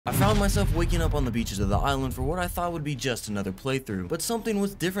I found myself waking up on the beaches of the island for what I thought would be just another playthrough, but something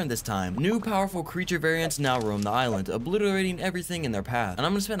was different this time. New powerful creature variants now roam the island, obliterating everything in their path, and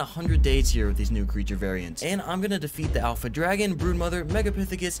I'm gonna spend 100 days here with these new creature variants, and I'm gonna defeat the Alpha Dragon, Broodmother,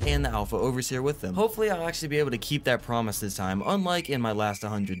 Megapithecus, and the Alpha Overseer with them. Hopefully I'll actually be able to keep that promise this time, unlike in my last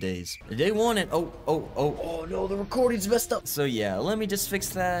 100 days. Day 1 and oh no, the recording's messed up. So yeah, let me just fix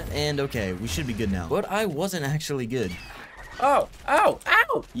that, and okay, we should be good now. But I wasn't actually good. Ow!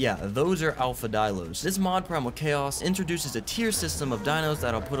 Yeah, those are Alpha Dilos. This mod, Primal Chaos, introduces a tier system of dinos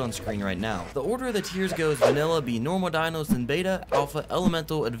that I'll put on screen right now. The order of the tiers goes Vanilla, be normal dinos, then Beta, Alpha,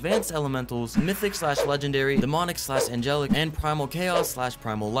 Elemental, Advanced Elementals, Mythic/Legendary, Demonic/Angelic, and Primal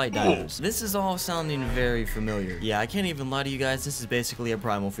Chaos/Primal Light dinos. This is all sounding very familiar. Yeah, I can't even lie to you guys, this is basically a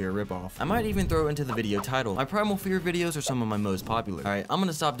Primal Fear ripoff. I might even throw it into the video title. My Primal Fear videos are some of my most popular. Alright, I'm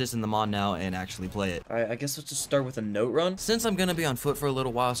gonna stop dissing the mod now and actually play it. Alright, I guess let's just start with a note run. Since I'm gonna be on foot for a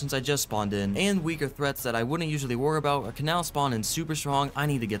little while since I just spawned in, and weaker threats that I wouldn't usually worry about can now spawn in super strong, I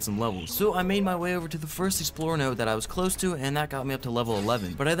need to get some levels. So I made my way over to the first explorer node that I was close to, and that got me up to level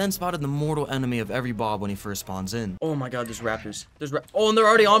 11. But I then spotted the mortal enemy of every Bob when he first spawns in. Oh my god, there's raptors. Oh, and they're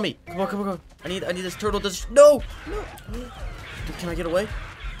already on me. Come on. I need this turtle to No! Can I get away?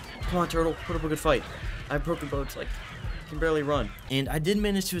 Come on, turtle. Put up a good fight. I have broken boats, like, can barely run. And I did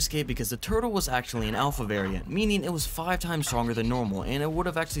manage to escape because the turtle was actually an alpha variant, meaning it was 5 times stronger than normal, and it would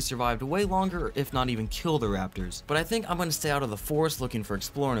have actually survived way longer if not even kill the raptors. But I think I'm going to stay out of the forest looking for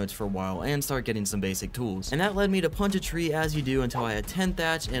explorer nodes for a while and start getting some basic tools. And that led me to punch a tree as you do until I had 10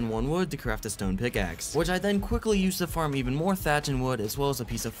 thatch and 1 wood to craft a stone pickaxe, which I then quickly used to farm even more thatch and wood as well as a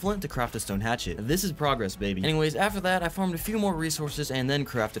piece of flint to craft a stone hatchet. This is progress, baby. Anyways, after that I farmed a few more resources and then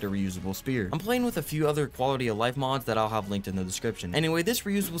crafted a reusable spear. I'm playing with a few other quality of life mods that I'll have linked in the description. Anyway, this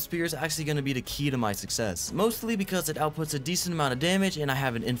reusable spear is actually going to be the key to my success, mostly because it outputs a decent amount of damage and I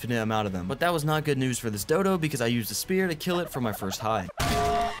have an infinite amount of them. But that was not good news for this dodo because I used a spear to kill it for my first hide.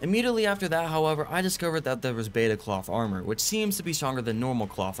 Immediately after that, however, I discovered that there was beta cloth armor, which seems to be stronger than normal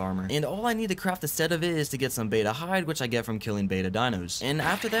cloth armor, and all I need to craft a set of it is to get some beta hide, which I get from killing beta dinos. And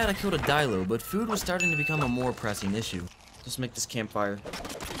after that I killed a dilo, but food was starting to become a more pressing issue. Just make this campfire.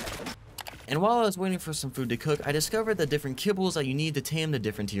 And while I was waiting for some food to cook, I discovered the different kibbles that you need to tame the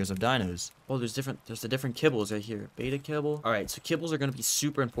different tiers of dinos. Oh, there's the different kibbles right here. Beta kibble. Alright, so kibbles are going to be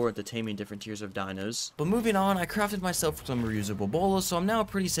super important to taming different tiers of dinos. But moving on, I crafted myself some reusable bolas, so I'm now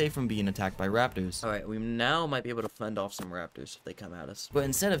pretty safe from being attacked by raptors. Alright, we now might be able to fend off some raptors if they come at us. But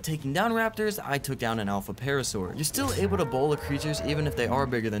instead of taking down raptors, I took down an alpha parasaur. You're still able to bola creatures even if they are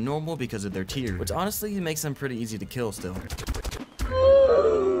bigger than normal because of their tier, which honestly makes them pretty easy to kill still.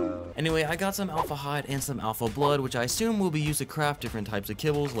 Anyway, I got some alpha hide and some alpha blood, which I assume will be used to craft different types of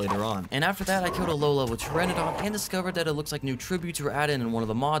kibbles later on. And after that, I killed a low-level Pteranodon and discovered that it looks like new tributes were added in one of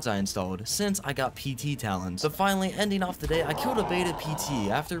the mods I installed, since I got PT talons. But finally, ending off the day, I killed a beta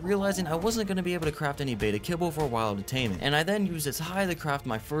PT after realizing I wasn't going to be able to craft any beta kibble for a while to tame it. And I then used its hide to craft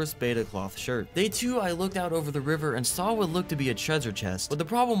my first beta cloth shirt. Day 2, I looked out over the river and saw what looked to be a treasure chest. But the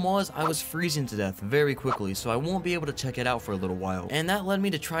problem was, I was freezing to death very quickly, so I won't be able to check it out for a little while. And that led me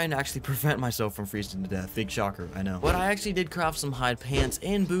to try and actually prevent myself from freezing to death. Big shocker, I know. But I actually did craft some hide pants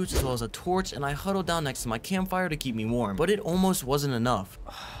and boots as well as a torch, and I huddled down next to my campfire to keep me warm. But it almost wasn't enough.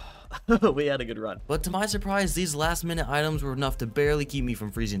 We had a good run. But to my surprise, these last minute items were enough to barely keep me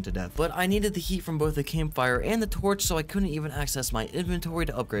from freezing to death. But I needed the heat from both the campfire and the torch, so I couldn't even access my inventory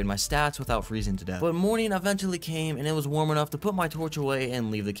to upgrade my stats without freezing to death. But morning eventually came and it was warm enough to put my torch away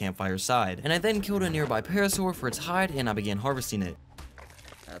and leave the campfire side. And I then killed a nearby parasaur for its hide and I began harvesting it.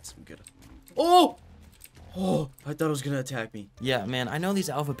 That's good. Oh! I thought it was gonna attack me. Yeah, man, I know these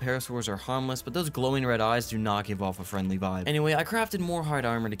alpha parasaurs are harmless, but those glowing red eyes do not give off a friendly vibe. Anyway, I crafted more hide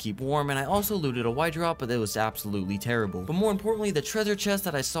armor to keep warm, and I also looted a white drop, but it was absolutely terrible. But more importantly, the treasure chest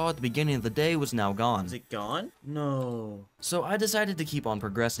that I saw at the beginning of the day was now gone. Is it gone? No. So I decided to keep on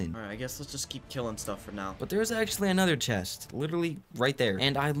progressing. Alright, I guess let's just keep killing stuff for now. But there's actually another chest, literally right there.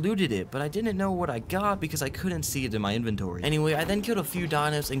 And I looted it, but I didn't know what I got because I couldn't see it in my inventory. Anyway, I then killed a few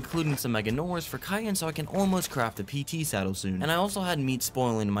dinos, including some meganors for chitin, so I can almost craft a PT saddle soon. And I also had meat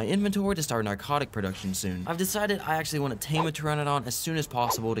spoiling in my inventory to start narcotic production soon. I've decided I actually want to tame a Pteranodon as soon as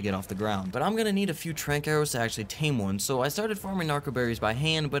possible to get off the ground. But I'm gonna need a few trank arrows to actually tame one, so I started farming narcoberries by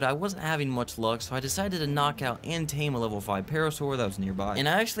hand, but I wasn't having much luck, so I decided to knock out and tame a level 5 parasaur that was nearby. And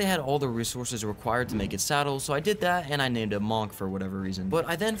I actually had all the resources required to make it saddle, so I did that and I named it Monk for whatever reason. But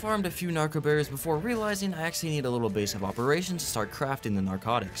I then farmed a few narcoberries before realizing I actually need a little base of operations to start crafting the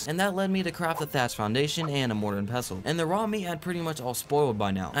narcotics. And that led me to craft the thatch foundation and a mortar and pestle. And the raw meat had pretty much all spoiled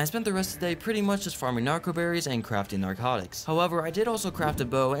by now. And I spent the rest of the day pretty much just farming narco berries and crafting narcotics. However, I did also craft a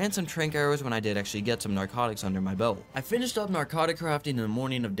bow and some trank arrows when I did actually get some narcotics under my belt. I finished up narcotic crafting in the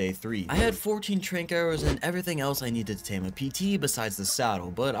morning of day 3. I had 14 trank arrows and everything else I needed to tame a PT besides the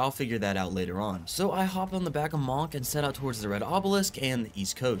saddle, but I'll figure that out later on. So I hopped on the back of Monk and set out towards the Red Obelisk and the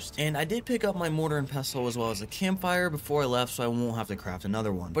East Coast. And I did pick up my mortar and pestle as well as a campfire before I left, so I won't have to craft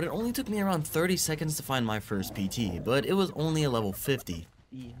another one. But it only took me around 30 seconds to find my first PT, but it was only a level 50.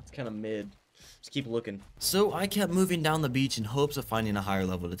 Yeah, it's kind of mid. Just keep looking. So I kept moving down the beach in hopes of finding a higher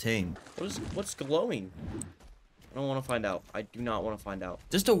level to tame. What's glowing? I don't want to find out. I do not want to find out.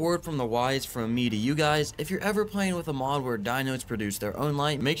 Just a word from the wise from me to you guys. If you're ever playing with a mod where dinos produce their own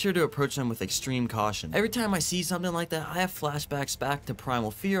light, make sure to approach them with extreme caution. Every time I see something like that, I have flashbacks back to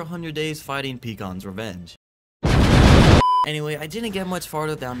Primal Fear 100 Days fighting Pecan's Revenge. Anyway, I didn't get much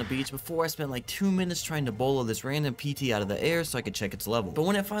farther down the beach before I spent like 2 minutes trying to bolo this random PT out of the air so I could check its level. But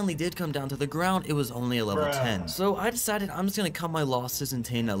when it finally did come down to the ground, it was only a level 10. So I decided I'm just gonna cut my losses and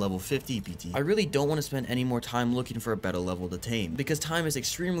tame that level 50 PT. I really don't want to spend any more time looking for a better level to tame, because time is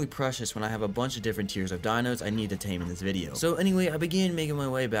extremely precious when I have a bunch of different tiers of dinos I need to tame in this video. So anyway, I began making my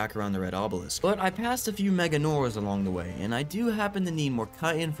way back around the Red Obelisk. But I passed a few Meganoras along the way, and I do happen to need more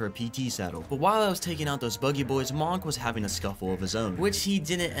chitin for a PT saddle. But while I was taking out those buggy boys, Monk was having a scuffle of his own, which he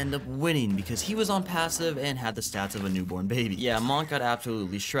didn't end up winning because he was on passive and had the stats of a newborn baby. Yeah, Monk got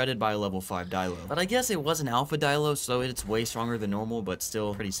absolutely shredded by a level 5 Dilo. But I guess it was an alpha Dilo, so it's way stronger than normal, but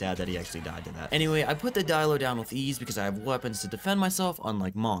still pretty sad that he actually died to that. Anyway, I put the Dilo down with ease because I have weapons to defend myself,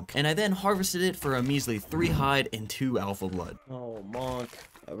 unlike Monk. And I then harvested it for a measly 3 hide and 2 alpha blood. Oh, Monk.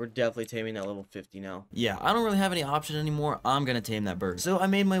 We're definitely taming that level 50 now. Yeah, I don't really have any option anymore. I'm gonna tame that bird. So I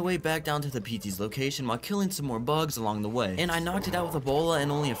made my way back down to the PT's location while killing some more bugs along the way. And I knocked it out with a bola and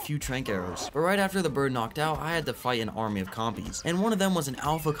only a few trank arrows. But right after the bird knocked out, I had to fight an army of compies. And one of them was an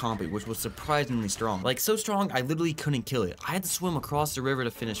alpha compy, which was surprisingly strong. Like, so strong, I literally couldn't kill it. I had to swim across the river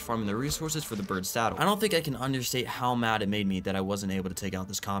to finish farming the resources for the bird's saddle. I don't think I can understate how mad it made me that I wasn't able to take out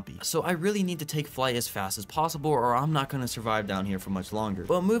this compy. So I really need to take flight as fast as possible, or I'm not gonna survive down here for much longer.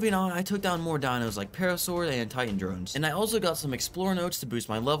 But moving on, I took down more dinos like Parasaur and Titan drones. And I also got some Explorer notes to boost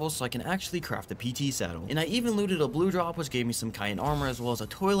my levels so I can actually craft a PT saddle. And I even looted a blue drop which gave me some chitin armor as well as a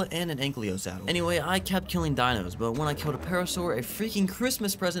toilet and an Ankylo saddle. Anyway, I kept killing dinos, but when I killed a Parasaur, a freaking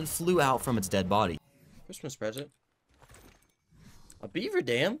Christmas present flew out from its dead body. Christmas present? A beaver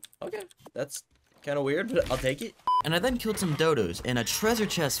dam? Okay, that's kind of weird, but I'll take it. And I then killed some dodos, and a treasure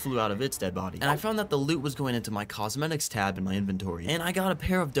chest flew out of its dead body. And I found that the loot was going into my cosmetics tab in my inventory. And I got a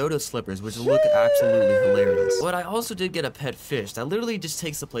pair of dodo slippers, which look absolutely hilarious. But I also did get a pet fish that literally just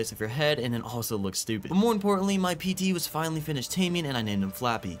takes the place of your head, and it also looks stupid. But more importantly, my PT was finally finished taming, and I named him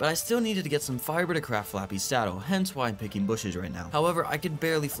Flappy. But I still needed to get some fiber to craft Flappy's saddle, hence why I'm picking bushes right now. However, I could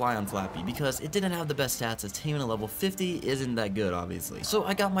barely fly on Flappy, because it didn't have the best stats, as taming a level 50 isn't that good, obviously. So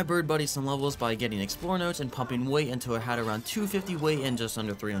I got my bird buddy some levels by getting Explorer notes and pumping weight until I had around 250 weight and just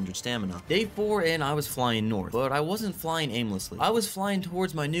under 300 stamina. Day 4 and I was flying north, but I wasn't flying aimlessly. I was flying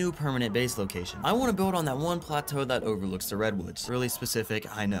towards my new permanent base location. I want to build on that one plateau that overlooks the redwoods. Really specific,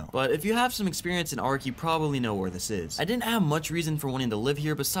 I know. But if you have some experience in Ark, you probably know where this is. I didn't have much reason for wanting to live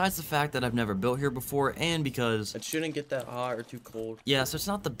here besides the fact that I've never built here before and because it shouldn't get that hot or too cold. Yeah, so it's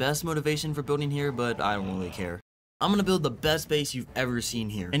not the best motivation for building here, but I don't really care. I'm gonna build the best base you've ever seen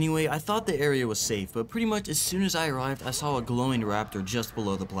here. Anyway, I thought the area was safe, but pretty much as soon as I arrived, I saw a glowing raptor just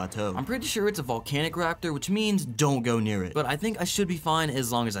below the plateau. I'm pretty sure it's a volcanic raptor, which means don't go near it. But I think I should be fine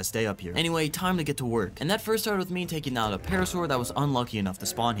as long as I stay up here. Anyway, time to get to work. And that first started with me taking out a Parasaur that was unlucky enough to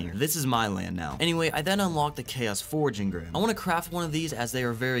spawn here. This is my land now. Anyway, I then unlocked the Chaos Forge engram. I want to craft one of these as they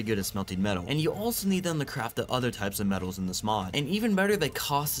are very good at smelting metal. And you also need them to craft the other types of metals in this mod. And even better, they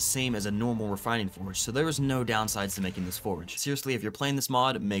cost the same as a normal refining forge, so there was no downsides to making this forge. Seriously, if you're playing this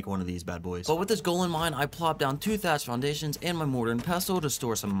mod, make one of these bad boys. But with this goal in mind, I plopped down 2 thatch foundations and my mortar and pestle to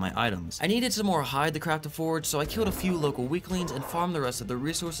store some of my items. I needed some more hide to craft a forge, so I killed a few local weaklings and farmed the rest of the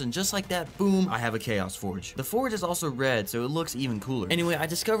resources, and just like that, boom, I have a chaos forge. The forge is also red, so it looks even cooler. Anyway, I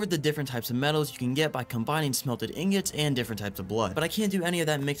discovered the different types of metals you can get by combining smelted ingots and different types of blood. But I can't do any of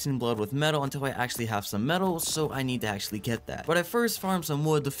that mixing blood with metal until I actually have some metal, so I need to actually get that. But I first farmed some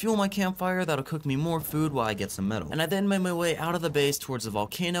wood to fuel my campfire that'll cook me more food while I get some metal. And I then made my way out of the base towards the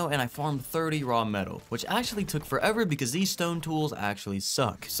volcano, and I farmed 30 raw metal, which actually took forever because these stone tools actually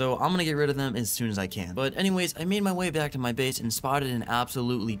suck. So I'm gonna get rid of them as soon as I can. But anyways, I made my way back to my base and spotted an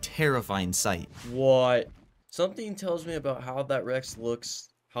absolutely terrifying sight. What? Something tells me about how that Rex looks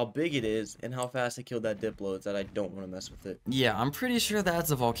how big it is and how fast it killed that Diplo is that I don't want to mess with it. Yeah, I'm pretty sure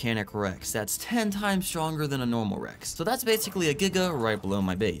that's a volcanic Rex. That's 10 times stronger than a normal Rex. So that's basically a Giga right below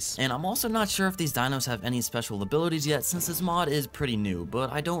my base. And I'm also not sure if these dinos have any special abilities yet since this mod is pretty new,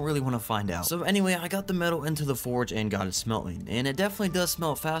 but I don't really want to find out. So anyway, I got the metal into the forge and got it smelting. And it definitely does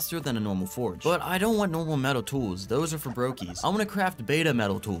smelt faster than a normal forge. But I don't want normal metal tools. Those are for brokies. I want to craft beta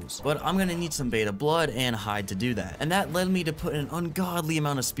metal tools. But I'm going to need some beta blood and hide to do that. And that led me to put an ungodly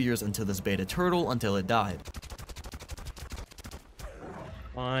amount of spears into this beta turtle until it died.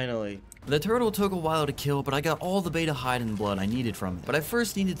 Finally. The turtle took a while to kill, but I got all the beta hide and blood I needed from it. But I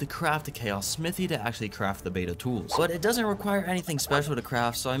first needed to craft a chaos smithy to actually craft the beta tools. But it doesn't require anything special to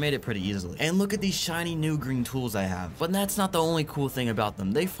craft, so I made it pretty easily. And look at these shiny new green tools I have. But that's not the only cool thing about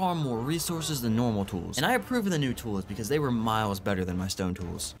them. They farm more resources than normal tools. And I approve of the new tools because they were miles better than my stone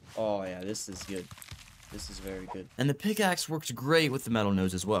tools. Oh yeah, this is good. This is very good. And the pickaxe works great with the metal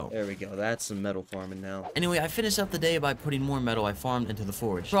nose as well. There we go. That's some metal farming now. Anyway, I finished up the day by putting more metal I farmed into the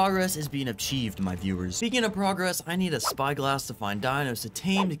forge. Progress is being achieved, my viewers. Speaking of progress, I need a spyglass to find dinos to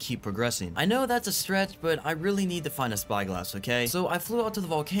tame to keep progressing. I know that's a stretch, but I really need to find a spyglass, okay? So I flew out to the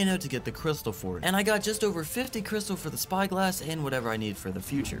volcano to get the crystal for it. And I got just over 50 crystal for the spyglass and whatever I need for the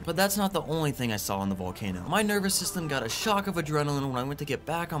future. But that's not the only thing I saw on the volcano. My nervous system got a shock of adrenaline when I went to get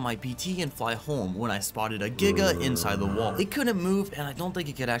back on my PT and fly home when I spotted a Giga inside the wall. It couldn't move and I don't think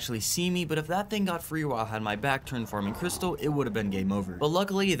it could actually see me, but if that thing got free while I had my back turned farming crystal, it would have been game over. But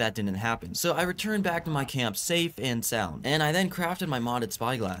luckily that didn't happen. So I returned back to my camp safe and sound. And I then crafted my modded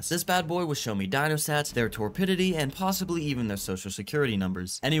spyglass. This bad boy will show me dino stats, their torpidity, and possibly even their social security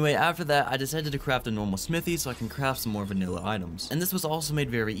numbers. Anyway, after that, I decided to craft a normal smithy so I can craft some more vanilla items. And this was also made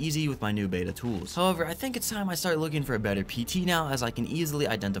very easy with my new beta tools. However, I think it's time I start looking for a better PT now as I can easily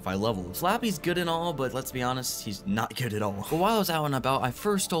identify levels. Flappy's good and all, but let's be honest, he's not good at all. But while I was out and about, I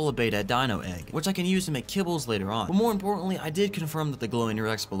first stole a beta dino egg, which I can use to make kibbles later on. But more importantly, I did confirm that the glowing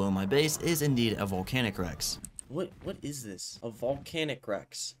Rex below my base is indeed a volcanic Rex. What is this? A volcanic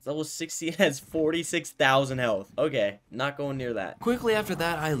Rex. Level 60 has 46,000 health. Okay, not going near that. Quickly after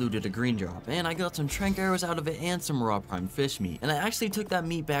that, I looted a green drop, and I got some trank arrows out of it and some raw prime fish meat. And I actually took that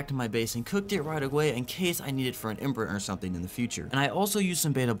meat back to my base and cooked it right away in case I need it for an imprint or something in the future. And I also used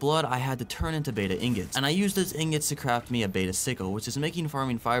some beta blood I had to turn into beta ingots. And I used those ingots to craft me a beta sickle, which is making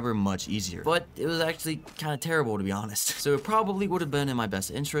farming fiber much easier. But it was actually kind of terrible to be honest. So it probably would have been in my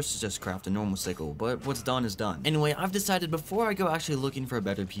best interest to just craft a normal sickle, but what's done is done. Anyway, I've decided before I go actually looking for a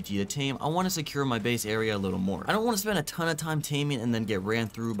better PT to tame, I want to secure my base area a little more. I don't want to spend a ton of time taming and then get ran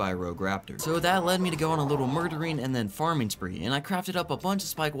through by a rogue raptor. So that led me to go on a little murdering and then farming spree, and I crafted up a bunch of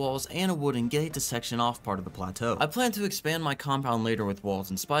spike walls and a wooden gate to section off part of the plateau. I plan to expand my compound later with walls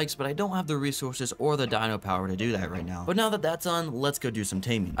and spikes, but I don't have the resources or the dino power to do that right now. But now that that's done, let's go do some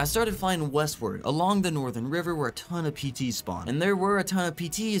taming. I started flying westward along the northern river where a ton of PTs spawn, and there were a ton of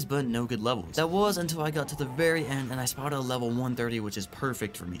PTs but no good levels. That was until I got to the very end and I spotted a level 130, which is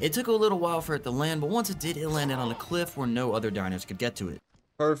perfect for me. It took a little while for it to land, but once it did, it landed on a cliff where no other dinos could get to it.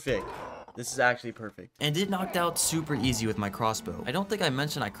 Perfect. This is actually perfect. And it knocked out super easy with my crossbow. I don't think I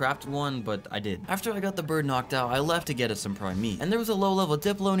mentioned I crafted one, but I did. After I got the bird knocked out, I left to get it some prime meat. And there was a low level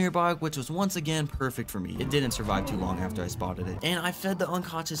Diplo nearby, which was once again perfect for me. It didn't survive too long after I spotted it. And I fed the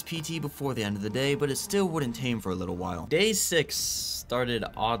unconscious PT before the end of the day, but it still wouldn't tame for a little while. Day 6 started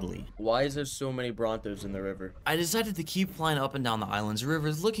oddly. Why is there so many Brontos in the river? I decided to keep flying up and down the island's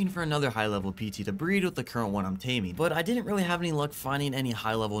rivers looking for another high level PT to breed with the current one I'm taming. But I didn't really have any luck finding any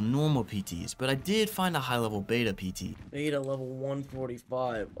high level normal PTs, but I did find a high level beta PT. Beta level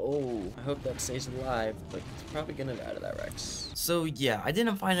 145. Oh, I hope that stays alive, but it's probably gonna die to that Rex. So yeah, I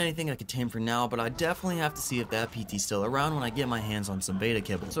didn't find anything I could tame for now, but I definitely have to see if that PT's still around when I get my hands on some beta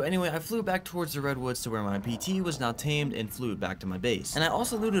kibble. So anyway, I flew back towards the redwoods to where my PT was now tamed and flew back to my base. And I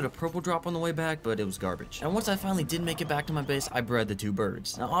also looted a purple drop on the way back, but it was garbage. And once I finally did make it back to my base, I bred the 2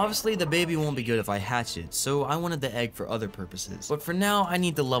 birds. Now obviously the baby won't be good if I hatch it, so I wanted the egg for other purposes. But for now, I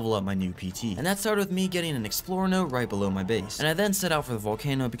need to level up my new PT. And that started with me getting an explorer note right below my base. And I then set out for the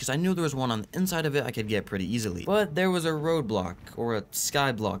volcano because I knew there was one on the inside of it I could get pretty easily. But there was a roadblock, or a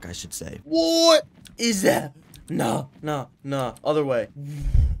sky block I should say. What is that? No, other way.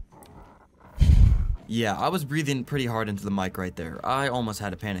 Yeah, I was breathing pretty hard into the mic right there. I almost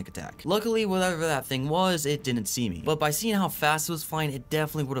had a panic attack. Luckily, whatever that thing was, it didn't see me. But by seeing how fast it was flying, it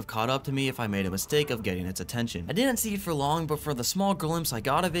definitely would have caught up to me if I made a mistake of getting its attention. I didn't see it for long, but for the small glimpse I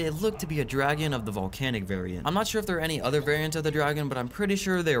got of it, it looked to be a dragon of the volcanic variant. I'm not sure if there are any other variants of the dragon, but I'm pretty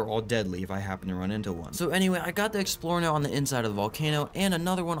sure they are all deadly if I happen to run into one. So anyway, I got the Explorer now on the inside of the volcano, and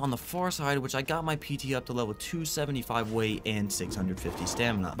another one on the far side, which I got my PT up to level 275 weight and 650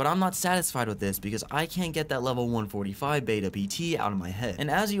 stamina. But I'm not satisfied with this because I can't get that level 145 beta PT out of my head.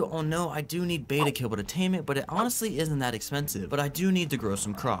 And as you all know, I do need beta kibble to tame it, but it honestly isn't that expensive. But I do need to grow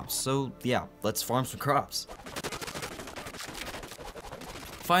some crops, so yeah, let's farm some crops.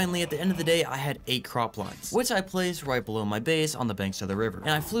 Finally, at the end of the day, I had 8 crop plots, which I placed right below my base on the banks of the river, and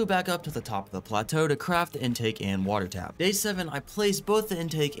I flew back up to the top of the plateau to craft the intake and water tap. Day 7, I placed both the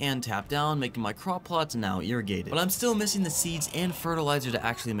intake and tap down, making my crop plots now irrigated, but I'm still missing the seeds and fertilizer to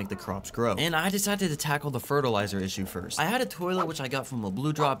actually make the crops grow, and I decided to tackle the fertilizer issue first. I had a toilet which I got from a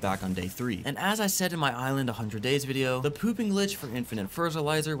blue drop back on day 3, and as I said in my Island 100 Days video, the pooping glitch for infinite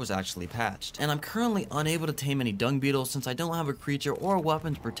fertilizer was actually patched, and I'm currently unable to tame any dung beetles since I don't have a creature or a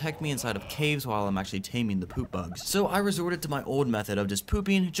weapon to protect me inside of caves while I'm actually taming the poop bugs. So I resorted to my old method of just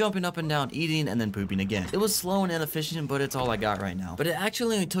pooping, jumping up and down, eating, and then pooping again. It was slow and inefficient, but it's all I got right now. But it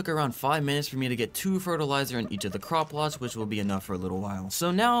actually only took around 5 minutes for me to get 2 fertilizer in each of the crop plots, which will be enough for a little while. So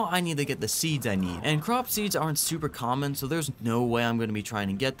now I need to get the seeds I need, and crop seeds aren't super common, so there's no way I'm going to be trying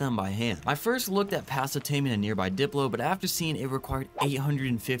to get them by hand. I first looked at passive taming a nearby Diplo, but after seeing it required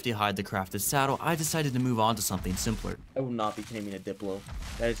 850 hide to craft a saddle, I decided to move on to something simpler. I will not be taming a Diplo.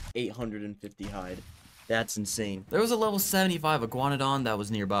 That is 850 hide. That's insane. There was a level 75 Iguanodon that was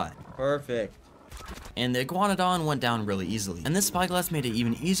nearby. Perfect. And the Iguanodon went down really easily. And this Spyglass made it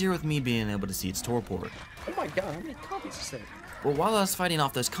even easier with me being able to see its torpor. Oh my god, how many copies is that? But while I was fighting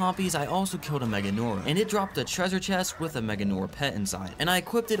off those compies, I also killed a Meganora, and it dropped a treasure chest with a Meganora pet inside. And I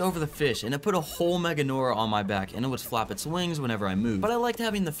equipped it over the fish, and it put a whole Meganora on my back, and it would flap its wings whenever I moved. But I liked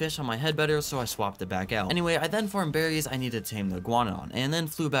having the fish on my head better, so I swapped it back out. Anyway, I then farmed berries I needed to tame the Iguanodon, and then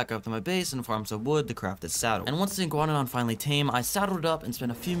flew back up to my base and farmed some wood to craft its saddle. And once the Iguanodon finally tamed, I saddled it up and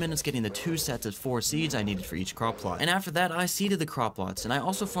spent a few minutes getting the 2 sets of 4 seeds I needed for each crop plot. And after that, I seeded the crop plots, and I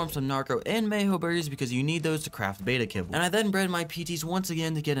also farmed some Narco and Mayho berries because you need those to craft beta kibble. And I then bred my PTs once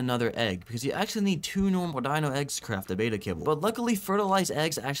again to get another egg, because you actually need 2 normal dino eggs to craft a beta kibble. But luckily, fertilized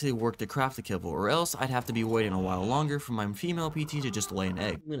eggs actually work to craft the kibble, or else I'd have to be waiting a while longer for my female PT to just lay an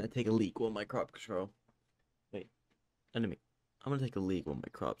egg. I'm gonna take a leak while my crop grow. Wait, enemy. I'm gonna take a leak while my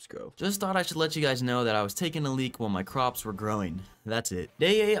crops grow. Just thought I should let you guys know that I was taking a leak while my crops were growing. That's it.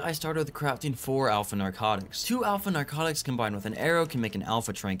 Day 8, I started with crafting 4 alpha narcotics. 2 alpha narcotics combined with an arrow can make an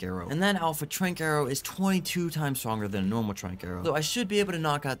alpha trank arrow. And that alpha trank arrow is 22 times stronger than a normal trank arrow. So I should be able to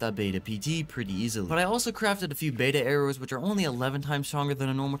knock out that beta PT pretty easily. But I also crafted a few beta arrows which are only 11 times stronger than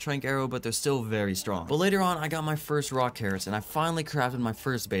a normal trank arrow, but they're still very strong. But later on, I got my first rock carrots and I finally crafted my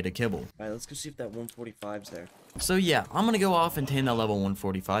first beta kibble. Alright, let's go see if that 145's there. So yeah, I'm gonna go off and tame that level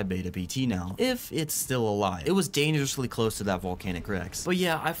 145 beta PT now, if it's still alive. It was dangerously close to that volcanic Rex. But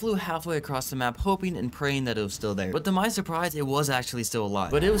yeah, I flew halfway across the map hoping and praying that it was still there. But to my surprise, it was actually still alive.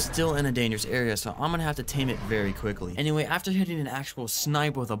 But it was still in a dangerous area, so I'm gonna have to tame it very quickly. Anyway, after hitting an actual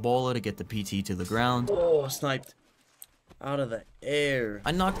snipe with a bola to get the PT to the ground. Oh, sniped. Out of the air.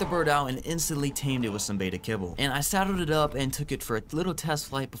 I knocked the bird out and instantly tamed it with some beta kibble. And I saddled it up and took it for a little test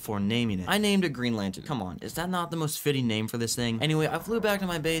flight before naming it. I named it Green Lantern. Come on, is that not the most fitting name for this thing? Anyway, I flew back to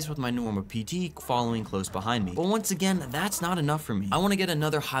my base with my normal PT following close behind me. But once again, that's not enough for me. I want to get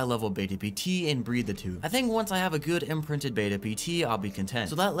another high level beta PT and breed the 2. I think once I have a good imprinted beta PT, I'll be content.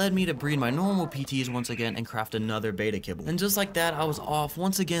 So that led me to breed my normal PTs once again and craft another beta kibble. And just like that, I was off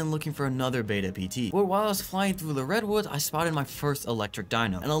once again looking for another beta PT. But while I was flying through the redwoods, I spotted my first electric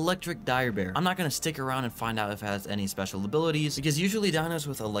dino, an electric dire bear. I'm not gonna stick around and find out if it has any special abilities, because usually dinos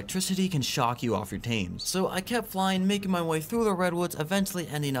with electricity can shock you off your tames. So I kept flying, making my way through the redwoods, eventually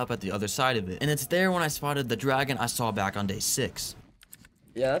ending up at the other side of it. And it's there when I spotted the dragon I saw back on day 6.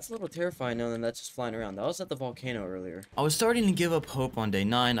 Yeah, that's a little terrifying knowing that's just flying around. That was at the volcano earlier. I was starting to give up hope on day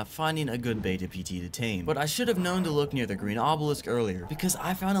 9 of finding a good beta PT to tame, but I should have known to look near the green obelisk earlier, because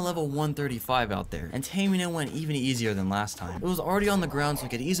I found a level 135 out there, and taming it went even easier than last time. It was already on the ground so I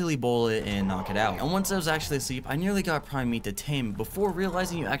could easily bowl it and knock it out. And once I was actually asleep, I nearly got prime meat to tame before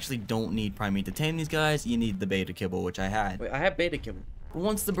realizing you actually don't need prime meat to tame these guys, you need the beta kibble, which I had. Wait, I have beta kibble. But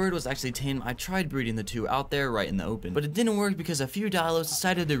once the bird was actually tamed, I tried breeding the two out there right in the open. But it didn't work because a few dilos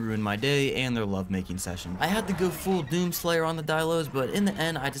decided to ruin my day and their lovemaking session. I had to go full Doomslayer on the dilos, but in the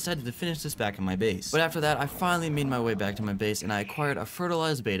end, I decided to finish this back in my base. But after that, I finally made my way back to my base and I acquired a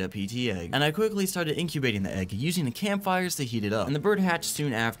fertilized beta PT egg. And I quickly started incubating the egg, using the campfires to heat it up. And the bird hatched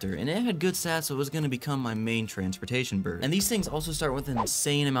soon after, and it had good stats, so it was going to become my main transportation bird. And these things also start with an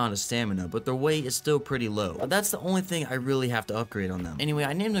insane amount of stamina, but their weight is still pretty low. But that's the only thing I really have to upgrade on them. Anyway,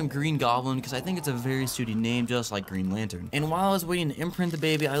 I named him Green Goblin because I think it's a very suited name, just like Green Lantern. And while I was waiting to imprint the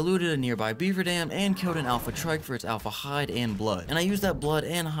baby, I looted a nearby beaver dam and killed an alpha trike for its alpha hide and blood. And I used that blood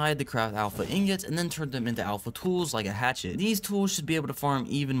and hide to craft alpha ingots and then turned them into alpha tools like a hatchet. These tools should be able to farm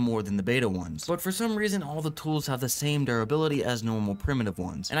even more than the beta ones. But for some reason, all the tools have the same durability as normal primitive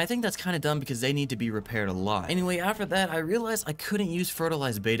ones. And I think that's kind of dumb because they need to be repaired a lot. Anyway, after that, I realized I couldn't use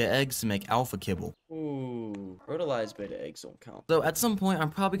fertilized beta eggs to make alpha kibble. Ooh, fertilized beta eggs don't count. So at some point, I'm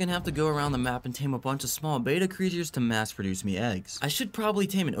probably gonna have to go around the map and tame a bunch of small beta creatures to mass produce me eggs. I should probably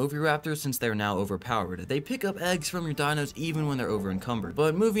tame an Oviraptor since they're now overpowered. They pick up eggs from your dinos even when they're over encumbered.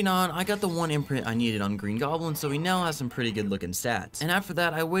 But moving on, I got the one imprint I needed on Green Goblin, so he now has some pretty good looking stats. And after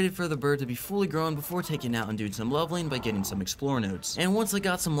that, I waited for the bird to be fully grown before taking out and doing some leveling by getting some explore nodes. And once I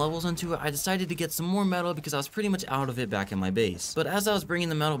got some levels into it, I decided to get some more metal because I was pretty much out of it back in my base. But as I was bringing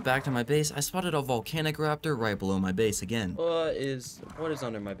the metal back to my base, I spotted a volcanic raptor right below my base again. What is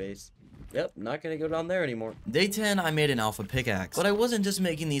under my base? Yep, not gonna go down there anymore. Day 10, I made an alpha pickaxe. But I wasn't just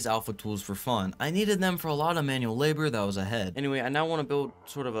making these alpha tools for fun. I needed them for a lot of manual labor that was ahead. Anyway, I now want to build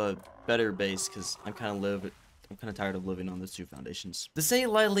sort of a better base because I'm kind of tired of living on those two foundations. To say it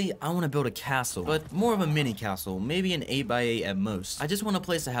lightly, I want to build a castle, but more of a mini castle, maybe an 8x8 at most. I just want a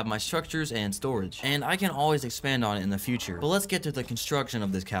place to have my structures and storage, and I can always expand on it in the future. But let's get to the construction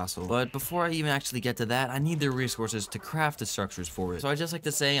of this castle. But before I even actually get to that, I need the resources to craft the structures for it. So I just like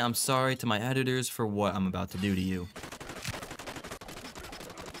to say I'm sorry to my editors for what I'm about to do to you.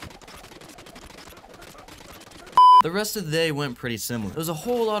 The rest of the day went pretty similar. There was a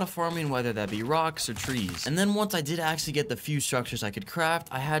whole lot of farming, whether that be rocks or trees. And then once I did actually get the few structures I could craft,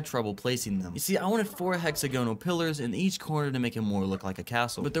 I had trouble placing them. You see, I wanted 4 hexagonal pillars in each corner to make it more look like a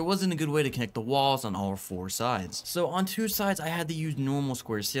castle, but there wasn't a good way to connect the walls on all 4 sides. So on 2 sides, I had to use normal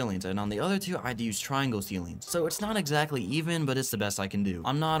square ceilings, and on the other 2, I had to use triangle ceilings. So it's not exactly even, but it's the best I can do.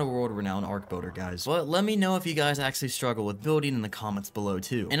 I'm not a world-renowned Ark builder, guys. But let me know if you guys actually struggle with building in the comments below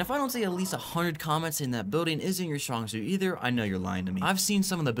too. And if I don't see at least 100 comments saying that building isn't your strong suit either, I know you're lying to me. I've seen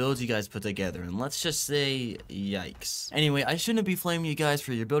some of the builds you guys put together, and let's just say, yikes. Anyway, I shouldn't be flaming you guys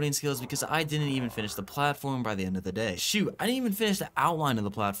for your building skills because I didn't even finish the platform by the end of the day. Shoot, I didn't even finish the outline of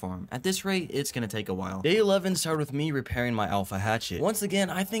the platform. At this rate, it's gonna take a while. Day 11 started with me repairing my alpha hatchet. Once again,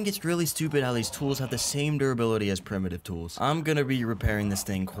 I think it's really stupid how these tools have the same durability as primitive tools. I'm gonna be repairing this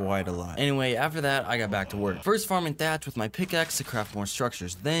thing quite a lot. Anyway, after that, I got back to work. First farming thatch with my pickaxe to craft more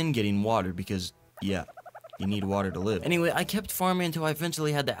structures, then getting water because, yeah, you need water to live. Anyway, I kept farming until I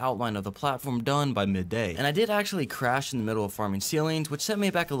eventually had the outline of the platform done by midday. And I did actually crash in the middle of farming ceilings, which set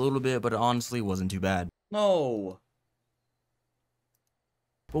me back a little bit, but it honestly wasn't too bad. No.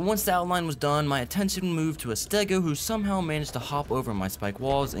 But once the outline was done, my attention moved to a stego who somehow managed to hop over my spike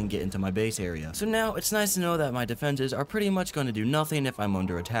walls and get into my base area. So now, it's nice to know that my defenses are pretty much going to do nothing if I'm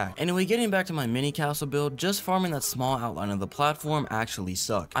under attack. Anyway, getting back to my mini castle build, just farming that small outline of the platform actually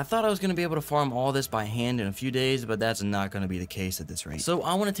sucked. I thought I was going to be able to farm all this by hand in a few days, but that's not going to be the case at this rate. So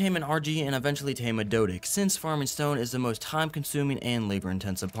I want to tame an RG and eventually tame a Dodic, since farming stone is the most time consuming and labor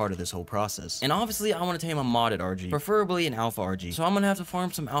intensive part of this whole process. And obviously, I want to tame a modded RG, preferably an alpha RG. So I'm going to have to farm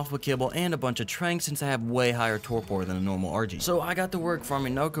some alpha kibble and a bunch of tranks since I have way higher torpor than a normal RG. So I got to work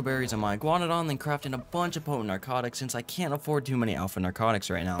farming narco berries on my iguanodon, then crafting a bunch of potent narcotics since I can't afford too many alpha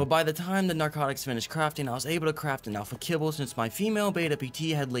narcotics right now. But by the time the narcotics finished crafting, I was able to craft an alpha kibble since my female beta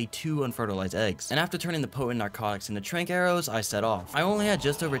PT had laid 2 unfertilized eggs. And after turning the potent narcotics into trank arrows, I set off. I only had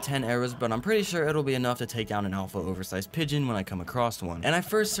just over 10 arrows, but I'm pretty sure it'll be enough to take down an alpha oversized pigeon when I come across one. And I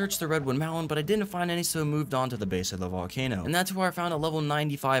first searched the Redwood Mountain, but I didn't find any, so moved on to the base of the volcano. And that's where I found a level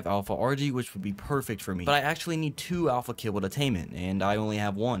 95 alpha RG, which would be perfect for me. But I actually need 2 alpha kibble to tame it, and I only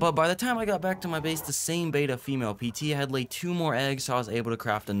have 1. But by the time I got back to my base, the same beta female PT had laid 2 more eggs, so I was able to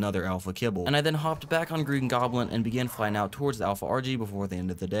craft another alpha kibble. And I then hopped back on Green Goblin and began flying out towards the alpha RG before the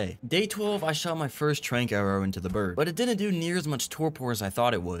end of the day. Day 12, I shot my first trank arrow into the bird, but it didn't do near as much torpor as I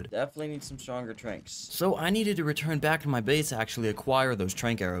thought it would. Definitely need some stronger tranks. So I needed to return back to my base to actually acquire those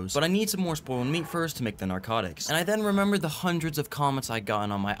trank arrows, but I need some more spoiled meat first to make the narcotics. And I then remembered the hundreds of comments I got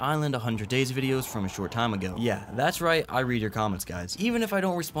gotten on my Island 100 Days videos from a short time ago. Yeah, that's right, I read your comments, guys. Even if I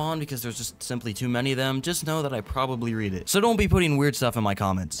don't respond because there's just simply too many of them, just know that I probably read it. So don't be putting weird stuff in my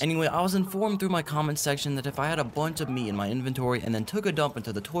comments. Anyway, I was informed through my comments section that if I had a bunch of meat in my inventory and then took a dump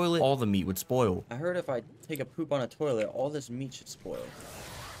into the toilet, all the meat would spoil. I heard if I take a poop on a toilet, all this meat should spoil.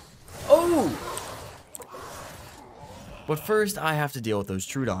 Oh! But first, I have to deal with those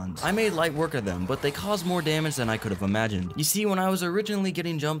Trudons. I made light work of them, but they caused more damage than I could have imagined. You see, when I was originally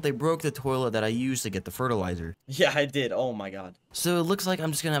getting jumped, they broke the toilet that I used to get the fertilizer. Yeah, I did. Oh my god. So it looks like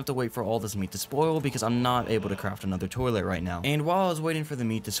I'm just gonna have to wait for all this meat to spoil because I'm not able to craft another toilet right now. And while I was waiting for the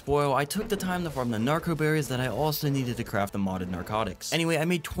meat to spoil, I took the time to farm the narco berries that I also needed to craft the modded narcotics. Anyway, I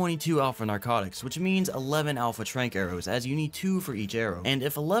made 22 alpha narcotics, which means 11 alpha trank arrows, as you need 2 for each arrow. And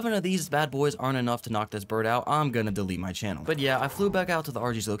if 11 of these bad boys aren't enough to knock this bird out, I'm gonna delete my channel. But yeah, I flew back out to the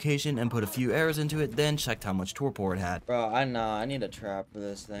RG's location and put a few arrows into it, then checked how much torpor it had. Bro, I need a trap for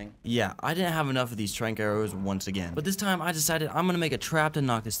this thing. Yeah, I didn't have enough of these trank arrows once again. But this time I decided I'm gonna make a trap to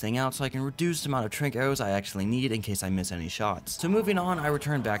knock this thing out so I can reduce the amount of trank arrows I actually need in case I miss any shots. So moving on, I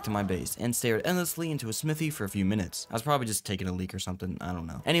returned back to my base and stared endlessly into a smithy for a few minutes. I was probably just taking a leak or something, I don't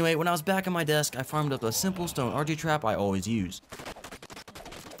know. Anyway, when I was back at my desk, I farmed up a simple stone RG trap I always use.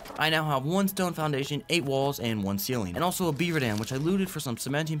 I now have 1 stone foundation, 8 walls, and 1 ceiling, and also a beaver dam, which I looted for some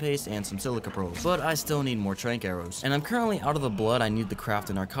cementing paste and some silica pearls, but I still need more trank arrows. And I'm currently out of the blood I need to craft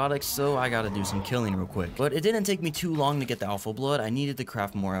the narcotics, so I gotta do some killing real quick. But it didn't take me too long to get the alpha blood, I needed to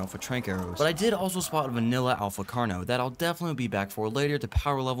craft more alpha trank arrows. But I did also spot a vanilla alpha carno that I'll definitely be back for later to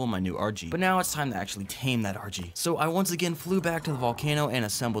power level my new RG. But now it's time to actually tame that RG. So I once again flew back to the volcano and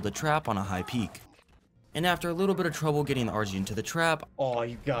assembled a trap on a high peak. And after a little bit of trouble getting the RG into the trap, Oh,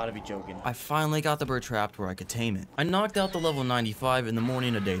 you gotta be joking. I finally got the bird trapped where I could tame it. I knocked out the level 95 in the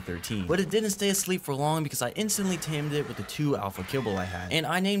morning of day 13, but it didn't stay asleep for long because I instantly tamed it with the 2 alpha kibble I had. And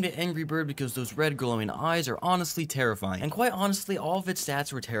I named it Angry Bird because those red glowing eyes are honestly terrifying. And quite honestly, all of its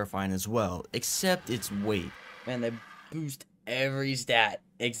stats were terrifying as well, except its weight. Man, they boost every stat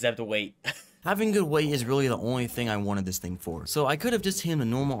except weight. Having good weight is really the only thing I wanted this thing for, so I could have just tamed a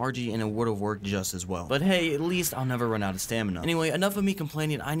normal RG and it would have worked just as well. But hey, at least I'll never run out of stamina. Anyway, enough of me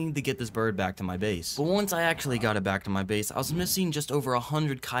complaining, I need to get this bird back to my base. But once I actually got it back to my base, I was missing just over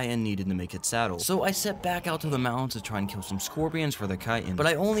 100 chitin needed to make its saddle. So I set back out to the mountains to try and kill some scorpions for the chitin, but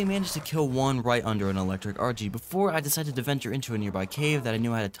I only managed to kill 1 right under an electric RG before I decided to venture into a nearby cave that I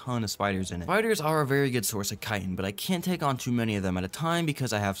knew had a ton of spiders in it. Spiders are a very good source of chitin, but I can't take on too many of them at a time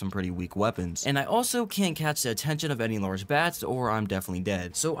because I have some pretty weak weapons. And I also can't catch the attention of any large bats or I'm definitely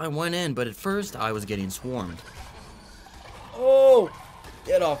dead. So I went in, but at first I was getting swarmed. Oh,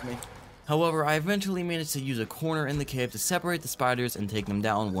 get off me. However, I eventually managed to use a corner in the cave to separate the spiders and take them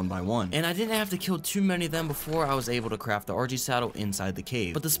down one by one. And I didn't have to kill too many of them before I was able to craft the RG saddle inside the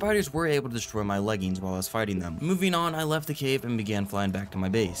cave. But the spiders were able to destroy my leggings while I was fighting them. Moving on, I left the cave and began flying back to my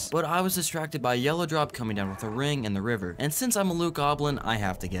base. But I was distracted by a yellow drop coming down with a ring in the river. And since I'm a loot goblin, I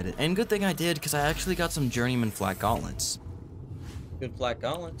have to get it. And good thing I did, because I actually got some journeyman flat gauntlets. Good flat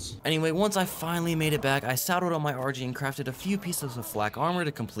gauntlets. Anyway, once I finally made it back, I saddled on my RG and crafted a few pieces of flak armor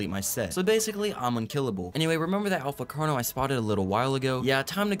to complete my set. So basically, I'm unkillable. Anyway, remember that alpha Carno I spotted a little while ago? Yeah,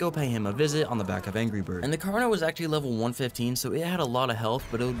 time to go pay him a visit on the back of Angry Bird. And the Carno was actually level 115, so it had a lot of health,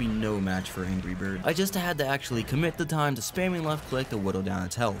 but it would be no match for Angry Bird. I just had to actually commit the time to spamming left click to whittle down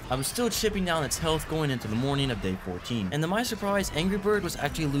its health. I was still chipping down its health going into the morning of day 14. And to my surprise, Angry Bird was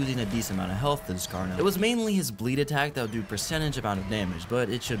actually losing a decent amount of health to this Carno. It was mainly his bleed attack that would do percentage amount of damage, but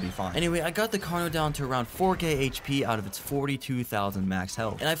it should be fine. Anyway, I got the Carno down to around 4k HP out of its 42,000 max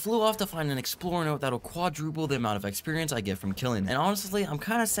health. And I flew off to find an explorer note that'll quadruple the amount of experience I get from killing it. And honestly, I'm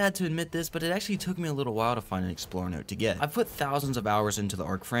kinda sad to admit this, but it actually took me a little while to find an explorer note to get. I've put thousands of hours into the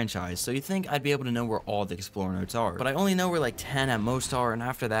Ark franchise, so you think I'd be able to know where all the explorer notes are. But I only know where like 10 at most are, and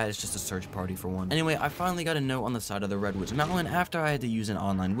after that, it's just a search party for one. Anyway, I finally got a note on the side of the Redwoods Mountain after I had to use an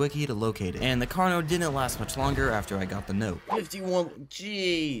online wiki to locate it. And the Carno didn't last much longer after I got the note. 51,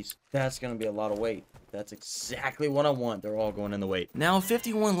 jeez. That's gonna be a lot of weight. That's exactly what I want. They're all going in the weight. Now,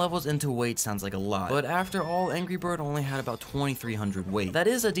 51 levels into weight sounds like a lot, but after all, Angry Bird only had about 2,300 weight. That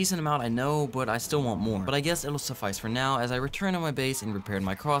is a decent amount, I know, but I still want more. But I guess it'll suffice for now as I return to my base and repaired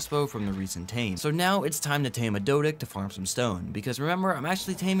my crossbow from the recent tame. So now it's time to tame a Dodic to farm some stone, because remember, I'm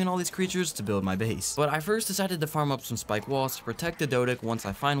actually taming all these creatures to build my base. But I first decided to farm up some spike walls to protect the Dodic once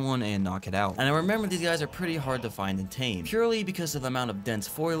I find one and knock it out. And I remember these guys are pretty hard to find and tame, purely because of the amount of dense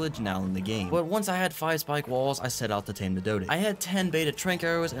foliage now in the game. But once I had 5 spike walls, I set out to tame the Dodic. I had 10 beta trank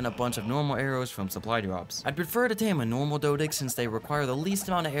arrows and a bunch of normal arrows from supply drops. I'd prefer to tame a normal Dodic since they require the least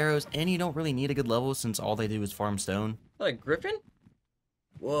amount of arrows and you don't really need a good level since all they do is farm stone. Like Griffin?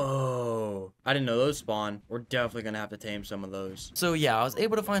 Whoa. I didn't know those spawn. We're definitely gonna have to tame some of those. So yeah, I was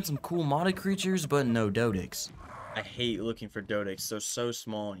able to find some cool modded creatures, but no Dodics. I hate looking for Dodics. They're so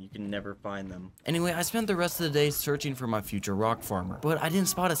small, you can never find them. Anyway, I spent the rest of the day searching for my future rock farmer, but I didn't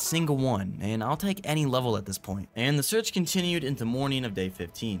spot a single one, and I'll take any level at this point. And the search continued into morning of day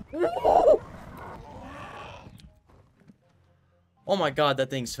 15. Oh my god, that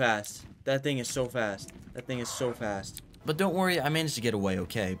thing's fast. That thing is so fast. That thing is so fast. But don't worry, I managed to get away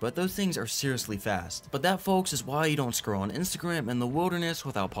okay, but those things are seriously fast. But that, folks, is why you don't scroll on Instagram in the wilderness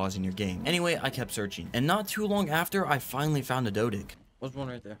without pausing your game. Anyway, I kept searching, and not too long after, I finally found a Dodic. There's one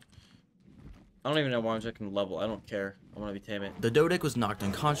right there. I don't even know why I'm checking the level. I don't care. I want to be taming. The Dodic was knocked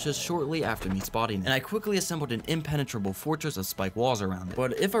unconscious shortly after me spotting it, and I quickly assembled an impenetrable fortress of spike walls around it.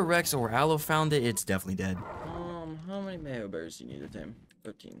 But if a Rex or Aloe found it, it's definitely dead. How many mayo berries do you need to tame?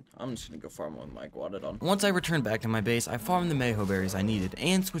 13. I'm just gonna go farm one with my Guadadon. Once I returned back to my base, I farmed the Mayho berries I needed,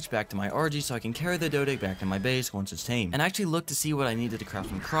 and switched back to my RG so I can carry the Dodic back to my base once it's tamed. And I actually looked to see what I needed to craft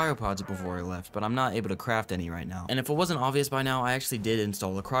some cryopods before I left, but I'm not able to craft any right now. And if it wasn't obvious by now, I actually did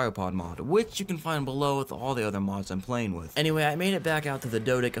install a cryopod mod, which you can find below with all the other mods I'm playing with. Anyway, I made it back out to the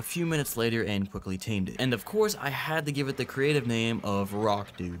Dodic a few minutes later and quickly tamed it. And of course, I had to give it the creative name of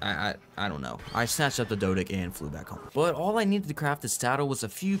Rock Dude. I don't know. I snatched up the Dodic and flew back home. But all I needed to craft this saddle was a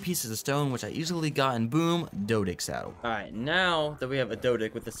few pieces of stone, which I easily got, and boom, Dodic saddle. Alright, now that we have a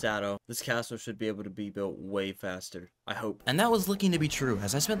Dodic with the saddle, this castle should be able to be built way faster. I hope. And that was looking to be true,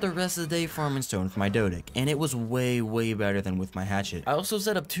 as I spent the rest of the day farming stone with my Dodic, and it was way better than with my hatchet. I also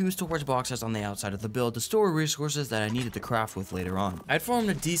set up 2 storage boxes on the outside of the build to store resources that I needed to craft with later on. I'd farmed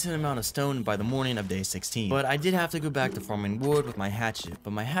a decent amount of stone by the morning of day 16, but I did have to go back to farming wood with my hatchet,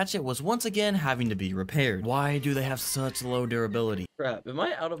 but my hatchet was once again having to be repaired. Why do they have such low durability? Crap, am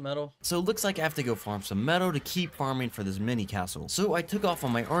I out of metal? So it looks like I have to go farm some metal to keep farming for this mini castle. So I took off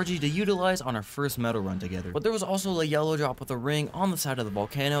on my RG to utilize on our first metal run together. But there was also a yellow drop with a ring on the side of the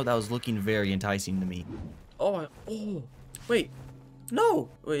volcano that was looking very enticing to me. Oh, wait. No!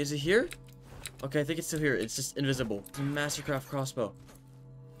 Wait, is it here? Okay, I think it's still here. It's just invisible. It's a Mastercraft crossbow.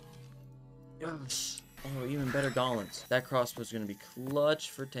 Yes. Oh, even better gauntlets. That crossbow is going to be clutch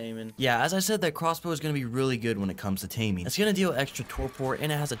for taming. Yeah, as I said, that crossbow is going to be really good when it comes to taming. It's going to deal extra torpor,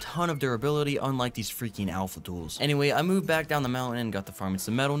 and it has a ton of durability, unlike these freaking alpha tools. Anyway, I moved back down the mountain and got to farming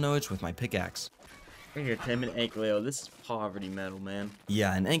some metal nodes with my pickaxe. Right here, taming Ankylo. This is poverty metal, man.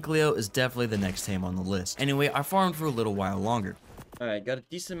 Yeah, and Ankylo is definitely the next tame on the list. Anyway, I farmed for a little while longer. Alright, got a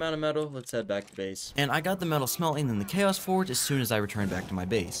decent amount of metal. Let's head back to base. And I got the metal smelting in the Chaos Forge as soon as I returned back to my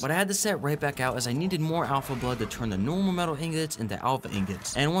base. But I had to set right back out as I needed more alpha blood to turn the normal metal ingots into alpha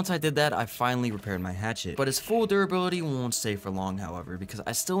ingots. And once I did that, I finally repaired my hatchet. But its full durability won't stay for long, however, because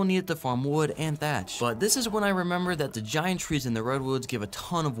I still needed to farm wood and thatch. But this is when I remembered that the giant trees in the redwoods give a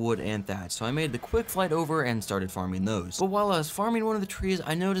ton of wood and thatch, so I made the quick flight over and started farming those. But while I was farming one of the trees,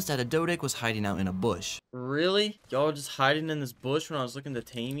 I noticed that a Dodic was hiding out in a bush. Really? Y'all were just hiding in this bush when I was looking to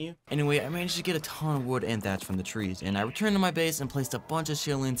tame you? Anyway, I managed to get a ton of wood and thatch from the trees, and I returned to my base and placed a bunch of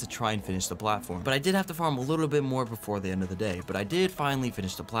shieldings to try and finish the platform. But I did have to farm a little bit more before the end of the day, but I did finally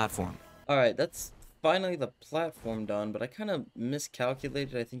finish the platform. Alright, that's finally the platform done, but I kind of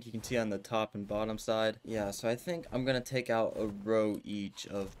miscalculated. I think you can see on the top and bottom side. Yeah, so I think I'm gonna take out a row each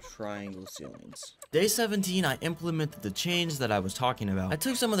of triangle ceilings. Day 17, I implemented the change that I was talking about. I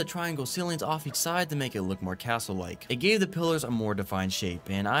took some of the triangle ceilings off each side to make it look more castle-like. It gave the pillars a more defined shape,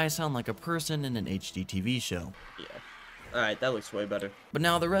 and I sound like a person in an HD TV show. Yeah. Alright, that looks way better. But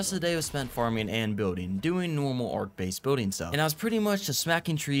now the rest of the day was spent farming and building, doing normal Ark-based building stuff. And I was pretty much just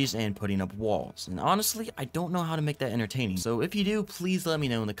smacking trees and putting up walls. And honestly, I don't know how to make that entertaining. So if you do, please let me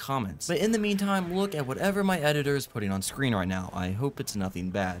know in the comments. But in the meantime, look at whatever my editor is putting on screen right now. I hope it's nothing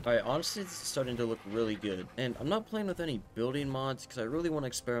bad. Alright, honestly, this is starting to look really good. And I'm not playing with any building mods because I really want to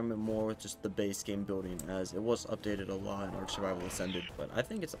experiment more with just the base game building, as it was updated a lot in Ark Survival Ascended. But I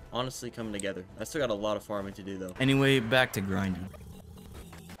think it's honestly coming together. I still got a lot of farming to do though. Anyway, back to grinding.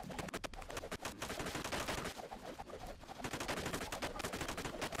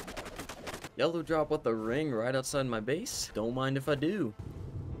 Yellow drop with the ring right outside my base? Don't mind if I do.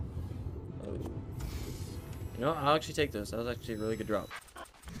 Oh. You know, I'll actually take this. That was actually a really good drop.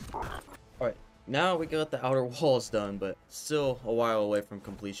 Alright, now we got the outer walls done, but still a while away from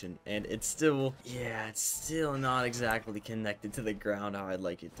completion. And it's still, yeah, it's still not exactly connected to the ground how I'd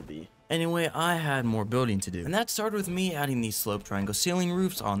like it to be. Anyway, I had more building to do. And that started with me adding these sloped triangle ceiling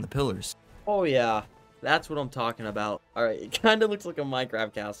roofs on the pillars. Oh yeah. That's what I'm talking about. Alright, it kind of looks like a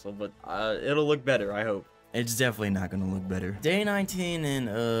Minecraft castle, but it'll look better, I hope. It's definitely not gonna look better. Day 19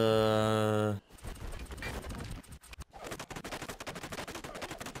 and,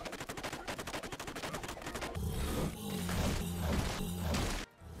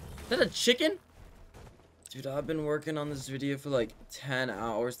 that a chicken? Dude, I've been working on this video for like 10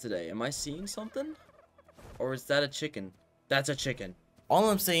 hours today. Am I seeing something? Or is that a chicken? That's a chicken. All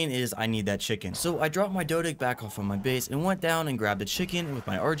I'm saying is I need that chicken. So I dropped my Dodic back off on my base and went down and grabbed the chicken with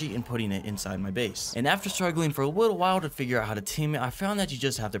my RG and putting it inside my base. And after struggling for a little while to figure out how to tame it, I found that you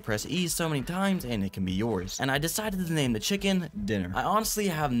just have to press E so many times and it can be yours. And I decided to name the chicken Dinner. I honestly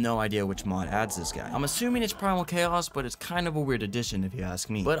have no idea which mod adds this guy. I'm assuming it's Primal Chaos, but it's kind of a weird addition if you ask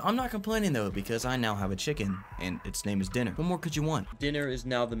me. But I'm not complaining though, because I now have a chicken and its name is Dinner. What more could you want? Dinner is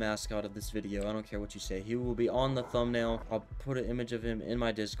now the mascot of this video. I don't care what you say. He will be on the thumbnail. I'll put an image of him in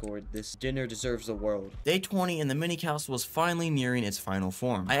my Discord. This Dinner deserves the world. Day 20 and the mini castle was finally nearing its final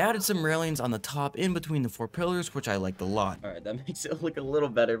form. I added some railings on the top in between the 4 pillars, which I liked a lot. Alright, that makes it look a little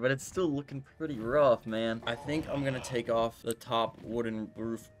better, but it's still looking pretty rough, man. I think I'm gonna take off the top wooden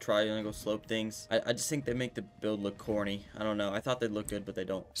roof triangle slope things. I just think they make the build look corny. I don't know. I thought they'd look good, but they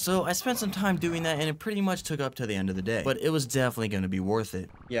don't. So I spent some time doing that and it pretty much took up to the end of the day. But it was definitely going to be worth it.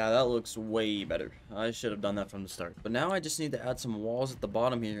 Yeah, that looks way better. I should have done that from the start. But now I just need to add some walls at the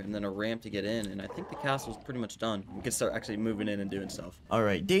bottom here and then a ramp to get in, and I think the castle's pretty much done. We can start actually moving in and doing stuff.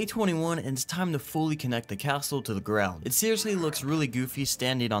 Alright, day 21, and it's time to fully connect the castle to the ground. It seriously looks really goofy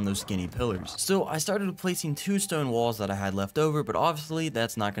standing on those skinny pillars. So I started placing 2 stone walls that I had left over, but obviously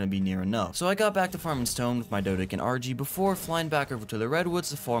that's not going to be near enough. So I got back to farming stone with my Dodic and RG before flying back over to the redwoods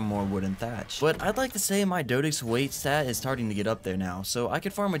to farm more wood and thatch. But I'd like to say my Dodic's weight stat is starting to get up there now, so I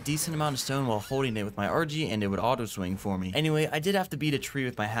could farm a decent amount of stone while holding it with my RG and it would auto swing for me. Anyway, I did have to beat a tree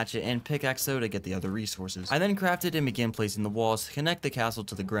with my hatchet and pickaxe though to get the other resources. I then crafted and began placing the walls to connect the castle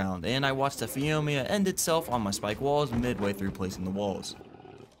to the ground, and I watched the Phiomia end itself on my spike walls midway through placing the walls.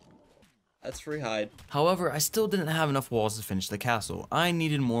 That's free hide. However, I still didn't have enough walls to finish the castle. I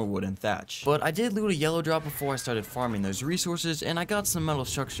needed more wood and thatch. But I did loot a yellow drop before I started farming those resources, and I got some metal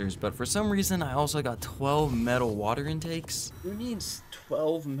structures, but for some reason I also got 12 metal water intakes. Who needs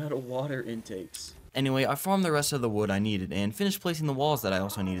 12 metal water intakes? Anyway, I farmed the rest of the wood I needed and finished placing the walls that I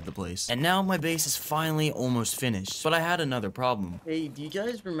also needed to place. And now my base is finally almost finished. But I had another problem. Hey, do you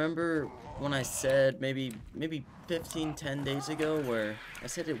guys remember when I said maybe 10 days ago where I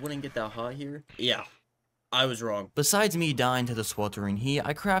said it wouldn't get that hot here? Yeah, I was wrong. Besides me dying to the sweltering heat,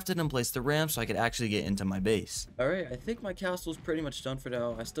 I crafted and placed the ramp so I could actually get into my base. Alright, I think my castle's pretty much done for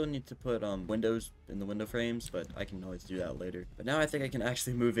now. I still need to put windows in the window frames, but I can always do that later. But now I think I can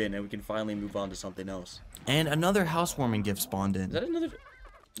actually move in and we can finally move on to something else. And another housewarming gift spawned in. Is that another...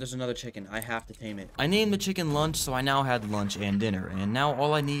 There's another chicken. I have to tame it. I named the chicken Lunch, so I now had lunch and dinner, and now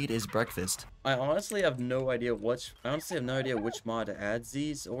all I need is breakfast. I honestly have no idea which mod adds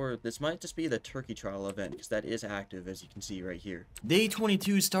these, or this might just be the turkey trial event, because that is active, as you can see right here. Day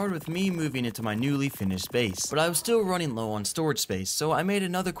 22 started with me moving into my newly finished base, but I was still running low on storage space, so I made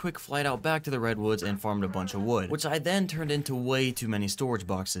another quick flight out back to the redwoods and farmed a bunch of wood, which I then turned into way too many storage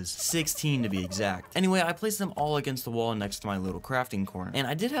boxes, 16 to be exact. Anyway, I placed them all against the wall next to my little crafting corner, and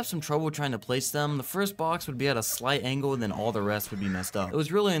I did have some trouble trying to place them. The first box would be at a slight angle, and then all the rest would be messed up. It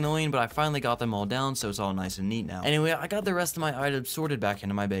was really annoying, but I finally got them all down, so it's all nice and neat now. Anyway, I got the rest of my items sorted back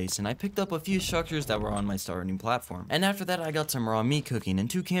into my base, and I picked up a few structures that were on my starting platform. And after that, I got some raw meat cooking and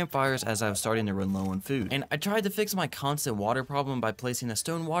 2 campfires as I was starting to run low on food. And I tried to fix my constant water problem by placing a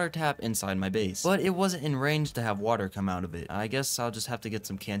stone water tap inside my base, but it wasn't in range to have water come out of it. I guess I'll just have to get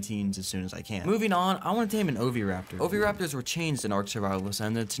some canteens as soon as I can. Moving on, I want to tame an Oviraptor. Oviraptors were changed in Ark Survival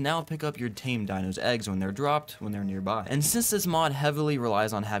Ascended to now pick up your tame dino's eggs when they're dropped when they're nearby. And since this mod heavily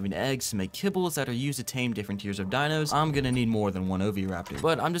relies on having eggs to make kibbles that are used to tame different tiers of dinos, I'm gonna need more than 1 Oviraptor.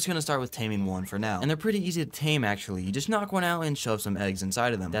 But I'm just gonna start with taming 1 for now. And they're pretty easy to tame actually. You just knock one out and shove some eggs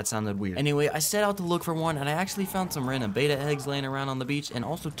inside of them. That sounded weird. Anyway, I set out to look for one and I actually found some random beta eggs laying around on the beach and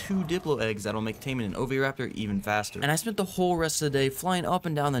also 2 Diplo eggs that'll make taming an Oviraptor even faster. And I spent the whole rest of the day flying up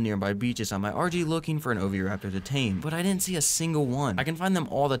and down the nearby beaches on my RG looking for an Oviraptor to tame, but I didn't see a single one. I can find them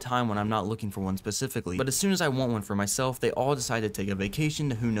all the time when I'm not looking for one specifically, but as soon as I want one for myself, they all decide to take a vacation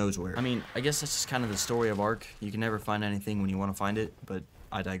to who knows where. I mean, I guess that's just kind of the story of Ark. You can never find anything when you want to find it, but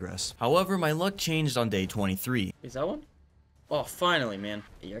I digress. However, my luck changed on day 23. Is that one? Oh, finally, man.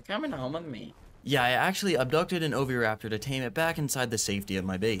 You're coming home with me. Yeah, I actually abducted an Oviraptor to tame it back inside the safety of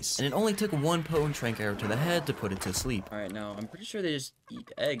my base, and it only took 1 potent trank arrow to the head to put it to sleep. Alright, now, I'm pretty sure they just eat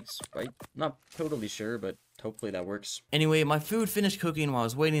eggs, right? Not totally sure, but hopefully that works. Anyway, my food finished cooking while I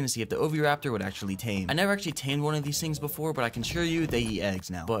was waiting to see if the Oviraptor would actually tame. I never actually tamed one of these things before, but I can assure you they eat eggs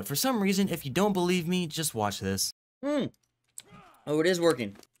now. But for some reason, if you don't believe me, just watch this. Oh, it is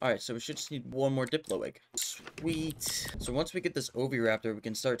working. Alright, so we should just need one more Diplo egg. Sweet. So once we get this Oviraptor, we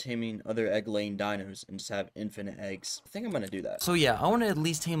can start taming other egg-laying dinos and just have infinite eggs. I think I'm gonna do that. So yeah, I want to at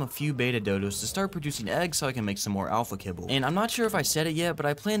least tame a few beta dodos to start producing eggs so I can make some more alpha kibble. And I'm not sure if I said it yet, but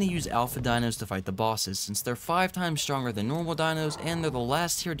I plan to use alpha dinos to fight the bosses, since they're 5 times stronger than normal dinos, and they're the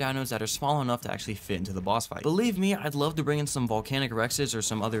last tier dinos that are small enough to actually fit into the boss fight. Believe me, I'd love to bring in some volcanic rexes or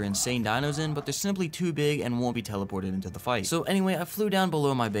some other insane dinos in, but they're simply too big and won't be teleported into the fight. So anyway, I flew down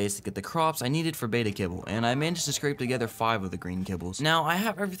below my base to get the crops I needed for beta kibble, and I managed to scrape together 5 of the green kibbles. Now, I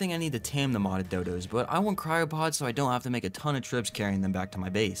have everything I need to tame the modded dodos, but I want cryopods so I don't have to make a ton of trips carrying them back to my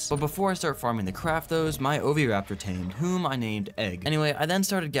base. But before I start farming to craft those, my Oviraptor tamed, whom I named Egg. Anyway, I then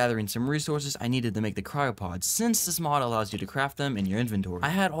started gathering some resources I needed to make the cryopods, since this mod allows you to craft them in your inventory. I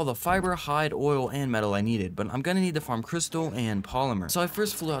had all the fiber, hide, oil, and metal I needed, but I'm gonna need to farm crystal and polymer. So I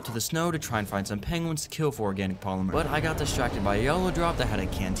first flew out to the snow to try and find some penguins to kill for organic polymer, but I got distracted by a yellow drop that had a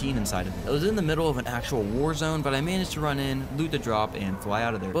canteen inside of it. It was in the middle of an actual war zone, but I managed to run in, loot the drop, and fly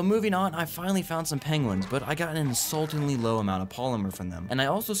out of there. But moving on, I finally found some penguins, but I got an insultingly low amount of polymer from them. And I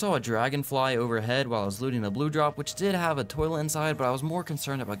also saw a dragonfly overhead while I was looting the blue drop, which did have a toilet inside, but I was more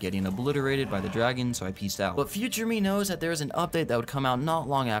concerned about getting obliterated by the dragon, so I peaced out. But future me knows that there is an update that would come out not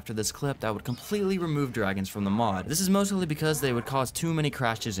long after this clip that would completely remove dragons from the mod. This is mostly because they would cause too many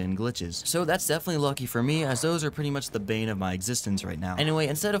crashes and glitches. So that's definitely lucky for me, as those are pretty much the bane of my existence right now. Anyway,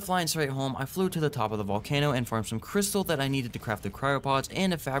 instead of flying straight home, I flew to the top of the volcano and farmed some crystal that I needed to craft the cryopods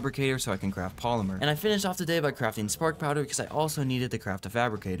and a fabricator so I can craft polymer. And I finished off the day by crafting spark powder because I also needed to craft a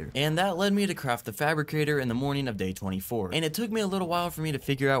fabricator. And that led me to craft the fabricator in the morning of day 24. And it took me a little while for me to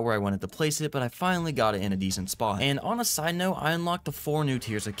figure out where I wanted to place it, but I finally got it in a decent spot. And on a side note, I unlocked the 4 new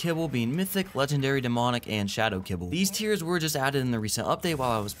tiers of kibble, being mythic, legendary, demonic, and shadow kibble. These tiers were just added in the recent update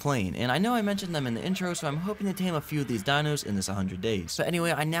while I was playing, and I know I mentioned them in the intro, so I'm hoping to tame a few of these dinos in this 100 days. So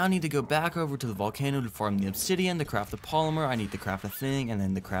anyway, I now need to go back over to the volcano to farm the obsidian, to craft the polymer, I need to craft a thing, and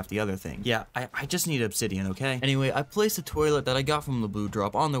then to craft the other thing. Yeah, I just need obsidian, okay? Anyway, I placed a toilet that I got from the blue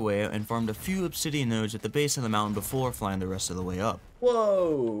drop on the way out and farmed a few obsidian nodes at the base of the mountain before flying the rest of the way up.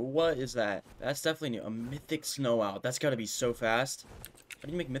 Whoa, what is that? That's definitely new. A mythic snow owl. That's gotta be so fast. How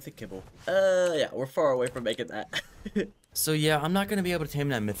do you make mythic kibble? Yeah, we're far away from making that. So yeah, I'm not going to be able to tame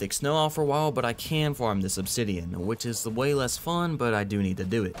that mythic snow owl for a while, but I can farm this obsidian, which is way less fun, but I do need to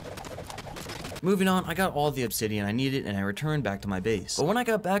do it. Moving on, I got all the obsidian I needed and I returned back to my base. But when I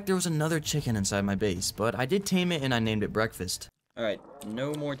got back, there was another chicken inside my base, but I did tame it and I named it Breakfast. Alright,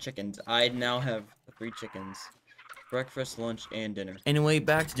 no more chickens. I now have 3 chickens. Breakfast, lunch, and dinner. Anyway,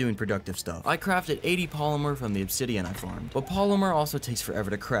 back to doing productive stuff. I crafted 80 polymer from the obsidian I farmed. But polymer also takes forever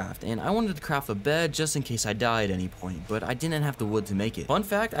to craft, and I wanted to craft a bed just in case I died at any point, but I didn't have the wood to make it. Fun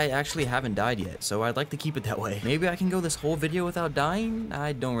fact, I actually haven't died yet, so I'd like to keep it that way. Maybe I can go this whole video without dying?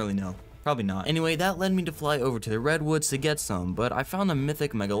 I don't really know. Probably not. Anyway, that led me to fly over to the redwoods to get some, but I found a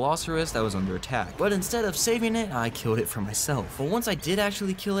mythic megalosaurus that was under attack. But instead of saving it, I killed it for myself. But once I did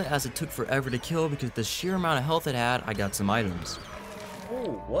actually kill it, as it took forever to kill because the sheer amount of health it had, I got some items.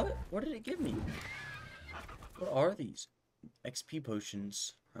 Oh, what? What did it give me? What are these? XP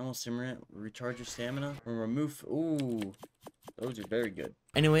potions. Primal Simmerant, recharge your stamina, or remove. Ooh, those are very good.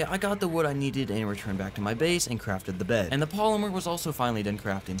 Anyway, I got the wood I needed and returned back to my base and crafted the bed. And the polymer was also finally done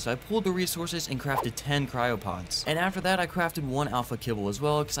crafting, so I pulled the resources and crafted 10 cryopods. And after that, I crafted 1 alpha kibble as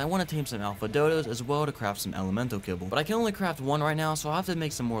well, because I want to tame some alpha dodos as well to craft some elemental kibble. But I can only craft 1 right now, so I'll have to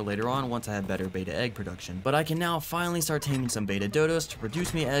make some more later on once I have better beta egg production. But I can now finally start taming some beta dodos to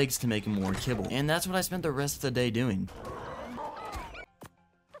produce me eggs to make more kibble. And that's what I spent the rest of the day doing.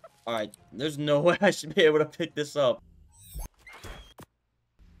 Alright, there's no way I should be able to pick this up.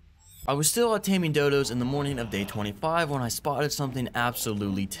 I was still out taming dodos in the morning of day 25 when I spotted something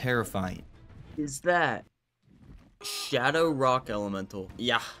absolutely terrifying. Is that Shadow Rock Elemental?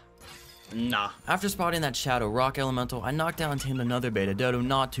 Yeah. Nah. After spotting that Shadow Rock Elemental, I knocked down and tamed another beta dodo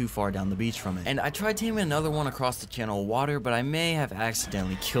not too far down the beach from it. And I tried taming another one across the channel of water, but I may have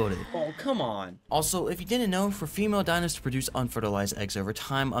accidentally killed it. Oh, come on. Also, if you didn't know, for female dinos to produce unfertilized eggs over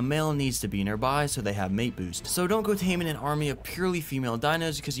time, a male needs to be nearby so they have mate boost. So don't go taming an army of purely female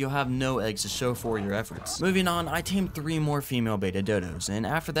dinos because you'll have no eggs to show for your efforts. Moving on, I tamed 3 more female beta dodos, and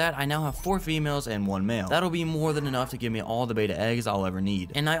after that, I now have 4 females and 1 male. That'll be more than enough to give me all the beta eggs I'll ever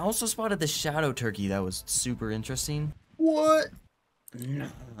need. And I also spotted the shadow turkey that was super interesting. What? Nah,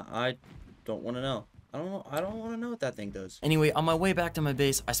 I don't want to know. I don't want to know what that thing does. Anyway, on my way back to my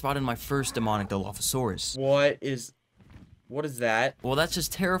base, I spotted my first demonic Dilophosaurus. What is What is that? Well, that's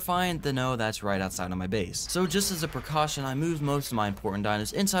just terrifying to know that's right outside of my base. So just as a precaution, I moved most of my important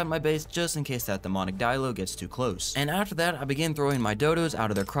dinos inside my base just in case that demonic dilo gets too close. And after that, I began throwing my dodos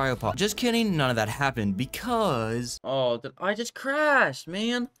out of their cryopod. Just kidding, none of that happened because... Oh, I just crashed,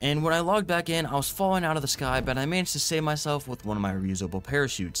 man. And when I logged back in, I was falling out of the sky, but I managed to save myself with one of my reusable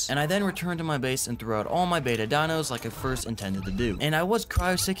parachutes. And I then returned to my base and threw out all my beta dinos like I first intended to do. And I was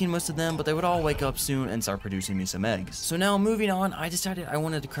cryo-sicking most of them, but they would all wake up soon and start producing me some eggs. So now moving on, I decided I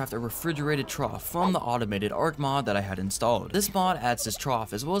wanted to craft a refrigerated trough from the automated Ark mod that I had installed. This mod adds this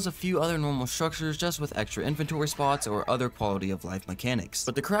trough as well as a few other normal structures just with extra inventory spots or other quality of life mechanics.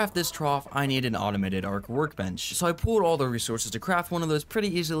 But to craft this trough, I need an automated Ark workbench. So I pulled all the resources to craft one of those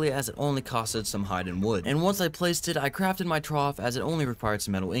pretty easily as it only costed some hide and wood. And once I placed it, I crafted my trough as it only required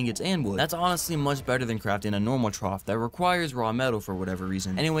some metal ingots and wood. That's honestly much better than crafting a normal trough that requires raw metal for whatever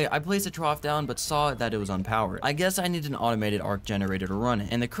reason. Anyway, I placed the trough down but saw that it was unpowered. I guess I needed an automated Ark generator to run it.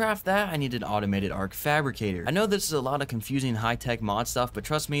 And to craft that, I needed an automated Ark fabricator. I know this is a lot of confusing high-tech mod stuff, but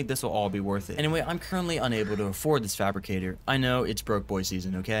trust me, this will all be worth it. Anyway, I'm currently unable to afford this fabricator. I know, it's broke boy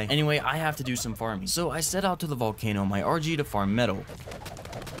season, okay? Anyway, I have to do some farming. So I set out to the volcano on my RG to farm metal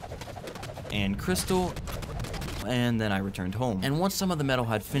and crystal, and then I returned home. And once some of the metal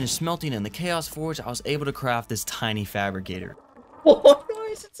had finished smelting in the Chaos Forge, I was able to craft this tiny fabricator. Why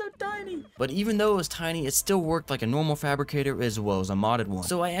is it so tiny? But even though it was tiny, it still worked like a normal fabricator as well as a modded one.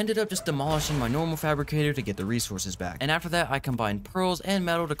 So I ended up just demolishing my normal fabricator to get the resources back. And after that, I combined pearls and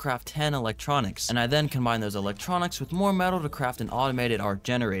metal to craft 10 electronics. And I then combined those electronics with more metal to craft an automated Ark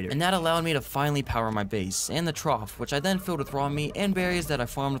generator. And that allowed me to finally power my base and the trough, which I then filled with raw meat and berries that I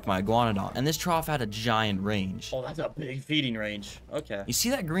farmed with my iguanodon. And this trough had a giant range. Oh, that's a big feeding range. Okay. You see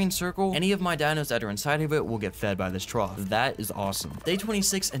that green circle? Any of my dinos that are inside of it will get fed by this trough. That is awesome. Day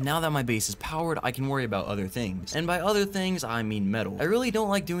 26, and now that my base is powered, I can worry about other things. And by other things, I mean metal. I really don't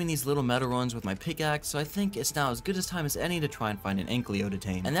like doing these little metal runs with my pickaxe, so I think it's now as good a time as any to try and find an Ankylo to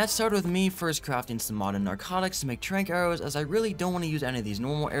tame. And that started with me first crafting some modded narcotics to make trank arrows, as I really don't want to use any of these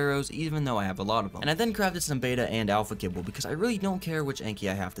normal arrows, even though I have a lot of them. And I then crafted some beta and alpha kibble, because I really don't care which Anky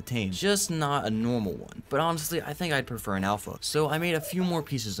I have to tame, just not a normal one. But honestly, I think I'd prefer an alpha. So I made a few more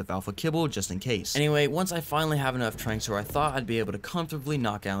pieces of alpha kibble just in case. Anyway, once I finally have enough tranks where I thought I'd be able to comfortably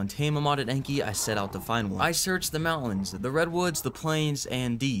knock out and tame a modded Anky, I set out to find one. I searched the mountains, the redwoods, the plains,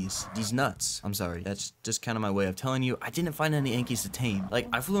 and these nuts. I'm sorry, that's just kind of my way of telling you I didn't find any Ankys to tame. Like,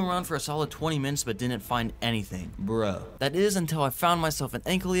 I flew around for a solid 20 minutes but didn't find anything. Bruh. That is until I found myself an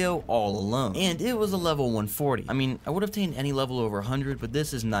Ankylo all alone. And it was a level 140. I mean, I would have tamed any level over 100, but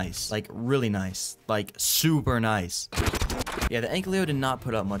this is nice. Like, really nice. Like, super nice. Yeah, the Ankylo did not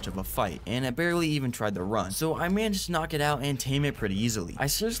put up much of a fight, and it barely even tried to run, so I managed to knock it out and tame it pretty easily. I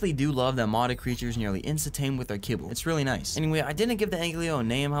seriously do love that modded creatures nearly insta-tame with their kibble. It's really nice. Anyway, I didn't give the Ankylo a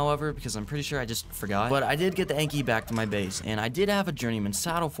name, however, because I'm pretty sure I just forgot, but I did get the Anky back to my base, and I did have a journeyman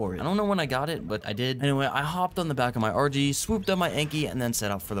saddle for it. I don't know when I got it, but I did. Anyway, I hopped on the back of my RG, swooped up my Anky, and then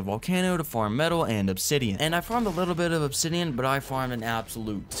set out for the volcano to farm metal and obsidian. And I farmed a little bit of obsidian, but I farmed an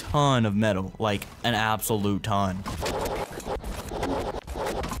absolute ton of metal. Like, an absolute ton.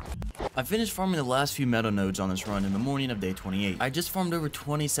 I finished farming the last few metal nodes on this run in the morning of day 28. I just farmed over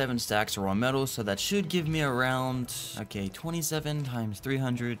 27 stacks of raw metal, so that should give me around, okay, 27 times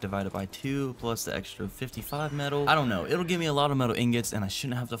 300 divided by 2 plus the extra 55 metal. I don't know, it'll give me a lot of metal ingots and I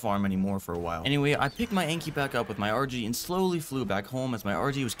shouldn't have to farm anymore for a while. Anyway, I picked my Anky back up with my RG and slowly flew back home as my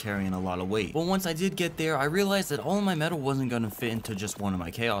RG was carrying a lot of weight. But once I did get there, I realized that all of my metal wasn't going to fit into just one of my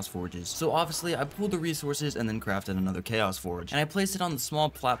Chaos Forges. So obviously, I pulled the resources and then crafted another Chaos Forge. And I placed it on the small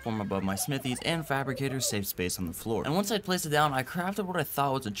platform above my smithies and fabricators save space on the floor. And once I placed it down, I crafted what I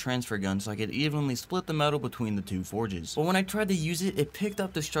thought was a transfer gun so I could evenly split the metal between the two forges. But when I tried to use it, it picked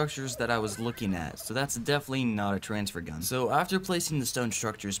up the structures that I was looking at, so that's definitely not a transfer gun. So after placing the stone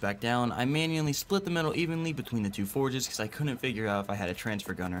structures back down, I manually split the metal evenly between the two forges because I couldn't figure out if I had a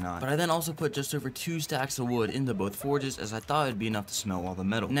transfer gun or not. But I then also put just over 2 stacks of wood into both forges as I thought it'd be enough to smelt all the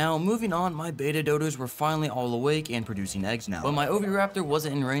metal. Now moving on, my beta dodos were finally all awake and producing eggs now. But my oviraptor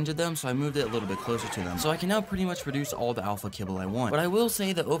wasn't in range of them, so I moved it a little bit closer to them. So I can now pretty much produce all the alpha kibble I want. But I will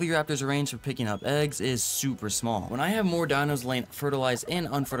say the oviraptor's range for picking up eggs is super small. When I have more dinos laying fertilized and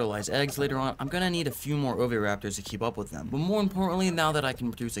unfertilized eggs later on, I'm gonna need a few more oviraptors to keep up with them. But more importantly, now that I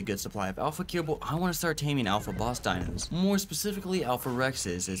can produce a good supply of alpha kibble, I want to start taming alpha boss dinos. More specifically alpha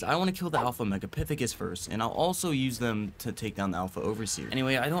rexes, as I want to kill the alpha megapithecus first, and I'll also use them to take down the alpha overseer.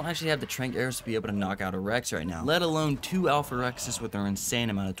 Anyway, I don't actually have the trank arrows to be able to knock out a rex right now, let alone 2 alpha rexes with their insane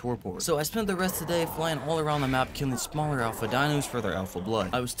amount of torpor. teleport. So I spent the rest of the day flying all around the map killing smaller alpha dinos for their alpha blood.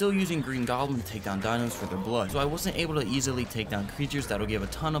 I was still using green goblin to take down dinos for their blood, so I wasn't able to easily take down creatures that'll give a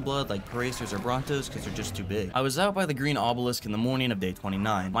ton of blood like Paracers or Brontos because they're just too big. I was out by the green obelisk in the morning of day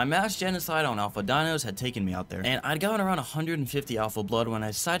 29. My mass genocide on alpha dinos had taken me out there, and I'd gotten around 150 alpha blood when I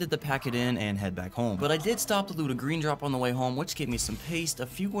decided to pack it in and head back home. But I did stop to loot a green drop on the way home, which gave me some paste, a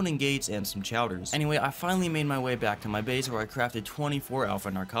few wooden gates, and some chowders. Anyway, I finally made my way back to my base where I crafted 24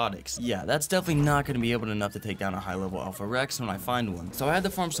 alpha narcotics. Yeah, that's definitely not going to be able enough to take down a high level alpha rex when I find one. So I had to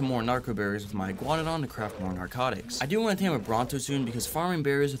farm some more narco berries with my iguanodon to craft more narcotics. I do want to tame a bronto soon because farming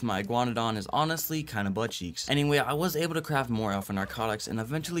berries with my iguanodon is honestly kind of butt cheeks. Anyway, I was able to craft more alpha narcotics and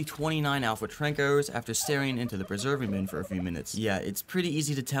eventually 29 alpha trank arrows after staring into the preserving bin for a few minutes. Yeah, it's pretty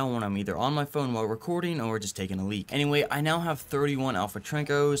easy to tell when I'm either on my phone while recording or just taking a leak. Anyway, I now have 31 alpha trank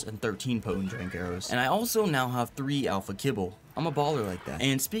arrows and 13 potent trank arrows. And I also now have 3 alpha kibble. I'm a baller like that.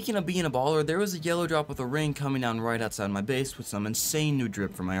 And speaking of being a baller, there was a yellow drop with a ring coming down right outside my base with some insane new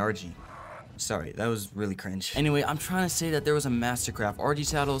drip for my RG. Sorry, that was really cringe. Anyway, I'm trying to say that there was a Mastercraft RG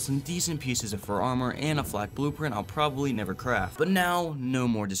saddle, some decent pieces of fur armor, and a flak blueprint I'll probably never craft. But now, no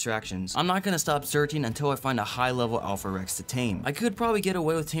more distractions. I'm not gonna stop searching until I find a high level alpha rex to tame. I could probably get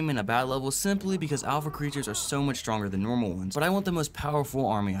away with taming a bad level simply because alpha creatures are so much stronger than normal ones, but I want the most powerful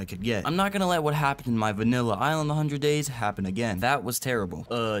army I could get. I'm not gonna let what happened in my vanilla island 100 days happen again. That was terrible.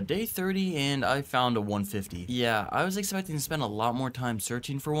 Day 30 and I found a 150. Yeah, I was expecting to spend a lot more time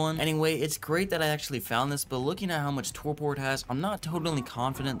searching for one. Anyway, it's great that I actually found this, but looking at how much torpor it has, I'm not totally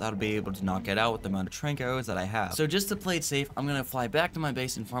confident that I'll be able to knock it out with the amount of trank arrows that I have. So just to play it safe, I'm gonna fly back to my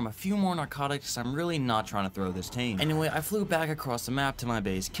base and farm a few more narcotics. I'm really not trying to throw this tame. Anyway, I flew back across the map to my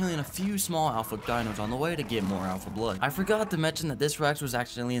base, killing a few small alpha dinos on the way to get more alpha blood. I forgot to mention that this rex was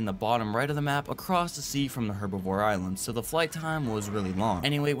actually in the bottom right of the map across the sea from the herbivore island, so the flight time was really long.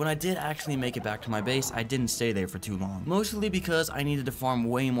 Anyway, when I did actually make it back to my base, I didn't stay there for too long, mostly because I needed to farm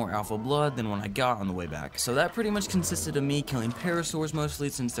way more alpha blood than when I got on the way back. So that pretty much consisted of me killing parasaurs mostly,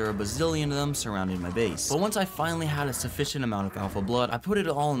 since there are a bazillion of them surrounding my base. But once I finally had a sufficient amount of alpha blood, I put it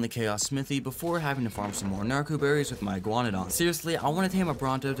all in the chaos smithy before having to farm some more narco berries with my iguanodon. Seriously, I want to tame a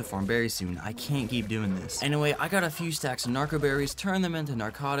bronto to farm berries soon. I can't keep doing this. Anyway, I got a few stacks of narco berries, turned them into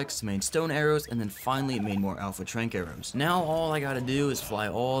narcotics, made stone arrows, and then finally made more alpha trank arrows. Now all I gotta do is fly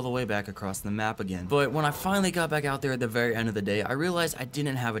all the way back across the map again. But when I finally got back out there at the very end of the day, I realized I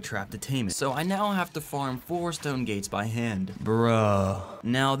didn't have a trap to tame it. So I now have to farm 4 stone gates by hand. Bruh.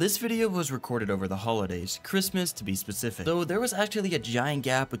 Now this video was recorded over the holidays, Christmas to be specific. So there was actually a giant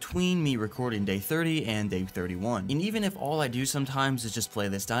gap between me recording day 30 and day 31. And even if all I do sometimes is just play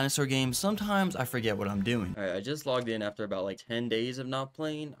this dinosaur game, sometimes I forget what I'm doing. Alright, I just logged in after about like 10 days of not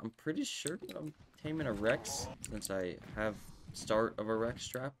playing. I'm pretty sure I'm taming a rex since I have start of a rex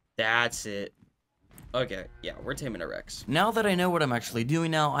trap. That's it. Okay, yeah, we're taming a rex. Now that I know what I'm actually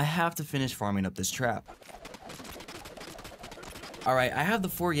doing now, I have to finish farming up this trap. Alright, I have the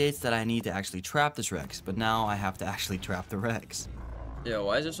 4 gates that I need to actually trap this rex, but now I have to actually trap the rex. Yo,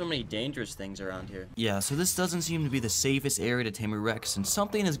 why is there so many dangerous things around here? Yeah, so this doesn't seem to be the safest area to tame a rex, and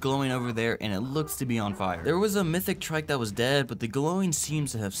something is glowing over there and it looks to be on fire. There was a mythic trike that was dead, but the glowing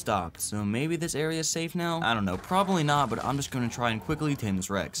seems to have stopped, so maybe this area is safe now? I don't know, probably not, but I'm just gonna try and quickly tame this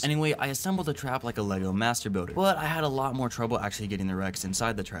rex. Anyway, I assembled the trap like a Lego master builder, but I had a lot more trouble actually getting the rex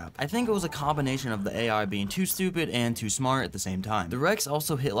inside the trap. I think it was a combination of the AI being too stupid and too smart at the same time. The rex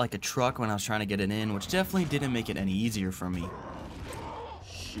also hit like a truck when I was trying to get it in, which definitely didn't make it any easier for me.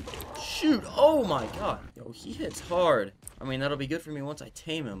 Shoot, oh my god. Yo, he hits hard. I mean, that'll be good for me once I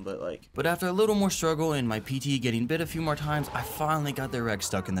tame him, but like... But after a little more struggle and my PT getting bit a few more times, I finally got the rex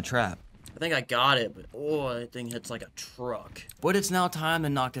stuck in the trap. I think I got it, but oh, that thing hits like a truck. But it's now time to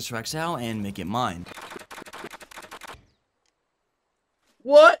knock this rex out and make it mine.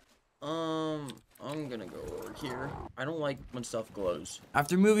 What? I'm gonna go over here. I don't like when stuff glows.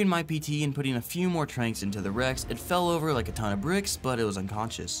 After moving my PT and putting a few more tranks into the rex, it fell over like a ton of bricks, but it was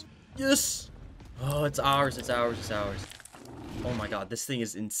unconscious. Yes! Oh, it's ours, it's ours, it's ours. Oh my god, this thing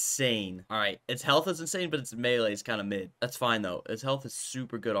is insane. Alright, its health is insane, but its melee is kind of mid. That's fine though. Its health is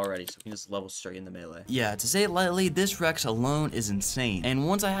super good already, so we can just level straight in the melee. Yeah, to say it lightly, this rex alone is insane. And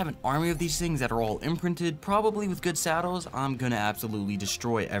once I have an army of these things that are all imprinted, probably with good saddles, I'm gonna absolutely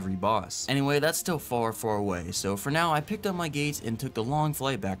destroy every boss. Anyway, that's still far, far away, so for now, I picked up my gates and took the long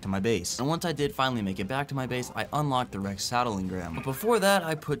flight back to my base. And once I did finally make it back to my base, I unlocked the rex saddle engram. But before that,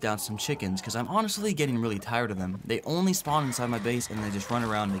 I put down some chickens, because I'm honestly getting really tired of them. They only spawn inside outside my base and they just run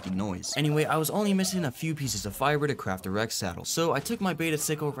around making noise. Anyway, I was only missing a few pieces of fiber to craft a Rex saddle, so I took my beta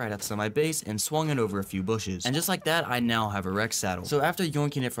sickle right outside my base and swung it over a few bushes. And just like that, I now have a Rex saddle. So after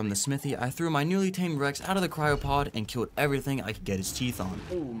yoinking it from the smithy, I threw my newly tamed Rex out of the cryopod and killed everything I could get his teeth on.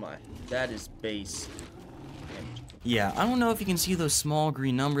 Oh my, that is base. Yeah, I don't know if you can see those small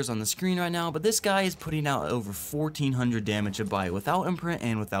green numbers on the screen right now, but this guy is putting out over 1400 damage a bite without imprint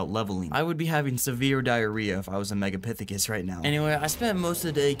and without leveling. I would be having severe diarrhea if I was a Megapithecus right now. Anyway, I spent most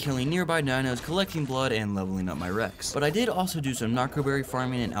of the day killing nearby dinos, collecting blood, and leveling up my Rex. But I did also do some narcoberry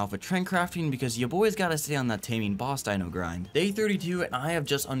farming and alpha trend crafting because your boys gotta stay on that taming boss dino grind. Day 32 and I have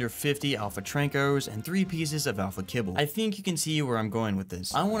just under 50 alpha trankos and 3 pieces of alpha kibble. I think you can see where I'm going with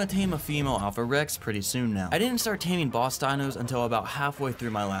this. I want to tame a female alpha Rex pretty soon now. I didn't start taming boss dinos until about halfway through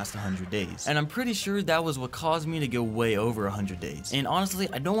my last 100 days, and I'm pretty sure that was what caused me to go way over 100 days, and honestly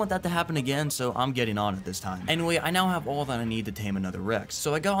I don't want that to happen again, so I'm getting on it this time. Anyway, I now have all that I need to tame another Rex,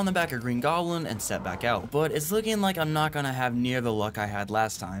 so I got on the back of Green Goblin and set back out, but it's looking like I'm not gonna have near the luck I had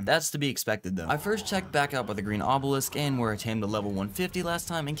last time. That's to be expected though. I first checked back out by the Green Obelisk and where I tamed the level 150 last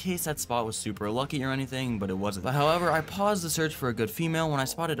time in case that spot was super lucky or anything, but it wasn't. But however, I paused the search for a good female when I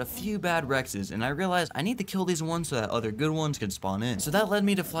spotted a few bad Rexes, and I realized I need to kill these ones so that other good ones could spawn in. So that led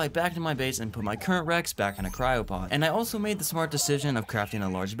me to fly back to my base and put my current Rex back in a cryopod. And I also made the smart decision of crafting a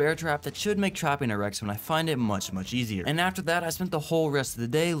large bear trap that should make trapping a Rex when I find it much easier. And after that, I spent the whole rest of the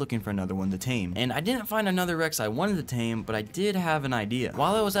day looking for another one to tame. And I didn't find another Rex I wanted to tame, but I did have an idea.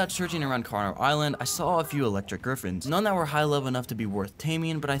 While I was out searching around Carno Island, I saw a few electric griffins. None that were high level enough to be worth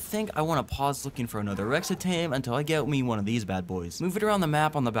taming, but I think I want to pause looking for another Rex to tame until I get me one of these bad boys. Moving around the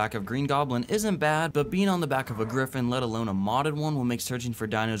map on the back of Green Goblin isn't bad, but being on the back of a griffin, let alone a modded one, will make searching for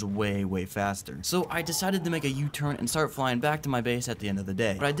dinos way faster. So I decided to make a U-turn and start flying back to my base at the end of the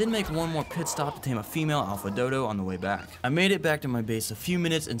day. But I did make one more pit stop to tame a female alpha dodo on the way back. I made it back to my base a few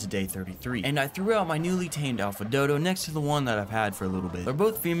minutes into day 33, and I threw out my newly tamed alpha dodo next to the one that I've had for a little bit. They're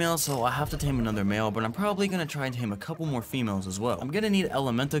both females, so I have to tame another male, but I'm probably gonna try and tame a couple more females as well. I'm gonna need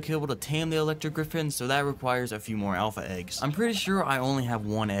elemental kibble to tame the electric griffin, so that requires a few more alpha eggs. I'm pretty sure I only have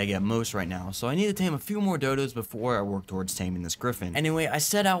one egg at most right now, so I need to tame a few more dodos before I work towards taming this griffin. Anyway, I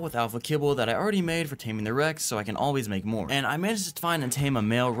set out with alpha kibble that I already made for taming the Rex, so I can always make more. And I managed to find and tame a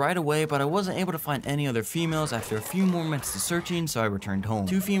male right away, but I wasn't able to find any other females after a few more minutes of searching, so I returned home.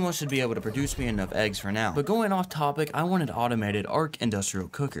 2 females should be able to produce me enough eggs for now. But going off topic, I wanted automated Ark industrial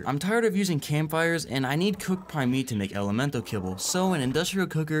cooker. I'm tired of using campfires, and I need cooked prime meat to make elemental kibble, so an industrial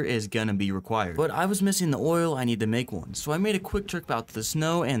cooker is gonna be required. But I was missing the oil, I need to make one, so I made a quick trip out to the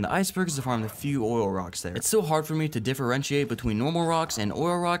snow and the icebergs to farm the few oil rocks there. It's still hard for me to differentiate between normal rocks and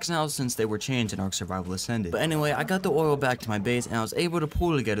oil rocks now since they were changed in Ark Survival Ascended. But anyway, I got the oil back to my base and I was able to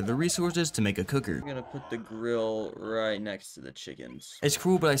pull together the resources to make a cooker. I'm gonna put the grill right next to the chickens. It's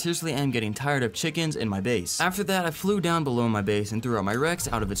cruel, but I seriously am getting tired of chickens in my base. After that, I flew down below my base and threw out my Rex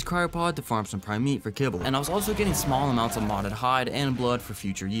out of its cryopod to farm some prime meat for kibble. And I was also getting small amounts of modded hide and blood for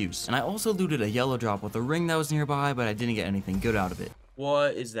future use. And I also looted a yellow drop with a ring that was nearby, but I didn't get anything good out of it.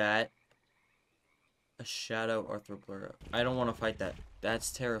 What is that? A shadow arthropleura. I don't want to fight that.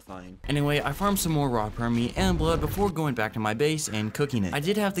 That's terrifying. Anyway, I farmed some more raw prime meat and blood before going back to my base and cooking it. I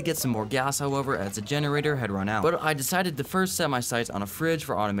did have to get some more gas, however, as the generator had run out. But I decided to first set my sights on a fridge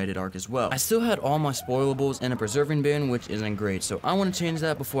for automated Ark as well. I still had all my spoilables in a preserving bin, which isn't great, so I want to change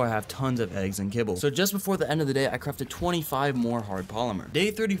that before I have tons of eggs and kibble. So just before the end of the day, I crafted 25 more hard polymer.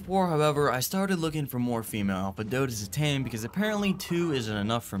 Day 34, however, I started looking for more female alpha dodos to tame because apparently 2 isn't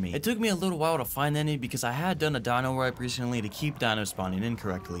enough for me. It took me a little while to find any because I had done a dino wipe recently to keep dinos spawning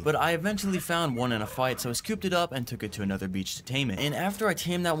incorrectly, but I eventually found one in a fight, so I scooped it up and took it to another beach to tame it. And after I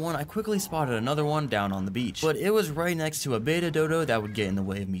tamed that one, I quickly spotted another one down on the beach, but it was right next to a beta dodo that would get in the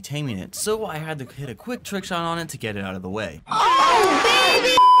way of me taming it, so I had to hit a quick trick shot on it to get it out of the way. Oh,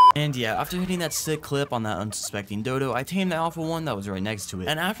 baby! And yeah, after hitting that sick clip on that unsuspecting dodo, I tamed the alpha one that was right next to it.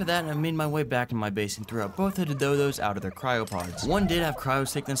 And after that, I made my way back to my base and threw out both of the dodos out of their cryopods. One did have cryo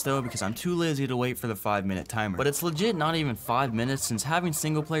sickness though because I'm too lazy to wait for the 5-minute timer. But it's legit not even 5 minutes since having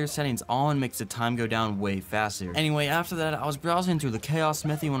single player settings on makes the time go down way faster. Anyway, after that, I was browsing through the Chaos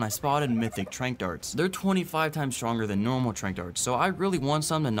Smithy when I spotted mythic trank darts. They're 25 times stronger than normal trank darts, so I really want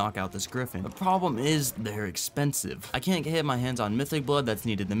some to knock out this griffin. The problem is they're expensive. I can't get my hands on mythic blood that's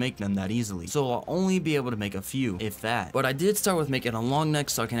needed to make them that easily, so I'll only be able to make a few, if that. But I did start with making a long neck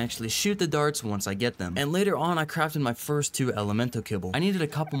so I can actually shoot the darts once I get them. And later on, I crafted my first 2 elemental kibble. I needed a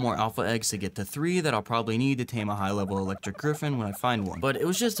couple more alpha eggs to get to 3 that I'll probably need to tame a high level electric griffin when I find one. But it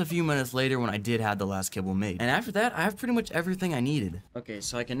was just a few minutes later when I did have the last kibble made. And after that, I have pretty much everything I needed. Okay,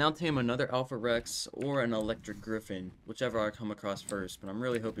 so I can now tame another alpha rex or an electric griffin, whichever I come across first, but I'm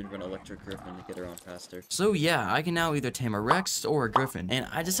really hoping for an electric griffin to get around faster. So yeah, I can now either tame a rex or a griffin. And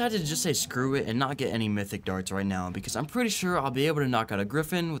I decided to just say screw it and not get any mythic darts right now, because I'm pretty sure I'll be able to knock out a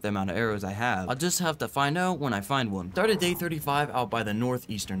griffin with the amount of arrows I have. I'll just have to find out when I find one. Started day 35 out by the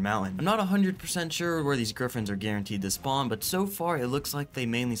northeastern mountain. I'm not 100% sure where these griffins are guaranteed to spawn, but so far it looks like they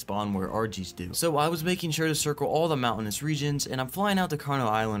mainly spawn where RGs do. So I was making sure to circle all the mountainous regions, and I'm flying out to Cryo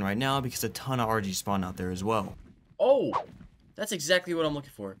Island right now because a ton of RGs spawn out there as well. Oh! That's exactly what I'm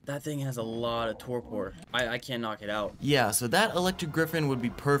looking for. That thing has a lot of torpor. I can't knock it out. Yeah, so that electric griffin would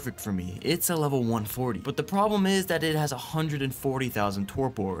be perfect for me. It's a level 140. But the problem is that it has 140,000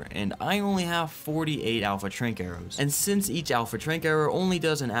 torpor, and I only have 48 alpha trank arrows. And since each alpha trank arrow only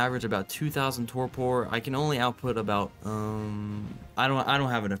does an average about 2,000 torpor, I can only output about, I don't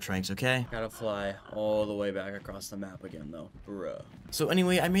have enough tranks, okay? Gotta fly all the way back across the map again, though. Bruh. So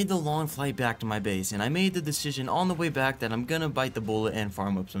anyway, I made the long flight back to my base, and I made the decision on the way back that I'm gonna bite the bullet and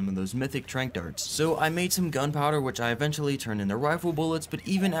farm up some of those mythic trank darts. So I made some gunpowder, which I eventually turned into rifle bullets, but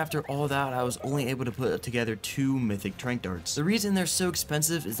even after all that, I was only able to put together 2 mythic trank darts. The reason they're so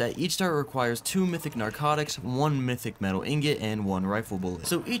expensive is that each dart requires 2 mythic narcotics, 1 mythic metal ingot, and 1 rifle bullet.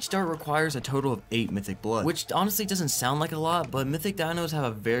 So each dart requires a total of 8 mythic blood, which honestly doesn't sound like a lot, but mythic dinos have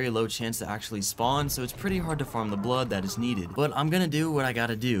a very low chance to actually spawn, so it's pretty hard to farm the blood that is needed. But I'm gonna do what I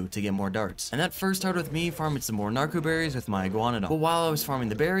gotta do to get more darts. And that first started with me farming some more narco berries with my iguanodon. But while I was farming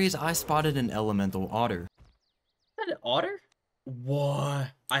the berries, I spotted an elemental otter. Is that an otter? What?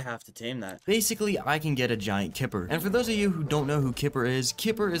 I have to tame that. Basically, I can get a giant kipper. And for those of you who don't know who Kipper is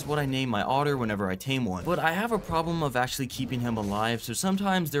what I name my otter whenever I tame one. But I have a problem of actually keeping him alive, so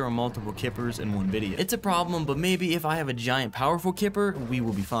sometimes there are multiple kippers in one video. It's a problem, but maybe if I have a giant powerful kipper, we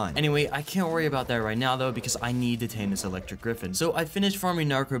will be fine. Anyway, I can't worry about that right now though, because I need to tame this electric griffin. So I finished farming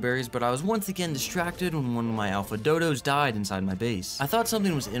narco berries, but I was once again distracted when one of my alpha dodos died inside my base. I thought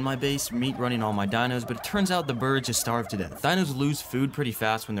something was in my base, meat running all my dinos, but it turns out the bird just starved to death. Dinos lose food pretty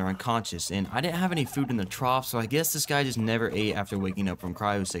fast when they're unconscious, and I didn't have any food in the trough, so I guess this guy just never ate after waking up from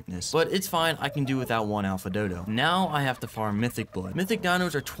cryo sickness. But it's fine, I can do without one alpha dodo. Now I have to farm mythic blood. Mythic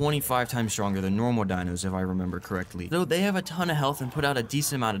dinos are 25 times stronger than normal dinos if I remember correctly, though they have a ton of health and put out a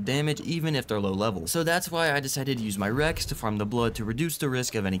decent amount of damage even if they're low level. So that's why I decided to use my Rex to farm the blood to reduce the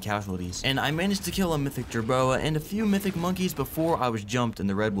risk of any casualties. And I managed to kill a mythic jerboa and a few mythic monkeys before I was jumped in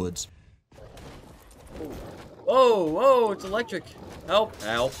the redwoods. Whoa, whoa, it's electric. Help,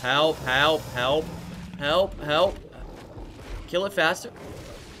 help, help, help, help, help, help. Kill it faster.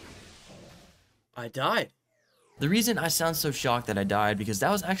 I died. The reason I sound so shocked that I died because that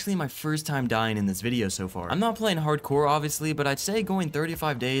was actually my first time dying in this video so far. I'm not playing hardcore obviously, but I'd say going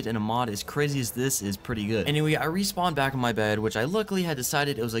 35 days in a mod as crazy as this is pretty good. Anyway, I respawned back in my bed, which I luckily had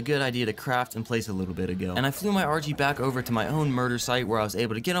decided it was a good idea to craft and place a little bit ago. And I flew my RG back over to my own murder site where I was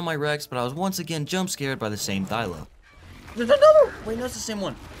able to get on my Rex, but I was once again jump scared by the same Thylo. There's another! Wait, no, it's the same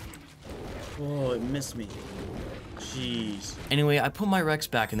one. Oh, it missed me. Jeez. Anyway, I put my Rex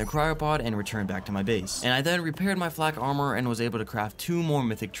back in the cryopod and returned back to my base. And I then repaired my flak armor and was able to craft 2 more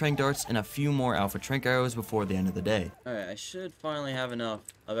mythic trank darts and a few more alpha trank arrows before the end of the day. Alright, I should finally have enough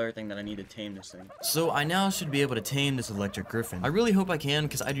of everything that I need to tame this thing. So I now should be able to tame this electric griffin. I really hope I can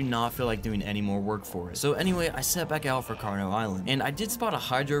because I do not feel like doing any more work for it. So anyway, I set back out for Cryo Island. And I did spot a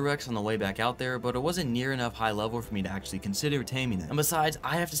Hydro Rex on the way back out there, but it wasn't near enough high level for me to actually consider taming it. And besides,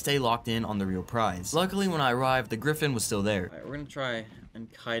 I have to stay locked in on the real prize. Luckily, when I arrived, the griffin was still there. Alright, we're gonna try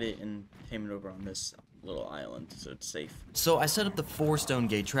and kite it and tame it over on this little island so it's safe. So I set up the 4 stone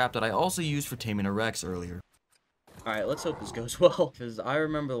gate trap that I also used for taming a Rex earlier. Alright, let's hope this goes well, because I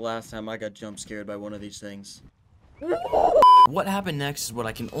remember the last time I got jump scared by one of these things. What happened next is what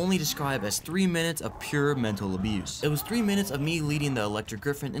I can only describe as 3 minutes of pure mental abuse. It was 3 minutes of me leading the electric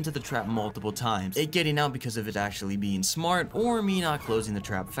griffin into the trap multiple times, it getting out because of it actually being smart, or me not closing the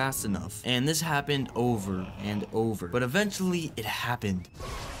trap fast enough. And this happened over and over, but eventually it happened.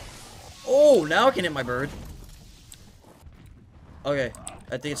 Oh, now I can hit my bird. Okay,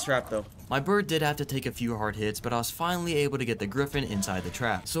 I think it's trapped though. My bird did have to take a few hard hits, but I was finally able to get the griffin inside the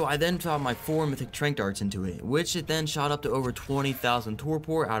trap. So I then dropped my 4 mythic trank darts into it, which it then shot up to over 20,000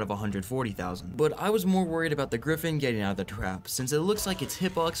 torpor out of 140,000. But I was more worried about the griffin getting out of the trap, since it looks like its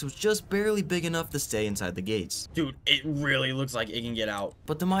hitbox was just barely big enough to stay inside the gates. Dude, it really looks like it can get out.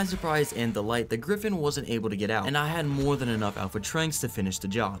 But to my surprise and delight, the griffin wasn't able to get out, and I had more than enough alpha tranks to finish the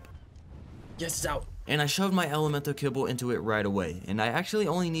job. Yes, it's out. And I shoved my elemental kibble into it right away, and I actually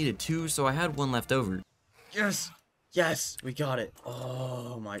only needed 2, so I had 1 left over. Yes! Yes! We got it!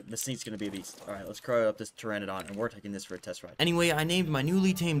 Oh my, this thing's gonna be a beast. Alright, let's cryo up this Pteranodon, and we're taking this for a test ride. Anyway, I named my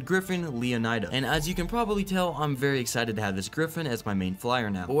newly tamed griffin Leonida, and as you can probably tell, I'm very excited to have this griffin as my main flyer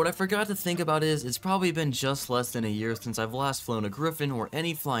now. But what I forgot to think about is, it's probably been just less than a year since I've last flown a griffin or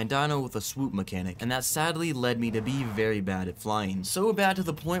any flying dino with a swoop mechanic, and that sadly led me to be very bad at flying. So bad to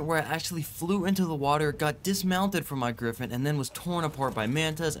the point where I actually flew into the water, got dismounted from my griffin, and then was torn apart by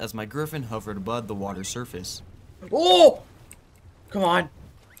mantas as my griffin hovered above the water surface. Oh! Come on.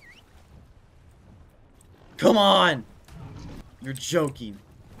 Come on! You're joking.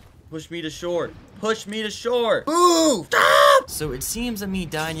 Push me to shore. Push me to shore! Boo! Stop! So it seems that me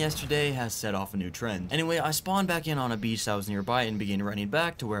dying yesterday has set off a new trend. Anyway, I spawned back in on a beach that was nearby and began running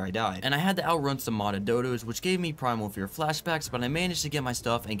back to where I died. And I had to outrun some modded dodos, which gave me primal fear flashbacks, but I managed to get my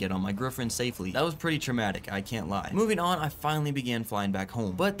stuff and get on my griffin safely. That was pretty traumatic, I can't lie. Moving on, I finally began flying back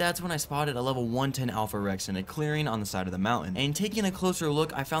home. But that's when I spotted a level 110 alpha rex in a clearing on the side of the mountain. And taking a closer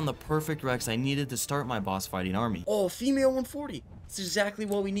look, I found the perfect rex I needed to start my boss fighting army. Oh, female 140. That's exactly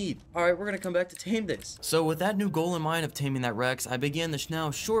what we need. Alright, we're gonna come back to tame this. So with that new goal in mind of taming that rex, I began the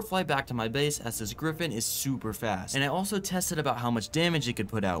now short flight back to my base as this griffin is super fast. And I also tested about how much damage it could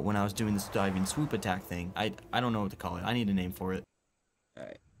put out when I was doing this diving swoop attack thing. I don't know what to call it. I need a name for it.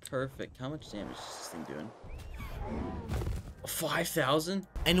 Alright, perfect. How much damage is this thing doing? 5,000?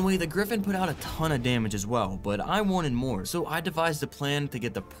 Anyway, the griffin put out a ton of damage as well, but I wanted more, so I devised a plan to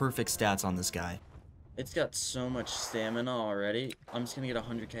get the perfect stats on this guy. It's got so much stamina already. I'm just gonna get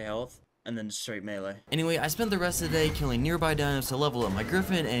 100k health. And then straight melee. Anyway, I spent the rest of the day killing nearby dinos to level up my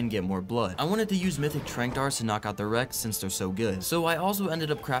griffin and get more blood. I wanted to use mythic trank darts to knock out the Rex since they're so good. So I also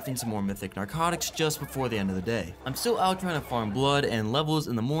ended up crafting some more mythic narcotics just before the end of the day. I'm still out trying to farm blood and levels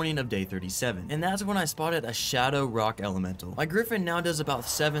in the morning of day 37. And that's when I spotted a shadow rock elemental. My griffin now does about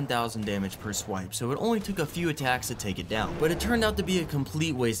 7,000 damage per swipe, so it only took a few attacks to take it down. But it turned out to be a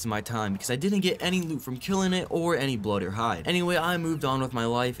complete waste of my time because I didn't get any loot from killing it or any blood or hide. Anyway, I moved on with my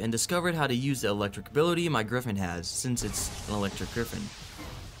life and discovered how to use the electric ability my griffin has, since it's an electric griffin.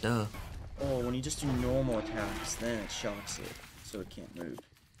 Duh. Oh, when you just do normal attacks, then it shocks it, so it can't move.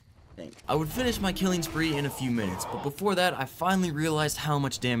 I would finish my killing spree in a few minutes, but before that, I finally realized how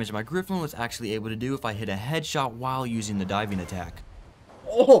much damage my griffin was actually able to do if I hit a headshot while using the diving attack.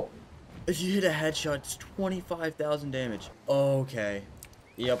 Oh! If you hit a headshot, it's 25,000 damage. Okay.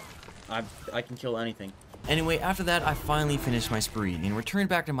 Yep. I can kill anything. Anyway, after that, I finally finished my spree and returned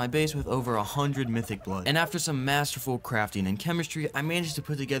back to my base with over 100 mythic blood. And after some masterful crafting and chemistry, I managed to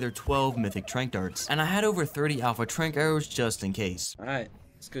put together 12 mythic trank darts. And I had over 30 alpha trank arrows just in case. Alright.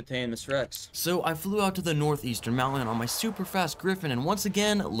 Let's go tame this Rex. So I flew out to the northeastern mountain on my super fast griffin and once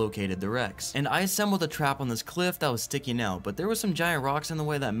again located the Rex. And I assembled a trap on this cliff that was sticking out, but there were some giant rocks in the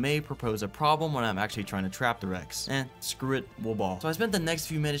way that may propose a problem when I'm actually trying to trap the Rex. Screw it, we'll ball. So I spent the next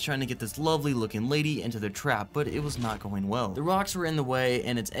few minutes trying to get this lovely looking lady into the trap, but it was not going well. The rocks were in the way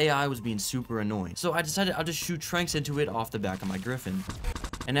and its AI was being super annoying. So I decided I'll just shoot tranks into it off the back of my griffin.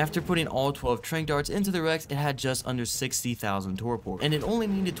 And after putting all 12 trank darts into the Rex, it had just under 60,000 torpor. And it only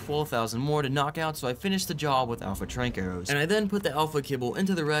needed 12,000 more to knock out, so I finished the job with alpha trank arrows. And I then put the alpha kibble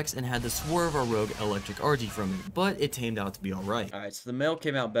into the Rex and had to swerve our rogue electric RG from it, but it tamed out to be alright. Alright, so the male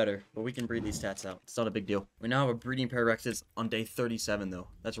came out better, but we can breed these stats out. It's not a big deal. We now have a breeding pair of Rexes on day 37 though.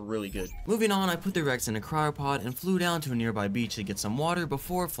 That's really good. Moving on, I put the Rex in a cryopod and flew down to a nearby beach to get some water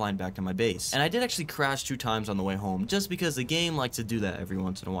before flying back to my base. And I did actually crash 2 times on the way home, just because the game likes to do that every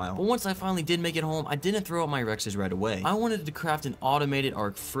once in a while. But once I finally did make it home, I didn't throw out my Rexes right away. I wanted to craft an automated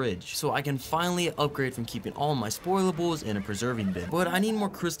Ark fridge, so I can finally upgrade from keeping all my spoilables in a preserving bin. But I need more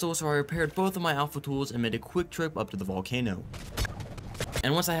crystals, so I repaired both of my alpha tools and made a quick trip up to the volcano.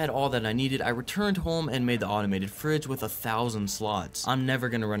 And once I had all that I needed, I returned home and made the automated fridge with 1,000 slots. I'm never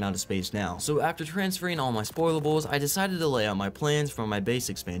gonna run out of space now. So after transferring all my spoilables, I decided to lay out my plans for my base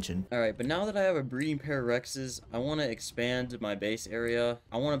expansion. Alright, but now that I have a breeding pair of Rexes, I want to expand my base area.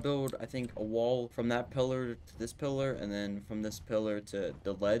 I want to build, I think, a wall from that pillar to this pillar, and then from this pillar to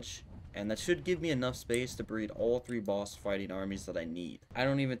the ledge. And that should give me enough space to breed all 3 boss fighting armies that I need. I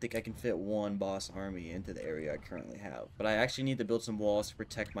don't even think I can fit 1 boss army into the area I currently have. But I actually need to build some walls to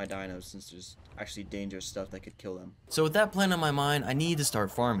protect my dinos since there's actually dangerous stuff that could kill them. So with that plan on my mind, I need to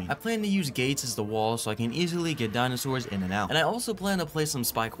start farming. I plan to use gates as the walls so I can easily get dinosaurs in and out. And I also plan to place some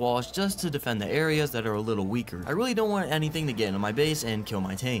spike walls just to defend the areas that are a little weaker. I really don't want anything to get into my base and kill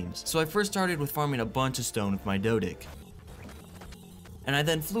my tames. So I first started with farming a bunch of stone with my Dodic. And I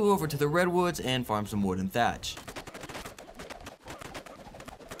then flew over to the redwoods and farmed some wood and thatch.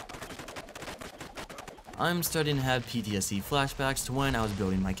 I'm starting to have PTSD flashbacks to when I was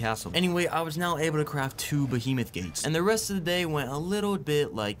building my castle. Anyway, I was now able to craft 2 behemoth gates, and the rest of the day went a little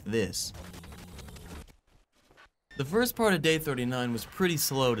bit like this. The first part of day 39 was pretty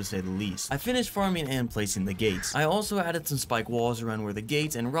slow to say the least. I finished farming and placing the gates. I also added some spike walls around where the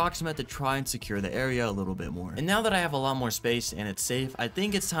gates and rocks met to try and secure the area a little bit more. And now that I have a lot more space and it's safe, I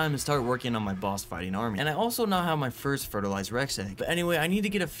think it's time to start working on my boss fighting army. And I also now have my first fertilized Rex egg. But anyway, I need to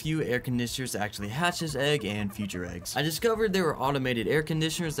get a few air conditioners to actually hatch this egg and future eggs. I discovered there were automated air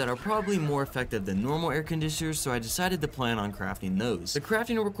conditioners that are probably more effective than normal air conditioners, so I decided to plan on crafting those. The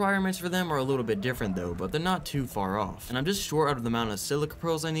crafting requirements for them are a little bit different though, but they're not too far off. And I'm just short out of the amount of silica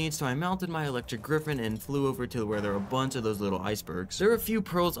pearls I need, so I mounted my electric griffin and flew over to where there are a bunch of those little icebergs. There are a few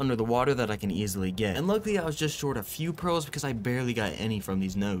pearls under the water that I can easily get, and luckily I was just short a few pearls because I barely got any from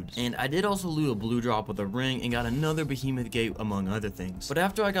these nodes. And I did also loot a blue drop with a ring and got another behemoth gate among other things. But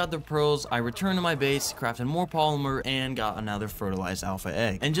after I got the pearls, I returned to my base, crafted more polymer, and got another fertilized alpha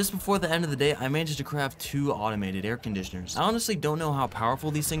egg. And just before the end of the day, I managed to craft 2 automated air conditioners. I honestly don't know how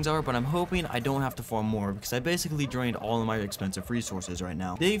powerful these things are, but I'm hoping I don't have to farm more because I basically drained all of my expensive resources right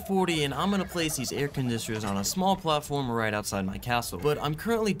now. Day 40, and I'm gonna place these air conditioners on a small platform right outside my castle. But I'm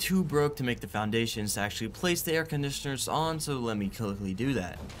currently too broke to make the foundations to actually place the air conditioners on, so let me quickly do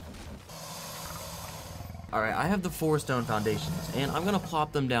that. Alright, I have the 4 stone foundations, and I'm gonna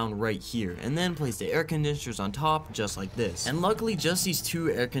plop them down right here, and then place the air conditioners on top, just like this. And luckily, just these 2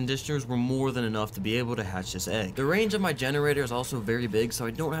 air conditioners were more than enough to be able to hatch this egg. The range of my generator is also very big, so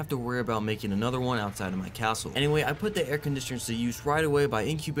I don't have to worry about making another one outside of my castle. Anyway, I put the air conditioners to use right away by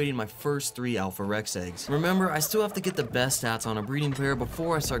incubating my first 3 alpha Rex eggs. Remember, I still have to get the best stats on a breeding pair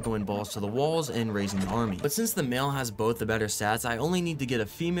before I start going balls to the walls and raising the army. But since the male has both the better stats, I only need to get a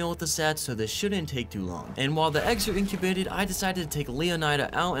female with the stats, so this shouldn't take too long. And while the eggs are incubated, I decided to take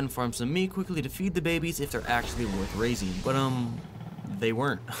Leonida out and farm some meat quickly to feed the babies if they're actually worth raising. But they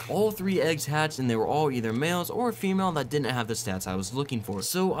weren't. All 3 eggs hatched and they were all either males or a female that didn't have the stats I was looking for.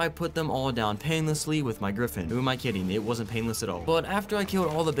 So I put them all down painlessly with my griffin. Who am I kidding? It wasn't painless at all. But after I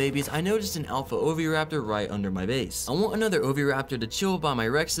killed all the babies, I noticed an alpha oviraptor right under my base. I want another oviraptor to chill by my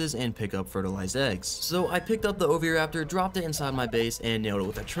Rexes and pick up fertilized eggs. So I picked up the oviraptor, dropped it inside my base, and nailed it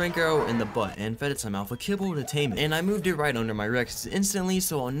with a trank arrow in the butt and fed it some alpha kibble to tame it. And I moved it right under my Rexes instantly,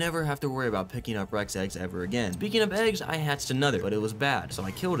 so I'll never have to worry about picking up Rex eggs ever again. Speaking of eggs, I hatched another, but it was bad, so I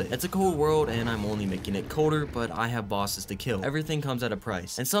killed it. It's a cold world and I'm only making it colder, but I have bosses to kill. Everything comes at a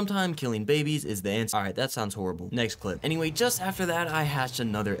price, and sometimes killing babies is the answer. Alright, that sounds horrible. Next clip. Anyway, just after that, I hatched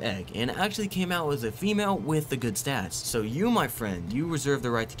another egg, and it actually came out as a female with the good stats. So you, my friend, you reserve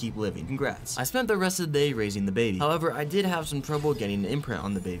the right to keep living. Congrats. I spent the rest of the day raising the baby. However, I did have some trouble getting an imprint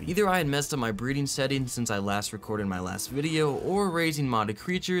on the baby. Either I had messed up my breeding settings since I last recorded my last video, or raising modded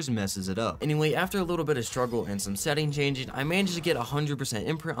creatures messes it up. Anyway, after a little bit of struggle and some setting changing, I managed to get 100%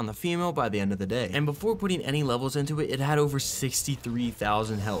 imprint on the female by the end of the day. And before putting any levels into it, it had over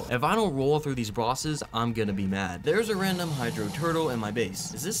 63,000 health. If I don't roll through these bosses, I'm gonna be mad. There's a random hydro turtle in my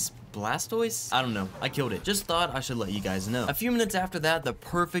base. Is this Blastoise? I don't know. I killed it. Just thought I should let you guys know. A few minutes after that, the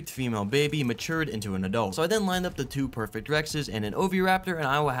perfect female baby matured into an adult. So I then lined up the 2 perfect Rexes and an Oviraptor, and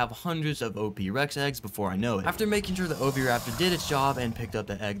I will have hundreds of OP Rex eggs before I know it. After making sure the Oviraptor did its job and picked up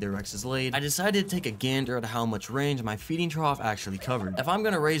the egg the Rexes laid, I decided to take a gander at how much range my feeding trough actually covered. If I'm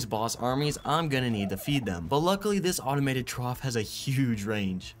gonna raise boss armies, I'm gonna need to feed them. But luckily, this automated trough has a huge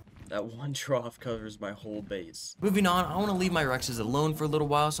range. That one trough covers my whole base. Moving on, I want to leave my Rexes alone for a little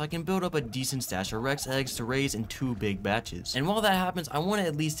while so I can build up a decent stash of Rex eggs to raise in 2 big batches. And while that happens, I want to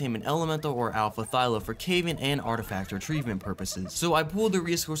at least tame an Elemental or Alpha Thyla for caving and artifact retrievement purposes. So I pulled the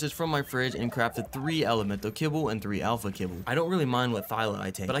resources from my fridge and crafted 3 Elemental Kibble and 3 Alpha Kibble. I don't really mind what Thyla I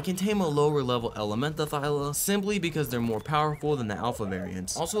tame, but I can tame a lower level Elemental Thyla simply because they're more powerful than the Alpha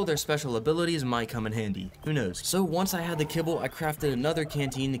variants. Also, their special abilities might come in handy. Who knows? So once I had the Kibble, I crafted another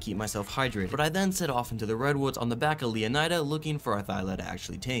canteen to keep myself hydrated, but I then set off into the redwoods on the back of Leonida looking for a Thyla to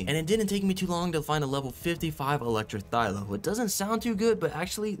actually tame. And it didn't take me too long to find a level 55 electric Thyla. It doesn't sound too good, but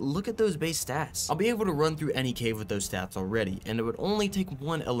actually look at those base stats. I'll be able to run through any cave with those stats already, and it would only take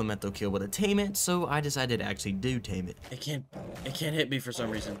one elemental kill with a tame it, so I decided to actually do tame it. It can't hit me for some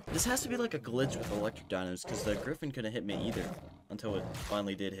reason. This has to be like a glitch with electric dinos, because the griffin couldn't hit me either until it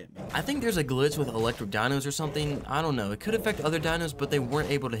finally did hit me. I think there's a glitch with electric dinos or something. I don't know. It could affect other dinos, but they weren't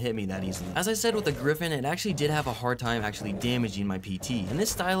able to hit me that easily. As I said with the griffin, it actually did have a hard time actually damaging my PT. And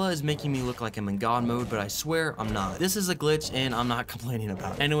this Thyla is making me look like I'm in god mode, but I swear I'm not. This is a glitch and I'm not complaining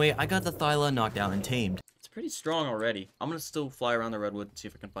about it. Anyway, I got the Thyla knocked out and tamed. Pretty strong already. I'm gonna still fly around the redwood and see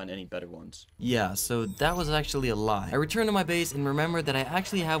if I can find any better ones. Yeah, so that was actually a lie. I returned to my base and remembered that I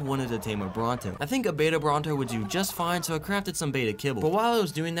actually have wanted to tame a Bronto. I think a beta Bronto would do just fine, so I crafted some beta kibble. But while I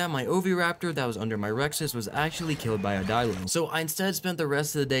was doing that, my Oviraptor that was under my Rexus was actually killed by a Dilo. So I instead spent the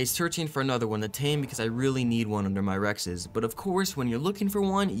rest of the day searching for another one to tame because I really need one under my Rexes. But of course, when you're looking for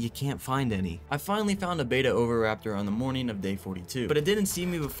one, you can't find any. I finally found a beta Oviraptor on the morning of day 42, but it didn't see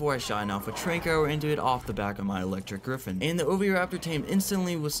me before I shot an Alpha Tranco into it off the back of my electric griffin, and the Oviraptor tamed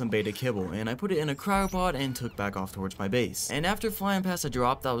instantly with some beta kibble, and I put it in a cryopod and took back off towards my base. And after flying past a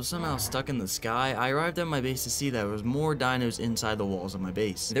drop that was somehow stuck in the sky, I arrived at my base to see that there was more dinos inside the walls of my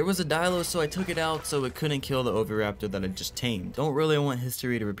base. There was a Dilo, so I took it out so it couldn't kill the Oviraptor that I just tamed. Don't really want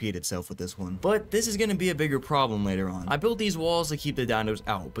history to repeat itself with this one. But this is gonna be a bigger problem later on. I built these walls to keep the dinos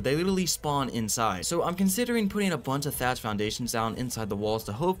out, but they literally spawn inside. So I'm considering putting a bunch of thatch foundations down inside the walls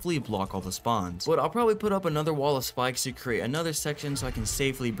to hopefully block all the spawns. But I'll probably put up another wall of spikes to create another section so I can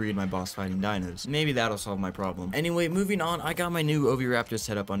safely breed my boss fighting dinos. Maybe that'll solve my problem. Anyway, moving on, I got my new Oviraptor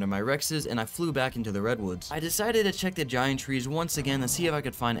set up under my Rexes and I flew back into the redwoods. I decided to check the giant trees once again to see if I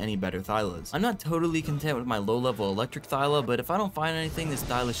could find any better Thylas. I'm not totally content with my low level electric Thyla, but if I don't find anything, this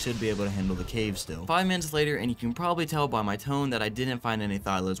Thyla should be able to handle the cave still. 5 minutes later, and you can probably tell by my tone that I didn't find any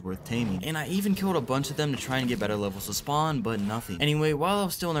Thylas worth taming. And I even killed a bunch of them to try and get better levels to spawn, but nothing. Anyway, while I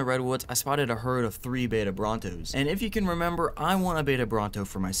was still in the redwoods, I spotted a herd of 3 beta Brontos. And if you can remember, I want a beta Bronto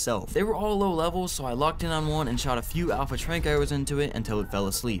for myself. They were all low levels, so I locked in on one and shot a few Alpha Trankos into it until it fell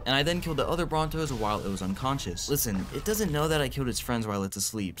asleep. And I then killed the other Brontos while it was unconscious. Listen, it doesn't know that I killed its friends while it's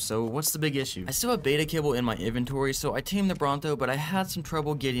asleep, so what's the big issue? I still have beta kibble in my inventory, so I tamed the Bronto, but I had some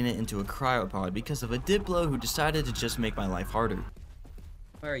trouble getting it into a cryopod because of a Diplo who decided to just make my life harder.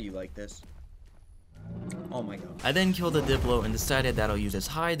 Why are you like this? Oh my god. I then killed the Diplo and decided that I'll use its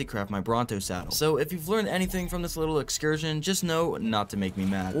hide to craft my Bronto saddle. So if you've learned anything from this little excursion, just know not to make me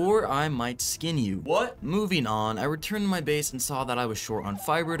mad, or I might skin you. What? Moving on, I returned to my base and saw that I was short on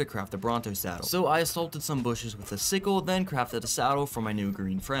fiber to craft the Bronto saddle. So I assaulted some bushes with a sickle, then crafted a saddle for my new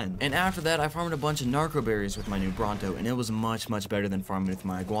green friend. And after that, I farmed a bunch of narco berries with my new Bronto, and it was much better than farming with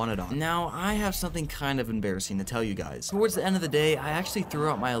my Iguanodon. Now, I have something kind of embarrassing to tell you guys. Towards the end of the day, I actually threw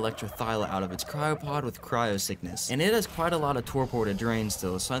out my Electro-Thyla out of its cryopod with cryo sickness, and it has quite a lot of torpor to drain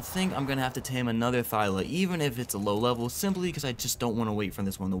still, so I think I'm gonna have to tame another Thyla even if it's a low level, simply because I just don't want to wait for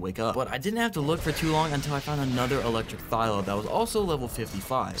this one to wake up. But I didn't have to look for too long until I found another electric Thyla that was also level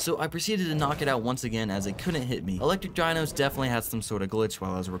 55, so I proceeded to knock it out once again as it couldn't hit me. Electric Dinos definitely had some sort of glitch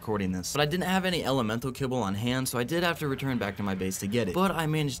while I was recording this, but I didn't have any elemental kibble on hand, so I did have to return back to my base to get it, but I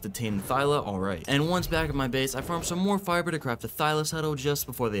managed to tame the Thyla alright. And once back at my base, I farmed some more fiber to craft a Thyla saddle just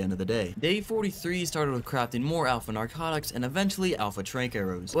before the end of the day. Day 43 started with crafting more alpha narcotics and eventually alpha trank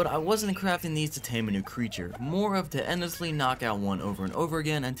arrows, but I wasn't crafting these to tame a new creature, more of to endlessly knock out one over and over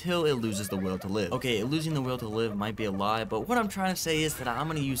again until it loses the will to live. Okay, losing the will to live might be a lie, but what I'm trying to say is that I'm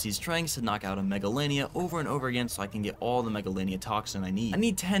going to use these tranks to knock out a Megalania over and over again so I can get all the Megalania toxin I need. I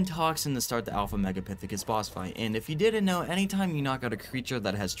need 10 toxin to start the alpha Megapithecus boss fight, and if you didn't know, anytime you knock out a creature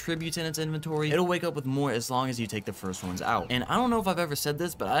that has tributes in its inventory, it'll wake up with more as long as you take the first ones out. And I don't know if I've ever said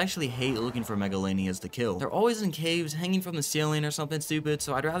this, but I actually hate looking for Megalanias to kill. They're always in caves, hanging from the ceiling or something stupid,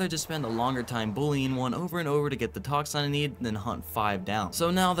 so I'd rather just spend a longer time bullying one over and over to get the toxin I need than hunt 5 down.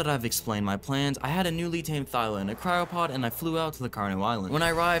 So now that I've explained my plans, I had a newly tamed Thyla in a cryopod and I flew out to the Carno Island. When I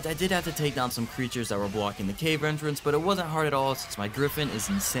arrived, I did have to take down some creatures that were blocking the cave entrance, but it wasn't hard at all since my Griffin is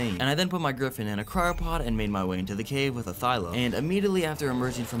insane. And I then put my Griffin in a cryopod and made my way into the cave with a Thyla. And immediately after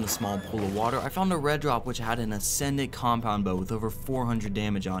emerging from the small pool of water, I found a red drop which had an ascendant compound bow with over 400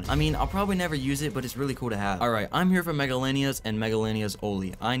 damage on it. I mean, I'll probably never use use it, but it's really cool to have. Alright, I'm here for Megalanias and Megalanias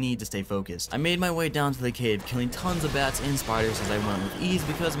only. I need to stay focused. I made my way down to the cave, killing tons of bats and spiders as I went with ease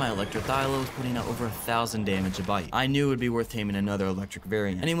because my electric Thylo was putting out over 1,000 damage a bite. I knew it would be worth taming another electric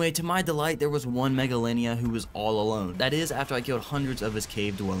variant. Anyway, to my delight, there was one Megalania who was all alone. That is, after I killed hundreds of his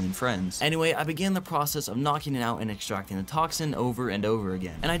cave-dwelling friends. Anyway, I began the process of knocking it out and extracting the toxin over and over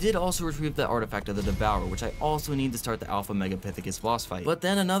again. And I did also retrieve the artifact of the Devourer, which I also need to start the Alpha Megapithecus boss fight. But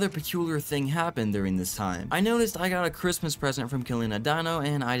then another peculiar thing happened during this time. I noticed I got a Christmas present from killing a dino,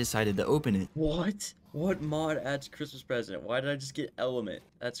 and I decided to open it. What? What mod adds Christmas present? Why did I just get Element?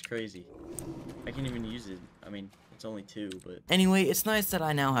 That's crazy. I can't even use it. I mean, it's only 2, but... Anyway, it's nice that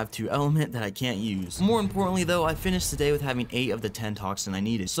I now have 2 element that I can't use. More importantly though, I finished the day with having 8 of the 10 toxin I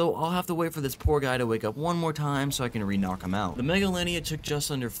needed. So I'll have to wait for this poor guy to wake up one more time so I can re-knock him out. The Megalania took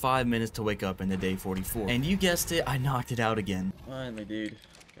just under 5 minutes to wake up into day 44. And you guessed it, I knocked it out again. Finally, dude.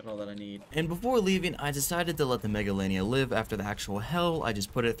 Got all that I need. And before leaving, I decided to let the Megalania live after the actual hell I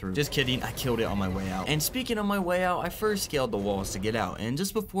just put it through. Just kidding, I killed it on my way out. And speaking of my way out, I first scaled the walls to get out, and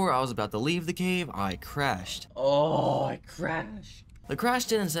just before I was about to leave the cave, I crashed. Oh, I crashed. The crash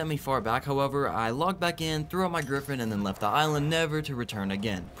didn't send me far back, however. I logged back in, threw out my griffin, and then left the island, never to return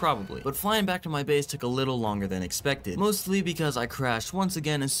again. Probably. But flying back to my base took a little longer than expected. Mostly because I crashed once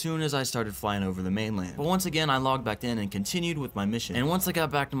again as soon as I started flying over the mainland. But once again, I logged back in and continued with my mission. And once I got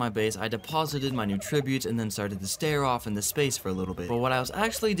back to my base, I deposited my new tributes and then started to stare off into space for a little bit. But what I was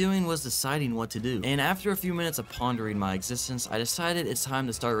actually doing was deciding what to do. And after a few minutes of pondering my existence, I decided it's time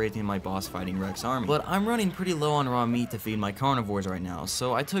to start raising my boss fighting Rex army. But I'm running pretty low on raw meat to feed my carnivores right now,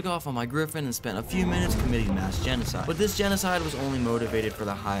 so I took off on my griffin and spent a few minutes committing mass genocide. But this genocide was only motivated for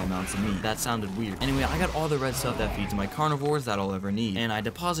the high amounts of meat. That sounded weird. Anyway, I got all the red stuff that feeds my carnivores that I'll ever need, and I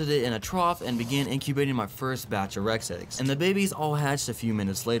deposited it in a trough and began incubating my first batch of Rex eggs. And the babies all hatched a few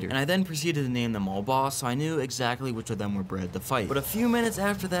minutes later, and I then proceeded to name them all boss, so I knew exactly which of them were bred to fight. But a few minutes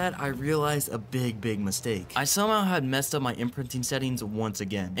after that, I realized a big mistake. I somehow had messed up my imprinting settings once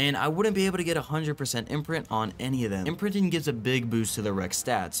again, and I wouldn't be able to get 100% imprint on any of them. Imprinting gives a big boost to the Rex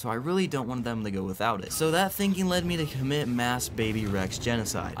stats, so I really don't want them to go without it. So that thinking led me to commit mass baby Rex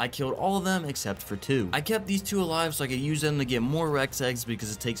genocide. I killed all of them except for 2. I kept these 2 alive so I could use them to get more Rex eggs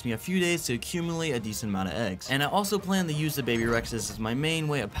because it takes me a few days to accumulate a decent amount of eggs. And I also plan to use the baby Rexes as my main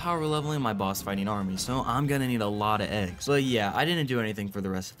way of power leveling my boss fighting army, so I'm gonna need a lot of eggs. But yeah, I didn't do anything for the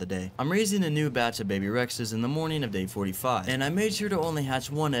rest of the day. I'm raising a new batch of baby Rexes in the morning of day 45, and I made sure to only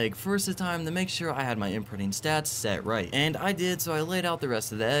hatch 1 egg first at a time to make sure I had my imprinting stats set right. And I did, so I laid out the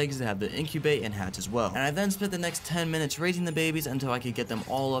rest of the eggs to have to incubate and hatch as well. And I then spent the next 10 minutes raising the babies until I could get them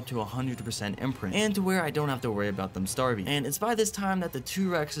all up to 100% imprint, and to where I don't have to worry about them starving. And it's by this time that the 2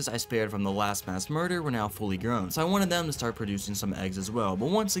 Rexes I spared from the last mass murder were now fully grown, so I wanted them to start producing some eggs as well. But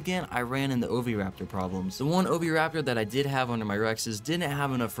once again, I ran into Oviraptor problems. The one Oviraptor that I did have under my Rexes didn't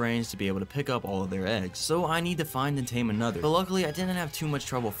have enough range to be able to pick up all of their eggs, so I need to find and tame another. But luckily, I didn't have too much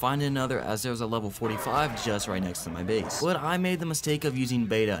trouble finding another, as there was a level 45 just right next to my base. But I made the mistake of using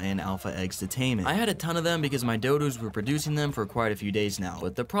beta and alpha eggs to tame it. I had a ton of them because my dodos were producing them for quite a few days now,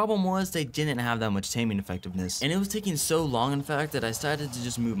 but the problem was they didn't have that much taming effectiveness, and it was taking so long in fact that I decided to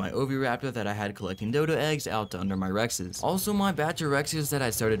just move my Oviraptor that I had collecting dodo eggs out to under my Rexes. Also, my batch of Rexes that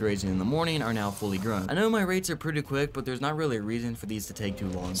I started raising in the morning are now fully grown. I know my rates are pretty quick, but there's not really a reason for these to take too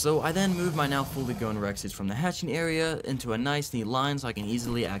long, so I then moved my now fully grown Rexes from the hatching area into a nice neat line so I can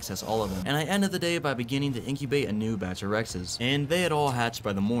easily access all of them. And I ended the day by beginning to incubate a new batch of Rexes, and they had all hatched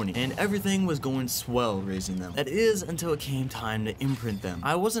by the morning, and everything was going swell raising them. That is, until it came time to imprint them.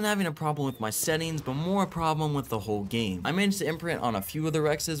 I wasn't having a problem with my settings, but more a problem with the whole game. I managed to imprint on a few of the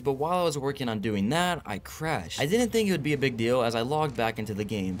Rexes, but while I was working on doing that, I crashed. I didn't think it would be a big deal as I logged back into the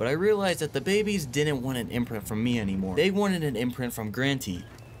game, but I realized that the babies didn't want an imprint from me anymore. They wanted an imprint from Granty.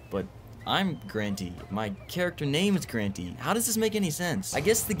 But I'm Granty. My character name is Granty. How does this make any sense? I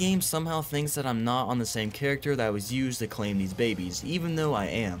guess the game somehow thinks that I'm not on the same character that was used to claim these babies, even though I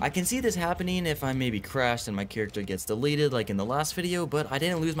am. I can see this happening if I maybe crashed and my character gets deleted like in the last video, but I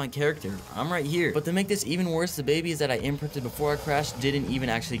didn't lose my character. I'm right here. But to make this even worse, the babies that I imprinted before I crashed didn't even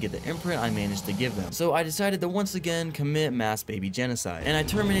actually get the imprint I managed to give them. So I decided to once again commit mass baby genocide, and I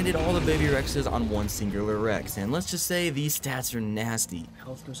terminated all the baby Rexes on one singular Rex, and let's just say these stats are nasty.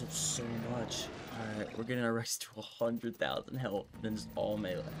 Health goes up so much. Alright, we're getting our Rex to 100,000 health, then it's all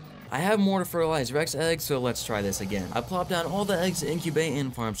melee. I have more to fertilize Rex eggs, so let's try this again. I plopped down all the eggs to incubate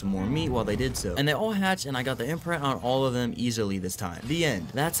and farm some more meat while they did so. And they all hatched, and I got the imprint on all of them easily this time. The end.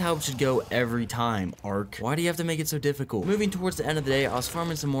 That's how it should go every time, Ark. Why do you have to make it so difficult? Moving towards the end of the day, I was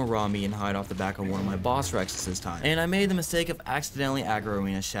farming some more raw meat and hide off the back of one of my boss Rexes this time. And I made the mistake of accidentally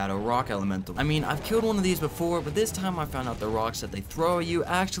aggroing a shadow rock elemental. I mean, I've killed one of these before, but this time I found out the rocks that they throw at you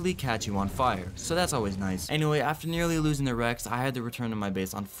actually catch you on fire. So that's always nice. Anyway, after nearly losing the Rex, I had to return to my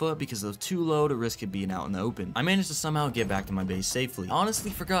base on foot because it was too low to risk it being out in the open. I managed to somehow get back to my base safely. I honestly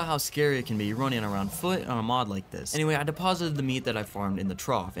forgot how scary it can be running around foot on a mod like this. Anyway, I deposited the meat that I farmed in the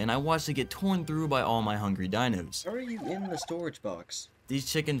trough, and I watched it get torn through by all my hungry dinos. How are you in the storage box? These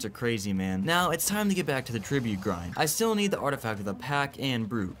chickens are crazy, man. Now, it's time to get back to the tribute grind. I still need the artifact of the pack and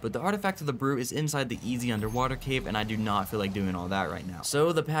brute, but the artifact of the brute is inside the easy underwater cave, and I do not feel like doing all that right now.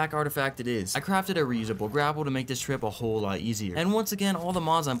 So, the pack artifact it is. I crafted a reusable grapple to make this trip a whole lot easier. And once again, all the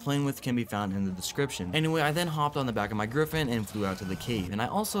mods I'm playing with can be found in the description. Anyway, I then hopped on the back of my griffin and flew out to the cave, and I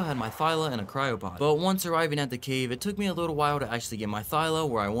also had my thyla and a cryopod. But once arriving at the cave, it took me a little while to actually get my thyla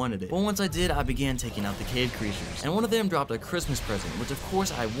where I wanted it. But once I did, I began taking out the cave creatures. And one of them dropped a Christmas present, which of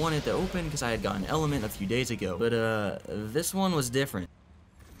course I wanted to open because I had gotten Element a few days ago. But this one was different.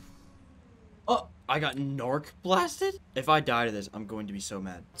 Oh, I got Narc blasted? If I die to this, I'm going to be so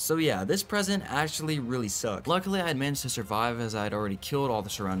mad. So yeah, this present actually really sucked. Luckily, I had managed to survive as I had already killed all the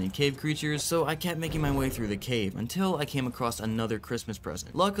surrounding cave creatures, so I kept making my way through the cave until I came across another Christmas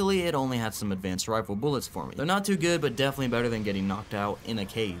present. Luckily, it only had some advanced rifle bullets for me. They're not too good, but definitely better than getting knocked out in a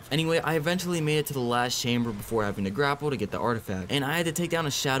cave. Anyway, I eventually made it to the last chamber before having to grapple to get the artifact, and I had to take down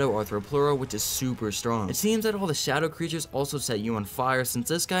a shadow arthropleura, which is super strong. It seems that all the shadow creatures also set you on fire, since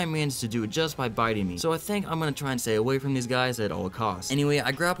this guy managed to do it just by biting me. So I think I'm gonna try and stay away from these guys at all costs. Anyway,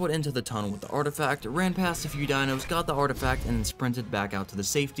 I grappled into the tunnel with the artifact, ran past a few dinos, got the artifact, and then sprinted back out to the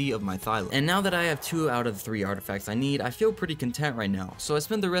safety of my thyla. And now that I have 2 out of the 3 artifacts I need, I feel pretty content right now. So I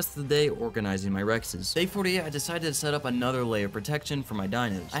spent the rest of the day organizing my Rexes. Day 48, I decided to set up another layer of protection for my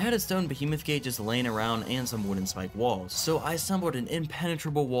dinos. I had a stone behemoth gate just laying around and some wooden spike walls. So I assembled an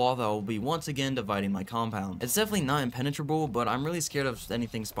impenetrable wall that will be once again dividing my compound. It's definitely not impenetrable, but I'm really scared of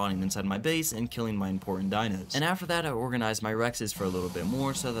anything spawning inside my base and killing my important dinos. And after that, I organized my Rexes for a little bit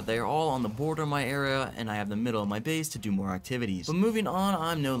more so that they are all on the border of my area and I have the middle of my base to do more activities. But moving on,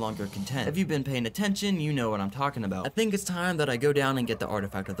 I'm no longer content. If you've been paying attention, you know what I'm talking about. I think it's time that I go down and get the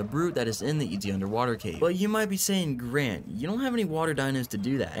artifact of the brute that is in the easy underwater cave. But you might be saying, Grant, you don't have any water dinos to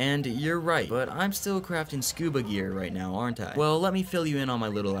do that. And you're right, but I'm still crafting scuba gear right now, aren't I? Well, let me fill you in on my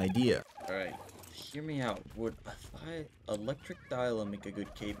little idea. Alright, hear me out. Would electric thyla make a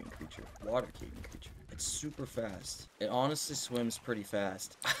good caving creature? Water caving creature. It's super fast. It honestly swims pretty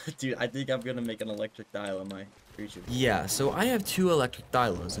fast. Dude, I think I'm gonna make an electric thyla my creature. Yeah, so I have 2 electric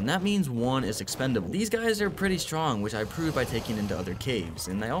thylas, and that means 1 is expendable. These guys are pretty strong, which I proved by taking into other caves,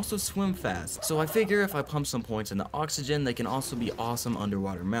 and they also swim fast. So I figure if I pump some points into oxygen, they can also be awesome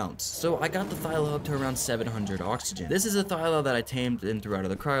underwater mounts. So I got the thyla up to around 700 oxygen. This is a thyla that I tamed and threw out of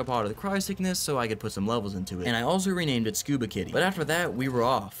the cryopod of the cryo sickness so I could put some levels into it. And I also renamed it Scuba Kitty. But after that, we were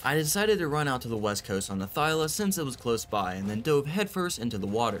off. I decided to run out to the west coast on the thyla since it was close by, and then dove headfirst into the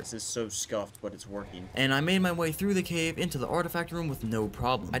water. This is so scuffed, but it's working. And I made my way through the cave into the artifact room with no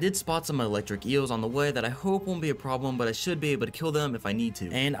problem. I did spot some electric eels on the way that I hope won't be a problem, but I should be able to kill them if I need to.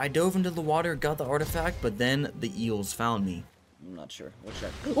 And I dove into the water, got the artifact, but then the eels found me. I'm not sure. What should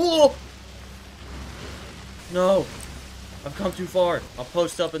I... Oh! No! I've come too far. I'll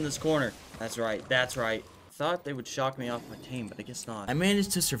post up in this corner. That's right. That's right. Thought they would shock me off my tame, but I guess not. I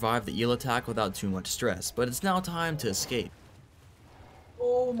managed to survive the eel attack without too much stress, but it's now time to escape.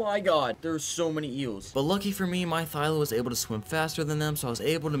 Oh my god, there's so many eels. But lucky for me, my thyla was able to swim faster than them, so I was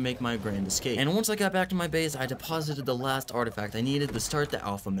able to make my grand escape. And once I got back to my base, I deposited the last artifact I needed to start the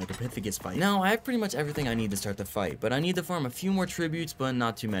Alpha Megapithecus fight. Now, I have pretty much everything I need to start the fight, but I need to farm a few more tributes, but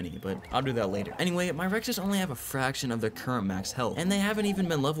not too many, but I'll do that later. Anyway, my Rexes only have a fraction of their current max health, and they haven't even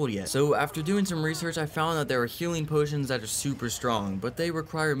been leveled yet. So after doing some research, I found that there are healing potions that are super strong, but they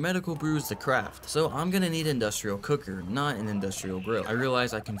require medical brews to craft. So I'm gonna need an industrial cooker, not an industrial grill. I realize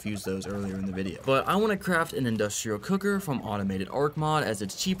I confused those earlier in the video. But I want to craft an industrial cooker from Automated Ark mod as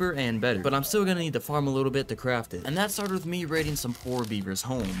it's cheaper and better. But I'm still gonna need to farm a little bit to craft it. And that started with me raiding some poor beavers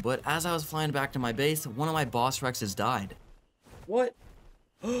home. But as I was flying back to my base, one of my boss Rexes died. What?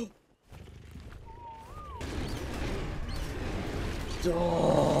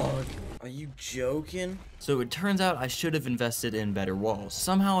 Dog. Are you joking? So it turns out I should have invested in better walls.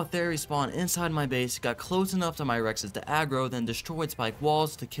 Somehow a theory spawned inside my base, got close enough to my Rexes to aggro, then destroyed spike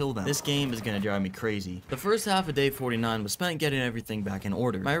walls to kill them. This game is gonna drive me crazy. The first half of day 49 was spent getting everything back in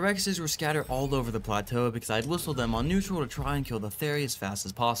order. My Rexes were scattered all over the plateau because I'd whistled them on neutral to try and kill the theory as fast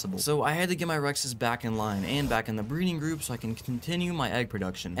as possible. So I had to get my Rexes back in line and back in the breeding group so I can continue my egg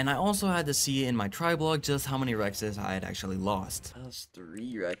production. And I also had to see in my tri-blog just how many Rexes I had actually lost. That was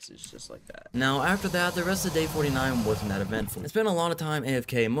 3 Rexes just like that. Now after that, the rest of day 49 wasn't that eventful. I spent a lot of time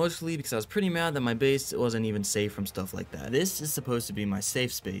AFK, mostly because I was pretty mad that my base wasn't even safe from stuff like that. This is supposed to be my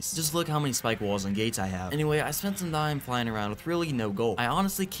safe space. Just look how many spike walls and gates I have. Anyway, I spent some time flying around with really no goal. I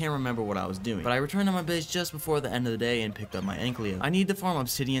honestly can't remember what I was doing, but I returned to my base just before the end of the day and picked up my Ankylia. I need to farm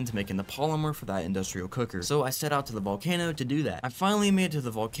obsidian to make the polymer for that industrial cooker, so I set out to the volcano to do that. I finally made it to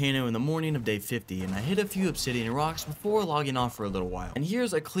the volcano in the morning of day 50, and I hit a few obsidian rocks before logging off for a little while. And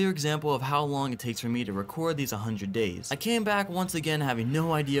here's a clear example of how long it takes for me to record these 100 days. I came back once again having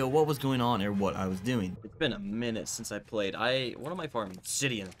no idea what was going on or what I was doing. It's been a minute since I played. What am I farming?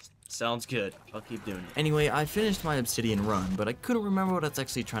 Obsidian. Sounds good. I'll keep doing it. Anyway, I finished my obsidian run, but I couldn't remember what I was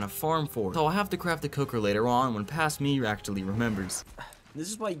actually trying to farm for, so I'll have to craft a cooker later on when past me actually remembers. This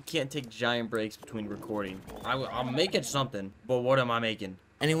is why you can't take giant breaks between recording. I'm making something, but what am I making?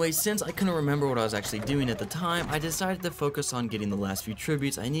 Anyway, since I couldn't remember what I was actually doing at the time, I decided to focus on getting the last few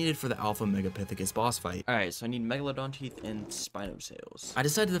tributes I needed for the Alpha Megapithecus boss fight. Alright, so I need Megalodon teeth and Spinosails. I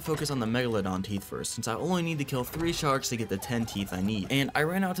decided to focus on the Megalodon teeth first, since I only need to kill 3 sharks to get the 10 teeth I need. And I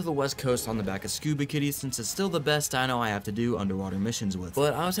ran out to the west coast on the back of Scuba Kitty, since it's still the best dino I have to do underwater missions with.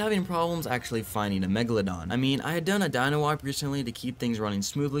 But I was having problems actually finding a Megalodon. I mean, I had done a dino wipe recently to keep things running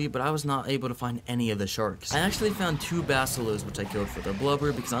smoothly, but I was not able to find any of the sharks. I actually found 2 basilos which I killed for their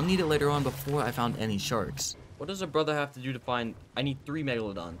blubber, because I'll need it later on before I found any sharks. What does a brother have to do to find... I need 3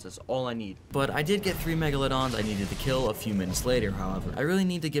 Megalodons, that's all I need. But I did get 3 Megalodons I needed to kill a few minutes later, however. I really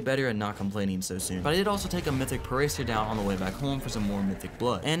need to get better at not complaining so soon. But I did also take a mythic Paracer down on the way back home for some more mythic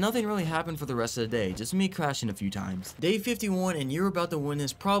blood. And nothing really happened for the rest of the day, just me crashing a few times. Day 51 and you're about to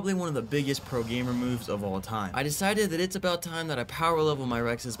witness probably one of the biggest pro gamer moves of all time. I decided that it's about time that I power level my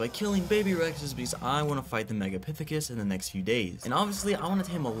Rexes by killing baby Rexes because I want to fight the Megapithecus in the next few days. And obviously I want to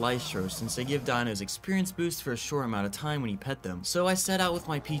tame a Lystro since they give dinos experience boosts for a short amount of time when you pet them. So I set out with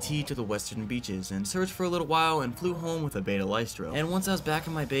my PT to the western beaches and searched for a little while and flew home with a beta Lystro. And once I was back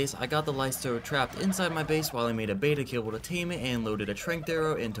in my base, I got the Lystro trapped inside my base while I made a beta kibble to tame it and loaded a tranked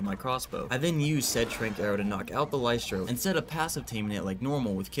arrow into my crossbow. I then used said tranked arrow to knock out the Lystro instead of passive taming it like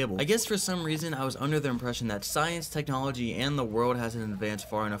normal with kibble. I guess for some reason I was under the impression that science, technology, and the world hasn't advanced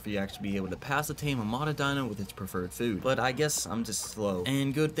far enough for you to actually be able to passive tame a modded dino with its preferred food. But I guess I'm just slow.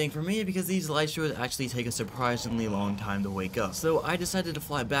 And good thing for me because these Lystros actually take a surprisingly long time to wake up. So I decided to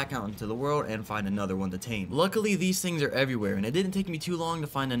fly back out into the world and find another one to tame. Luckily these things are everywhere and it didn't take me too long to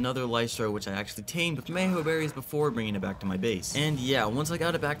find another Lystro which I actually tamed with Mayho berries before bringing it back to my base. And yeah, once I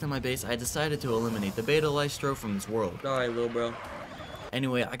got it back to my base I decided to eliminate the beta Lystro from this world. Alright, little bro.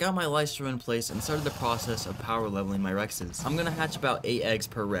 Anyway, I got my Lystro in place and started the process of power leveling my Rexes. I'm gonna hatch about 8 eggs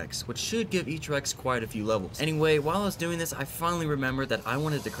per Rex, which should give each Rex quite a few levels. Anyway, while I was doing this, I finally remembered that I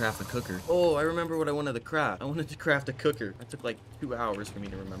wanted to craft a cooker. Oh, I remember what I wanted to craft. I wanted to craft a cooker. It took like 2 hours for me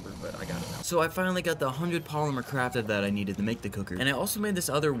to remember, but I got it now. So I finally got the 100 polymer crafted that I needed to make the cooker. And I also made this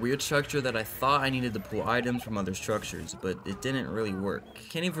other weird structure that I thought I needed to pull items from other structures, but it didn't really work.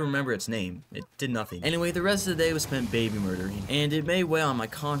 Can't even remember its name. It did nothing. Anyway, the rest of the day was spent baby murdering, and it may weigh on my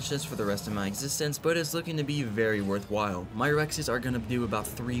conscience for the rest of my existence, but it's looking to be very worthwhile. My Rexes are gonna do about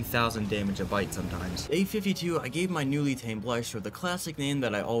 3,000 damage a bite sometimes. Day 52, I gave my newly tamed Lystro the classic name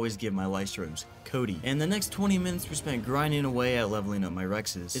that I always give my Lystros, Cody. And the next 20 minutes were spent grinding away at leveling up my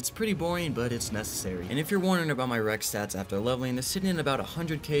Rexes. It's pretty boring, but it's necessary. And if you're wondering about my Rex stats after leveling, they're sitting at about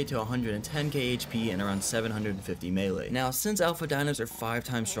 100k to 110k HP and around 750 melee. Now, since alpha dinos are 5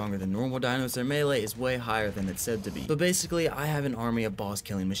 times stronger than normal dinos, their melee is way higher than it's said to be. But basically, I have an army of boss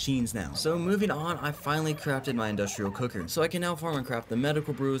killing machines now. So moving on, I finally crafted my industrial cooker. So I can now farm and craft the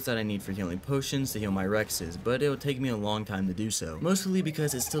medical brews that I need for healing potions to heal my Rexes, but it'll take me a long time to do so. Mostly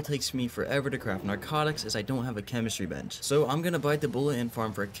because it still takes me forever to craft narcotics as I don't have a chemistry bench. So I'm gonna bite the bullet and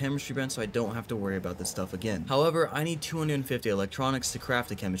farm for a chemistry bench so I don't have to worry about this stuff again. However, I need 250 electronics to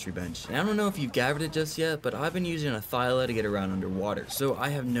craft a chemistry bench. And I don't know if you've gathered it just yet, but I've been using a Thyla to get around underwater, so I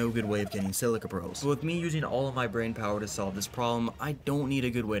have no good way of getting silica pearls. But with me using all of my brain power to solve this problem, I don't need a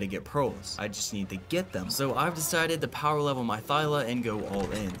good way to get pearls. I just need to get them. So I've decided to power level my Thyla and go all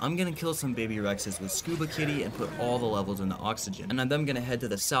in. I'm gonna kill some baby Rexes with Scuba Kitty and put all the levels into oxygen. And then I'm gonna head to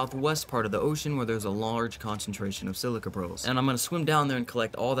the southwest part of the ocean where there's a large concentration of silica pearls. And I'm gonna swim down there and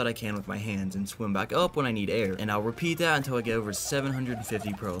collect all that I can with my hands and swim back up when I need air. And I'll repeat that until I get over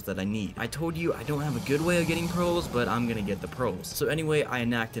 750 pearls that I need. I told you I don't have a good way of getting pearls, but I'm gonna get the pearls. So anyway, I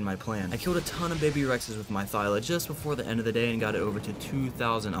enacted my plan. I killed a ton of baby Rexes with my Thyla just before the end of the day and got it over to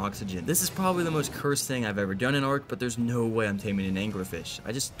 2,000 oxygen. This is probably the most cursed thing I've ever done in Ark, but there's no way I'm taming an anglerfish.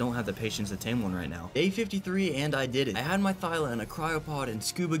 I just don't have the patience to tame one right now. Day 53 and I did it. I had my Thyla in a cryopod and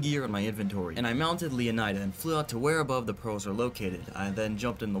scuba gear in my inventory, and I mounted Leonida and flew out to where above the pearls are located. I then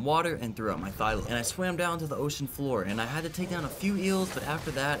jumped in the water and threw out my Thyla, and I swam down to the ocean floor, and I had to take down a few eels, but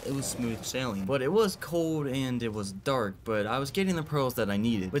after that it was smooth sailing. But it was cold and it was dark, but I was getting the pearls that I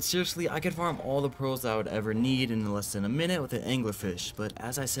needed. But seriously, I could farm all the pearls that I would ever need in less than a minute with an anglerfish, but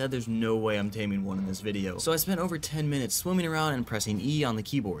as I said, there's no way I'm taming one in this video. So I spent over 10 minutes swimming around and pressing E on the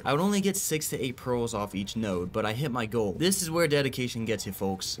keyboard. I would only get 6 to 8 pearls off each node, but I hit my goal. This is where dedication gets you,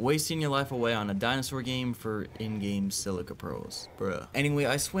 folks. Wasting your life away on a dinosaur game for in-game silica pearls. Bruh. Anyway,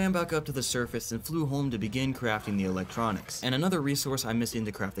 I swam back up to the surface and flew home to begin crafting the electronics. And another resource I'm missing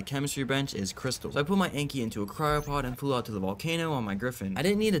to craft the chemistry bench is crystals. So I put my Anki into a cryopod and flew out to the volcano on my Griffin. I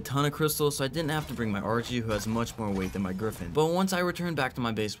didn't need a ton of crystals, so I didn't have to bring my Archie, who has much more weight than my Griffin. But once I returned back to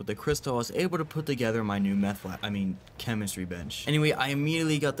my base with the crystal, I was able to put together my new chemistry bench. Anyway, I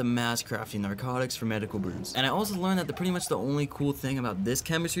immediately got the mass crafting narcotics for medical brews. And I also learned that pretty much the only cool thing about this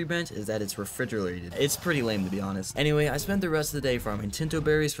chemistry bench is that it's refrigerated. It's pretty lame, to be honest. Anyway, I spent the rest of the day farming tinto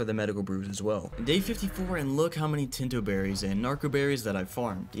berries for the medical brews as well. Day 54, and look how many tinto berries and narco berries that I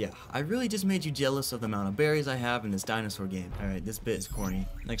farmed. Yeah, I really just made you jealous of the amount of berries I have in this dinosaur game. Alright, this bit is corny.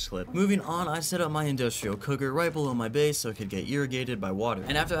 Next clip. Moving on, I set up my industrial cooker right below my base so it could get irrigated by water.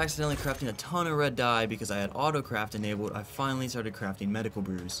 And after accidentally crafting a ton of red dye because I had auto craft enabled, I finally started crafting medical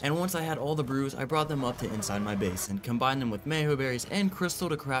brews. And once I had all the brews, I brought them up to inside my base and combined them with mayho berries and crystal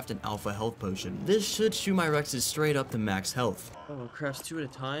to craft an alpha health potion. This should shoot my Rexes straight up to max health. Oh, crafts 2 at a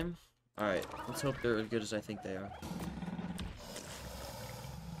time? Alright, let's hope they're as good as I think they are.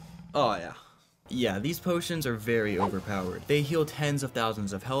 Oh yeah. Yeah, these potions are very overpowered. They heal tens of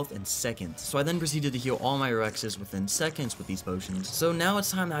thousands of health in seconds. So I then proceeded to heal all my Rexes within seconds with these potions. So now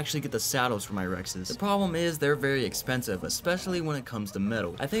it's time to actually get the saddles for my Rexes. The problem is they're very expensive, especially when it comes to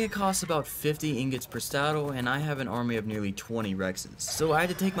metal. I think it costs about 50 ingots per saddle, and I have an army of nearly 20 Rexes. So I had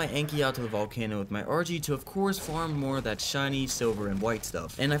to take my Anki out to the volcano with my RG to of course farm more of that shiny silver and white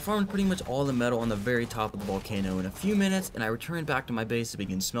stuff. And I farmed pretty much all the metal on the very top of the volcano in a few minutes, and I returned back to my base to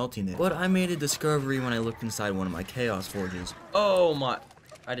begin smelting it. But I made a discovery when I looked inside one of my chaos forges. Oh my.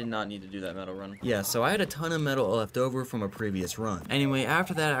 I did not need to do that metal run. Yeah, so I had a ton of metal left over from a previous run. Anyway,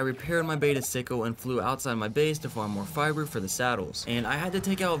 after that, I repaired my beta sickle and flew outside my base to farm more fiber for the saddles. And I had to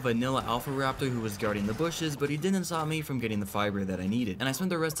take out Vanilla Alpha Raptor, who was guarding the bushes, but he didn't stop me from getting the fiber that I needed. And I spent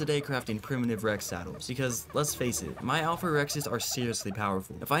the rest of the day crafting primitive Rex saddles, because let's face it, my Alpha Rexes are seriously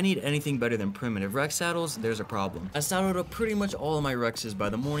powerful. If I need anything better than primitive Rex saddles, there's a problem. I saddled up pretty much all of my Rexes by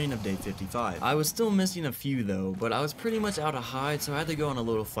the morning of day 55. I was still missing a few though, but I was pretty much out of hide, so I had to go on a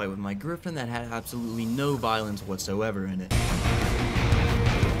little fight with my Griffin that had absolutely no violence whatsoever in it.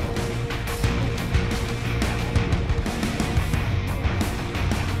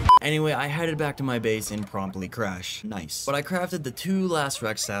 Anyway, I headed back to my base and promptly crashed. Nice. But I crafted the 2 last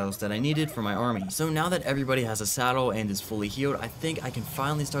Rex saddles that I needed for my army. So now that everybody has a saddle and is fully healed, I think I can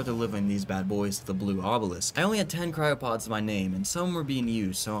finally start delivering these bad boys to the blue obelisk. I only had 10 cryopods to my name, and some were being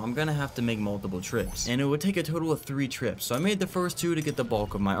used, so I'm gonna have to make multiple trips. And it would take a total of 3 trips, so I made the first 2 to get the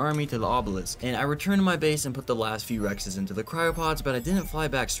bulk of my army to the obelisk. And I returned to my base and put the last few Rexes into the cryopods, but I didn't fly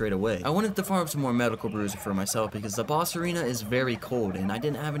back straight away. I wanted to farm some more medical brews for myself because the boss arena is very cold, and I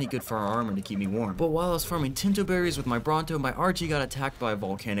didn't have any good fur armor to keep me warm. But while I was farming tinto berries with my Bronto, my Archie got attacked by a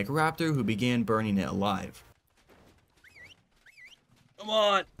volcanic raptor who began burning it alive. Come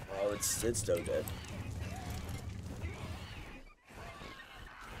on! Oh, it's still dead.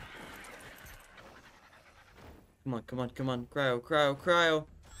 Come on, come on, come on. Cryo, cryo, cryo.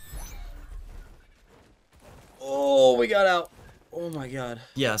 Oh, we got out. Oh my god.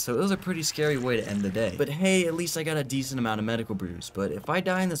 Yeah, so it was a pretty scary way to end the day. But hey, at least I got a decent amount of medical brews. But if I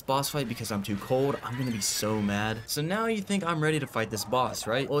die in this boss fight because I'm too cold, I'm gonna be so mad. So now you think I'm ready to fight this boss,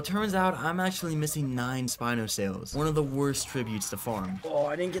 right? Well, it turns out I'm actually missing 9 Spinosails. One of the worst tributes to farm. Oh,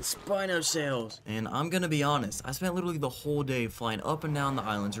 I didn't get Spinosails. And I'm gonna be honest, I spent literally the whole day flying up and down the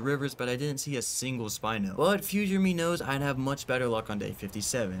island's rivers, but I didn't see a single Spino. But future me knows I'd have much better luck on day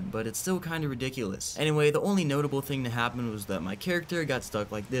 57, but it's still kinda ridiculous. Anyway, the only notable thing to happen was that my character got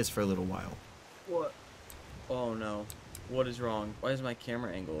stuck like this for a little while. What? Oh no. What is wrong? Why is my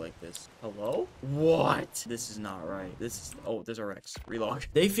camera angle like this? Hello? What? This is not right. This is... Oh, there's a Rex. Relog.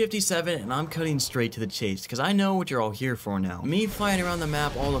 Day 57, and I'm cutting straight to the chase, because I know what you're all here for now. Me flying around the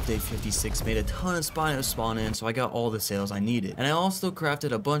map all of day 56 made a ton of Spinos spawn in, so I got all the sales I needed. And I also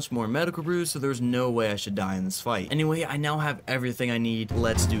crafted a bunch more medical brews, so there's no way I should die in this fight. Anyway, I now have everything I need.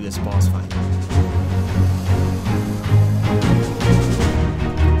 Let's do this boss fight.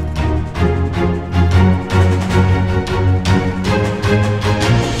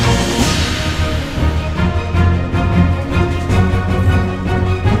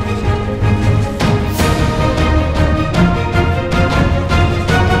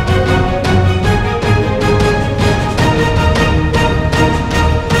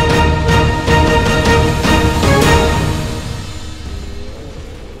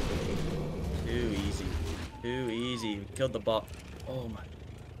 Killed the bot. Oh my.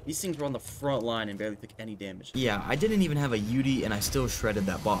 These things were on the front line and barely took any damage. Yeah, I didn't even have a UD and I still shredded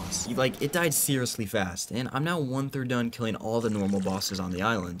that boss. Like, it died seriously fast, and I'm now 1/3 done killing all the normal bosses on the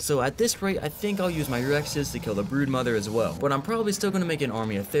island. So at this rate, I think I'll use my Rexes to kill the Broodmother as well. But I'm probably still gonna make an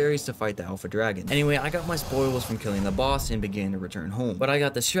army of fairies to fight the Alpha Dragon. Anyway, I got my spoils from killing the boss and began to return home. But I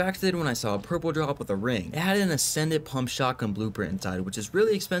got distracted when I saw a purple drop with a ring. It had an Ascendant Pump Shotgun blueprint inside, which is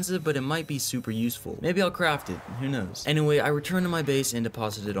really expensive, but it might be super useful. Maybe I'll craft it, who knows. Anyway, I returned to my base and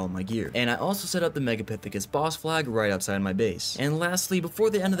deposited all my gear. And I also set up the Megapithecus boss flag right outside my base. And lastly, before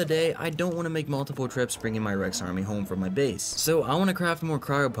the end of the day, I don't want to make multiple trips bringing my Rex army home from my base. So I want to craft more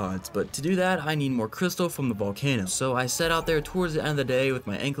cryopods, but to do that, I need more crystal from the volcano. So I set out there towards the end of the day with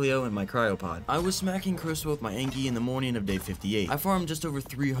my Ankylo and my cryopod. I was smacking crystal with my Anky in the morning of day 58. I farmed just over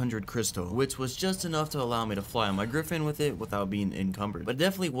 300 crystal, which was just enough to allow me to fly on my Griffin with it without being encumbered. But it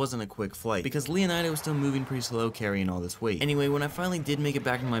definitely wasn't a quick flight, because Leonida was still moving pretty slow carrying all this weight. Anyway, when I finally did make it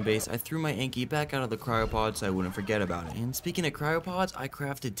back to my base, I threw my Anky back out of the cryopod so I wouldn't forget about it. And speaking of cryopods, I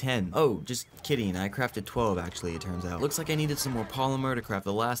crafted 10. Oh, just kidding, I crafted 12 actually, it turns out. Looks like I needed some more polymer to craft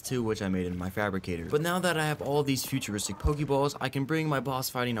the last 2, which I made in my fabricator. But now that I have all these futuristic Pokeballs, I can bring my boss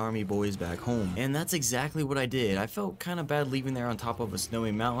fighting army boys back home. And that's exactly what I did. I felt kinda bad leaving there on top of a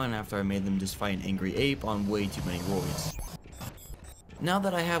snowy mountain after I made them just fight an angry ape on way too many roids. Now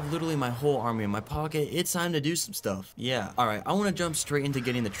that I have literally my whole army in my pocket, it's time to do some stuff. Yeah, alright, I want to jump straight into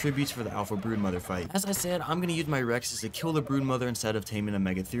getting the tributes for the Alpha Broodmother fight. As I said, I'm going to use my Rexes to kill the Broodmother instead of taming a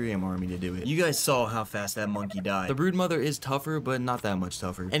Megatherium army to do it. You guys saw how fast that monkey died. The Broodmother is tougher, but not that much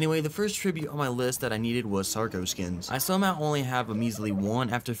tougher. Anyway, the first tribute on my list that I needed was Sarco skins. I somehow only have a measly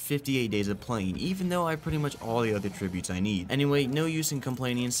 1 after 58 days of playing, even though I have pretty much all the other tributes I need. Anyway, no use in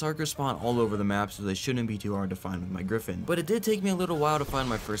complaining, Sarco spawn all over the map, so they shouldn't be too hard to find with my Griffin. But it did take me a little while to find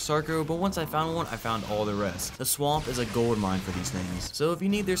my first Sarco, but once I found one, I found all the rest. The swamp is a gold mine for these things. So if you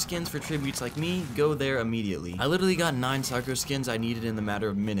need their skins for tributes like me, go there immediately. I literally got 9 Sarco skins I needed in the matter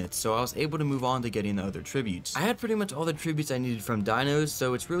of minutes, so I was able to move on to getting the other tributes. I had pretty much all the tributes I needed from dinos,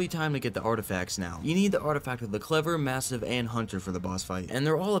 so it's really time to get the artifacts now. You need the artifact of the Clever, Massive, and Hunter for the boss fight. And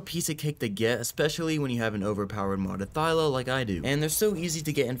they're all a piece of cake to get, especially when you have an overpowered modded Thyla like I do. And they're so easy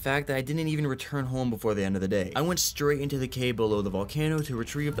to get, in fact, that I didn't even return home before the end of the day. I went straight into the cave below the volcano to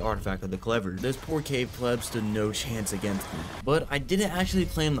retrieve the artifact of the Clever. Those poor cave plebs stood no chance against me. But I didn't actually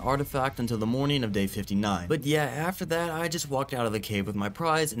claim the artifact until the morning of day 59. But yeah, after that, I just walked out of the cave with my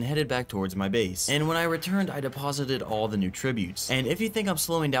prize and headed back towards my base. And when I returned, I deposited all the new tributes. And if you think I'm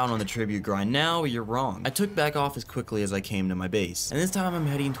slowing down on the tribute grind now, you're wrong. I took back off as quickly as I came to my base. And this time I'm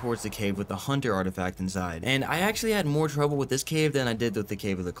heading towards the cave with the Hunter artifact inside. And I actually had more trouble with this cave than I did with the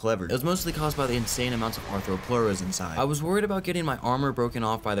cave of the Clever. It was mostly caused by the insane amounts of Arthropluras inside. I was worried about getting my armor broken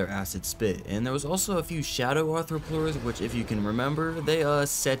off by their acid spit, and there was also a few shadow Arthropluras, which if you can remember, they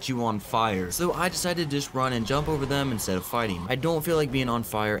set you on fire. So I decided to just run and jump over them instead of fighting. I don't feel like being on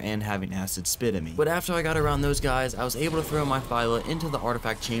fire and having acid spit at me. But after I got around those guys, I was able to throw my Thyla into the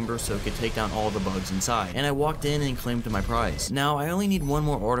artifact chamber so it could take down all the bugs inside, and I walked in and claimed my prize. Now I only need one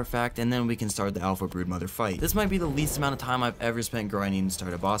more artifact and then we can start the Alpha Broodmother fight. This might be the least amount of time I've ever spent grinding to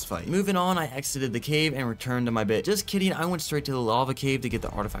start a boss fight. Moving on, I exited the cave and returned to my bit. Just kidding, I went straight to the lava cave to get the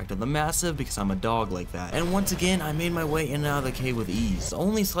artifact of the Massive because I'm a dog like that. And once again, I made my way in and out of the cave with ease. The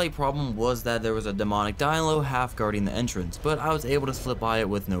only slight problem was that there was a demonic dino half guarding the entrance, but I was able to slip by it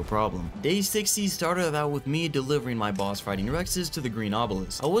with no problem. Day 60 started out with me delivering my boss fighting Rexes to the green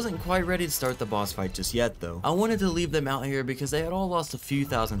obelisk. I wasn't quite ready to start the boss fight just yet though. I wanted to leave them out here because they had all lost a few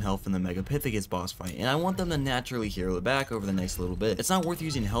thousand health in the Megapithecus boss fight, and I want them to naturally heal it back over the next little bit. It's not worth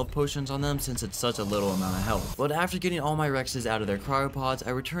using health potions on them since it's such a little amount of health. But after getting all my Rexes out of their cryopods, I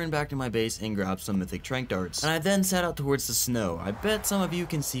returned back to my base and grabbed some mythic trank darts. And I then set out towards the snow. I bet some of you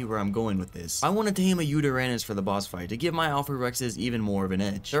can see where I'm going with this. I want to tame a Uranus for the boss fight to give my Alpha Rexes even more of an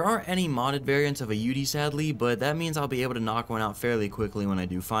edge. There aren't any modded variants of a UD sadly, but that means I'll be able to knock one out fairly quickly when I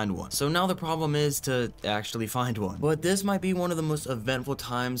do find one. So now the problem is to actually find one. But this might be one of the most eventful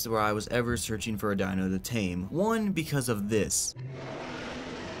times where I was ever searching for a dino to tame. One, because of this.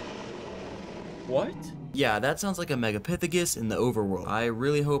 What? Yeah, that sounds like a Megapithecus in the overworld. I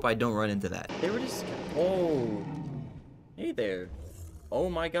really hope I don't run into that. They were just... Oh. Hey there. Oh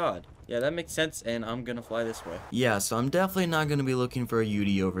my god. Yeah, that makes sense, and I'm gonna fly this way. Yeah, so I'm definitely not gonna be looking for a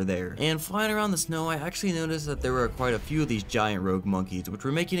UD over there. And flying around the snow, I actually noticed that there were quite a few of these giant rogue monkeys, which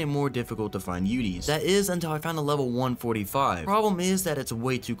were making it more difficult to find UDs. That is until I found a level 145. Problem is that it's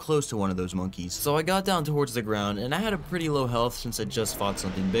way too close to one of those monkeys. So I got down towards the ground, and I had a pretty low health since I just fought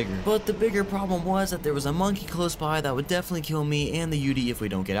something bigger. But the bigger problem was that there was a monkey close by that would definitely kill me and the UD if we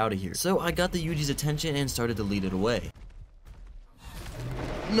don't get out of here. So I got the UD's attention and started to lead it away.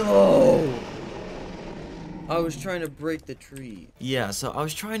 No! I was trying to break the tree. Yeah, so I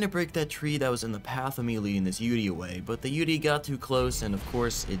was trying to break that tree that was in the path of me leading this UD away, but the UD got too close and of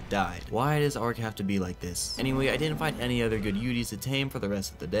course it died. Why does Ark have to be like this? Anyway, I didn't find any other good UDs to tame for the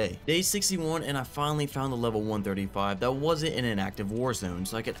rest of the day. Day 61 and I finally found the level 135 that wasn't in an active war zone,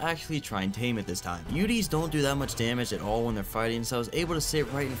 so I could actually try and tame it this time. UDs don't do that much damage at all when they're fighting, so I was able to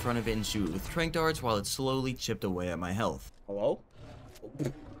sit right in front of it and shoot it with trank darts while it slowly chipped away at my health. Hello?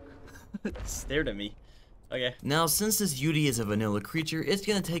 Stared at me. Okay. Now, since this UD is a vanilla creature, it's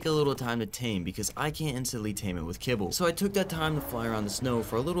gonna take a little time to tame because I can't instantly tame it with kibble. So I took that time to fly around the snow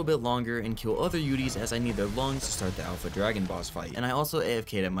for a little bit longer and kill other UDs as I need their lungs to start the Alpha Dragon boss fight. And I also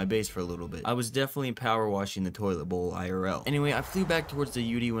AFK'd at my base for a little bit. I was definitely power washing the toilet bowl IRL. Anyway, I flew back towards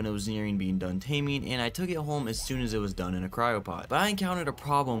the UD when it was nearing being done taming, and I took it home as soon as it was done in a cryopod. But I encountered a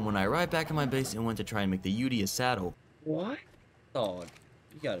problem when I arrived back at my base and went to try and make the UD a saddle. What? Dog.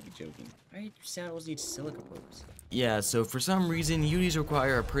 You gotta be joking. Why do saddles need silica probes? Yeah, so for some reason, UDs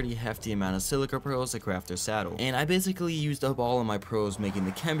require a pretty hefty amount of silica pearls to craft their saddle, and I basically used up all of my pearls making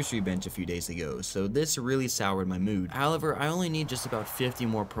the chemistry bench a few days ago, so this really soured my mood. However, I only need just about 50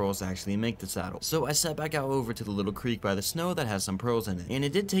 more pearls to actually make the saddle, so I set back out over to the little creek by the snow that has some pearls in it, and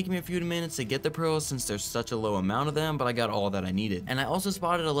it did take me a few minutes to get the pearls since there's such a low amount of them, but I got all that I needed. And I also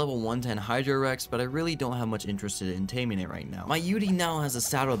spotted a level 110 Hydro Rex, but I really don't have much interest in taming it right now. My UD now has a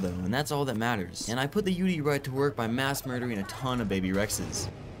saddle though, and that's all that matters, and I put the UD right to work by mass murdering a ton of baby Rexes.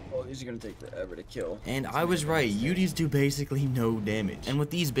 Oh, these are gonna take forever to kill. And I was right, UDs do basically no damage. And with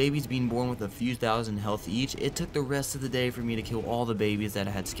these babies being born with a few thousand health each, it took the rest of the day for me to kill all the babies that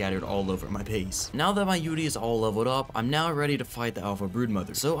I had scattered all over my base. Now that my UD is all leveled up, I'm now ready to fight the Alpha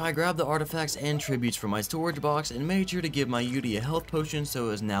Broodmother. So I grabbed the artifacts and tributes from my storage box and made sure to give my UD a health potion so it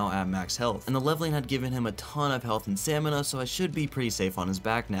was now at max health. And the leveling had given him a ton of health and stamina, so I should be pretty safe on his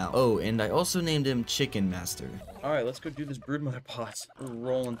back now. Oh, and I also named him Chicken Master. Alright, let's go do this Broodmother boss. We're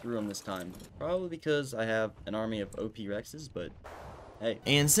rolling through them this time. Probably because I have an army of OP Rexes, but hey.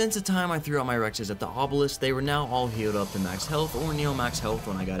 And since the time I threw out my Rexes at the obelisk, they were now all healed up to max health or near max health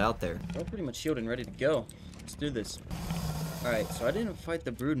when I got out there. We're pretty much healed and ready to go. Let's do this. Alright, so I didn't fight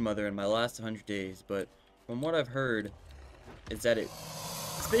the Broodmother in my last 100 days, but from what I've heard, is that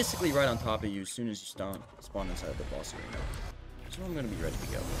it's basically right on top of you as soon as you spawn inside the boss arena. So I'm gonna be ready to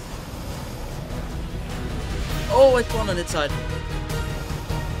go. Oh, I spawned on its side.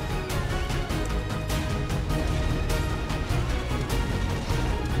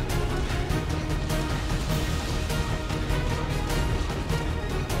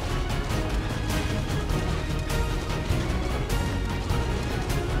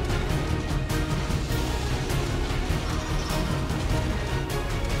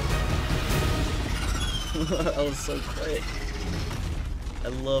 That was so quick. I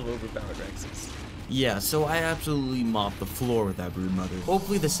love overpowered Rexes. Yeah, so I absolutely mopped the floor with that Broodmother.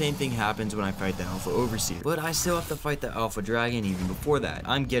 Hopefully the same thing happens when I fight the Alpha Overseer, but I still have to fight the Alpha Dragon even before that.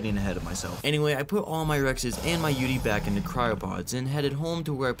 I'm getting ahead of myself. Anyway, I put all my Rexes and my UD back into cryopods and headed home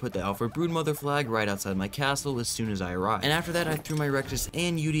to where I put the Alpha Broodmother flag right outside my castle as soon as I arrived. And after that, I threw my Rexes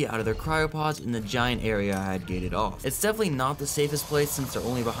and UD out of their cryopods in the giant area I had gated off. It's definitely not the safest place since they're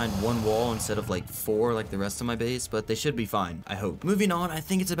only behind one wall instead of like 4 like the rest of my base, but they should be fine, I hope. Moving on, I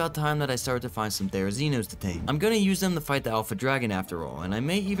think it's about time that I start to find some Therazinos to tame. I'm gonna use them to fight the Alpha Dragon after all, and I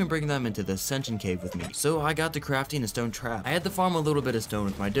may even bring them into the Ascension Cave with me. So I got to crafting a stone trap. I had to farm a little bit of stone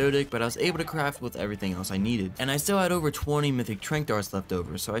with my Dodic, but I was able to craft with everything else I needed. And I still had over 20 mythic Trank Darts left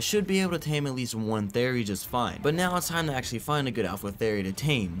over, so I should be able to tame at least one Theory just fine. But now it's time to actually find a good Alpha Theory to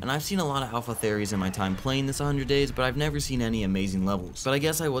tame. And I've seen a lot of Alpha Theories in my time playing this 100 days, but I've never seen any amazing levels. But I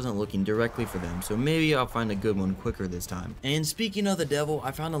guess I wasn't looking directly for them, so maybe I'll find a good one quicker this time. And speaking of the devil,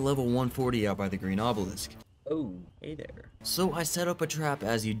 I found a level 140 out by the Green Obelisk. Oh, hey there. So I set up a trap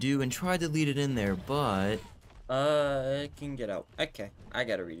as you do and tried to lead it in there, but... It can get out. Okay, I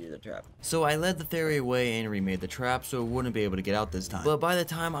gotta redo the trap. So I led the Theory away and remade the trap so it wouldn't be able to get out this time. But by the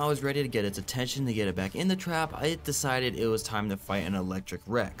time I was ready to get its attention to get it back in the trap, I decided it was time to fight an Electric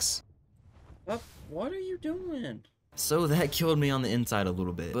Rex. What are you doing? So that killed me on the inside a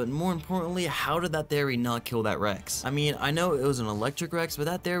little bit. But more importantly, how did that Theory not kill that Rex? I mean, I know it was an Electric Rex, but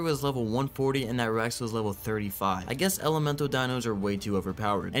that Theory was level 140 and that Rex was level 35. I guess elemental dinos are way too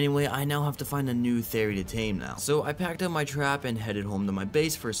overpowered. Anyway, I now have to find a new Theory to tame now. So I packed up my trap and headed home to my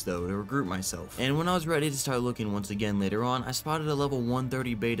base first though to regroup myself. And when I was ready to start looking once again later on, I spotted a level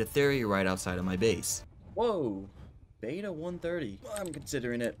 130 beta Theory right outside of my base. Whoa, beta 130. I'm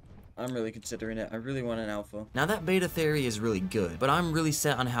considering it. I'm really considering it. I really want an alpha. Now that beta Theory is really good, but I'm really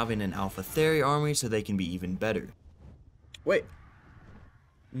set on having an alpha Theory army so they can be even better. Wait.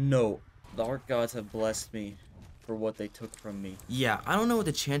 No. The Ark gods have blessed me for what they took from me. Yeah, I don't know what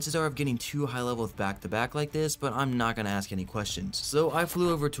the chances are of getting 2 high levels back to back like this, but I'm not gonna ask any questions. So I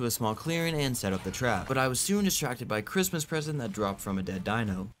flew over to a small clearing and set up the trap, but I was soon distracted by a Christmas present that dropped from a dead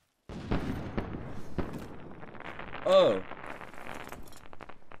dino. Oh.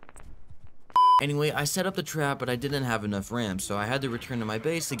 Anyway, I set up the trap, but I didn't have enough ramps, so I had to return to my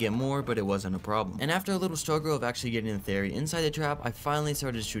base to get more, but it wasn't a problem. And after a little struggle of actually getting the Theory inside the trap, I finally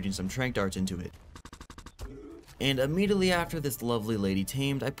started shooting some Trank Darts into it. And immediately after this lovely lady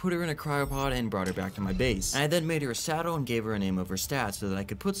tamed, I put her in a cryopod and brought her back to my base. And I then made her a saddle and gave her a name of her stats so that I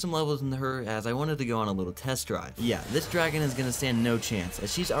could put some levels into her as I wanted to go on a little test drive. Yeah, this dragon is gonna stand no chance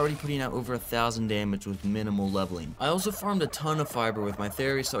as she's already putting out over 1,000 damage with minimal leveling. I also farmed a ton of fiber with my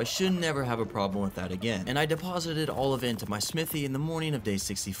Theory, so I should never have a problem with that again. And I deposited all of it into my smithy in the morning of day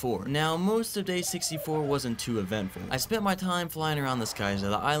 64. Now, most of day 64 wasn't too eventful. I spent my time flying around the skies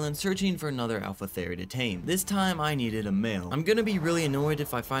of the island searching for another Alpha Theory to tame. This time I needed a male. I'm gonna be really annoyed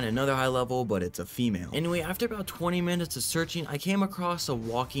if I find another high level, but it's a female. Anyway, after about 20 minutes of searching, I came across a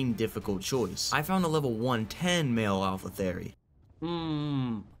walking difficult choice. I found a level 110 male Alpha Theory.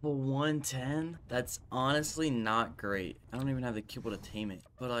 Well, 110? That's honestly not great. I don't even have the kibble to tame it.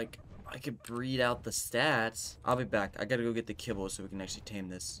 But like, I could breed out the stats. I'll be back. I gotta go get the kibble so we can actually tame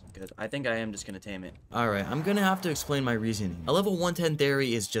this. Because I think I am just gonna tame it. Alright, I'm gonna have to explain my reasoning. A level 110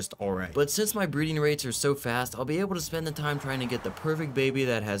 Theory is just alright. But since my breeding rates are so fast, I'll be able to spend the time trying to get the perfect baby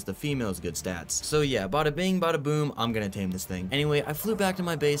that has the female's good stats. So yeah, bada bing, bada boom, I'm gonna tame this thing. Anyway, I flew back to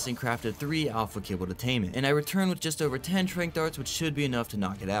my base and crafted 3 alpha kibble to tame it. And I returned with just over 10 Trank Darts, which should be enough to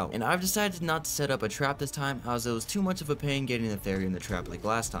knock it out. And I've decided not to set up a trap this time, as it was too much of a pain getting the Theory in the trap like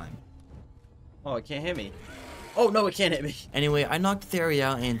last time. Oh, it can't hit me. Oh, no, it can't hit me. Anyway, I knocked the Theory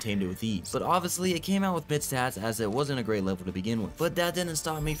out and tamed it with ease. But obviously, it came out with mid stats as it wasn't a great level to begin with. But that didn't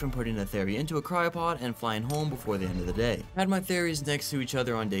stop me from putting the Theory into a cryopod and flying home before the end of the day. I had my Theories next to each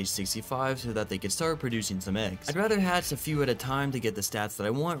other on day 65 so that they could start producing some eggs. I'd rather hatch a few at a time to get the stats that I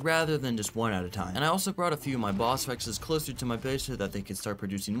want rather than just one at a time. And I also brought a few of my boss Rexes closer to my base so that they could start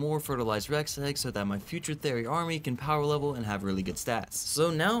producing more fertilized Rex eggs so that my future Theory army can power level and have really good stats.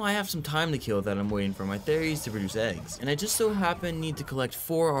 So now I have some time to kill that I'm waiting for my Theories to produce eggs. And I just so happen need to collect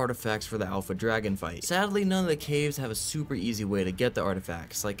 4 artifacts for the Alpha Dragon fight. Sadly, none of the caves have a super easy way to get the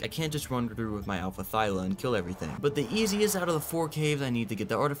artifacts, like I can't just run through with my Alpha Thyla and kill everything. But the easiest out of the 4 caves I need to get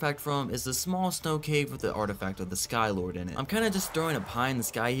the artifact from is the small snow cave with the artifact of the Sky Lord in it. I'm kinda just throwing a pie in the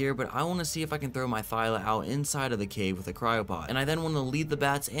sky here, but I wanna see if I can throw my Thyla out inside of the cave with a cryopod. And I then wanna lead the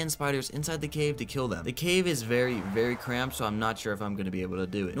bats and spiders inside the cave to kill them. The cave is very cramped, so I'm not sure if I'm gonna be able to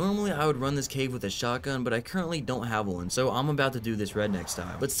do it. Normally I would run this cave with a shotgun, but I currently don't have one, so I'm about to do this redneck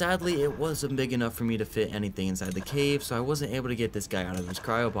style. But sadly, it wasn't big enough for me to fit anything inside the cave, so I wasn't able to get this guy out of this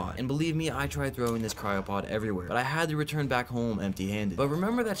cryopod. And believe me, I tried throwing this cryopod everywhere, but I had to return back home empty-handed. But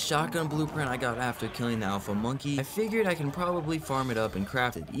remember that shotgun blueprint I got after killing the alpha monkey? I figured I can probably farm it up and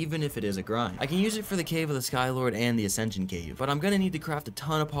craft it, even if it is a grind. I can use it for the cave of the Sky Lord and the Ascension Cave, but I'm gonna need to craft a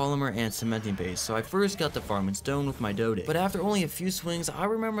ton of polymer and cementing paste, so I first got to farming stone with my Dodic. But after only a few swings, I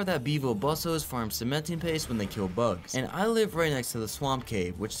remember that Bevo Bussos farmed cementing paste when they kill bugs. And I live right next to the swamp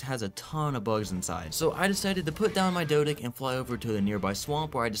cave, which has a ton of bugs inside. So I decided to put down my Dodic and fly over to the nearby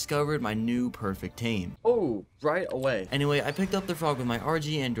swamp where I discovered my new perfect tame. Oh, right away. Anyway, I picked up the frog with my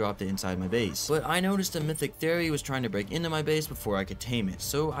RG and dropped it inside my base. But I noticed a mythic theory was trying to break into my base before I could tame it,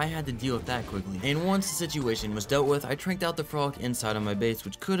 so I had to deal with that quickly. And once the situation was dealt with, I tranked out the frog inside of my base,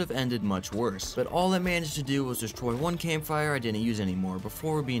 which could have ended much worse. But all I managed to do was destroy one campfire I didn't use anymore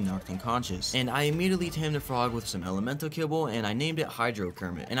before being knocked unconscious. And I immediately tamed the frog with some elemental kibble, and I named it Hydro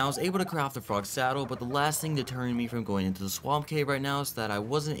Kermit. And I was able to craft the frog's saddle, but the last thing deterring me from going into the swamp cave right now is that I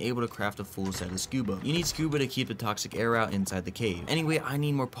wasn't able to craft a full set of scuba. You need scuba to keep the toxic air out inside the cave. Anyway, I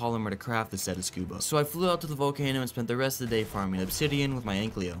need more polymer to craft the set of scuba. So I flew out to the volcano and spent the rest of the day farming obsidian with my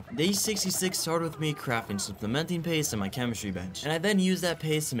Ankylo. Day 66 started with me crafting some cementing paste on my chemistry bench, and I then used that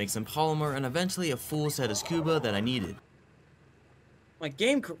paste to make some polymer and eventually a full set of scuba that I needed. My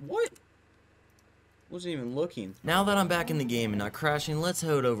game what? Wasn't even looking. Now that I'm back in the game and not crashing, let's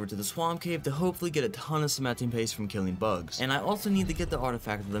head over to the swamp cave to hopefully get a ton of cementing paste from killing bugs. And I also need to get the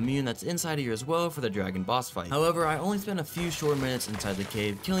artifact of the immune that's inside here as well for the dragon boss fight. However, I only spent a few short minutes inside the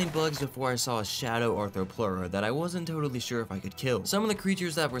cave killing bugs before I saw a shadow arthropleura that I wasn't totally sure if I could kill. Some of the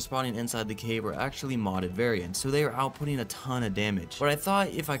creatures that were spawning inside the cave were actually modded variants, so they were outputting a ton of damage. But I thought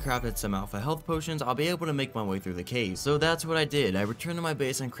if I crafted some alpha health potions, I'll be able to make my way through the cave. So that's what I did. I returned to my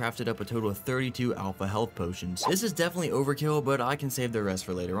base and crafted up a total of 32 alpha health potions. This is definitely overkill, but I can save the rest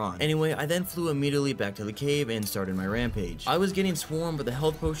for later on. Anyway, I then flew immediately back to the cave and started my rampage. I was getting swarmed, but the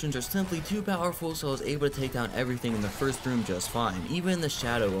health potions are simply too powerful, so I was able to take down everything in the first room just fine, even the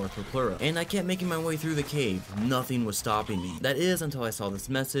shadow arthropleura. And I kept making my way through the cave. Nothing was stopping me. That is until I saw this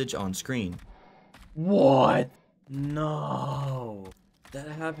message on screen. What? No. That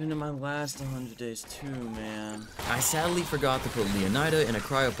happened in my last 100 days too, man. I sadly forgot to put Leonida in a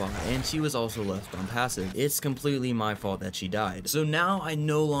cryopod, and she was also left on passive. It's completely my fault that she died. So now I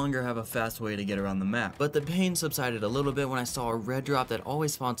no longer have a fast way to get around the map. But the pain subsided a little bit when I saw a red drop that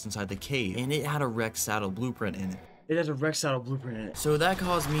always spawns inside the cave, and it had a Rex saddle blueprint in it. It has a Rex saddle blueprint in it. So that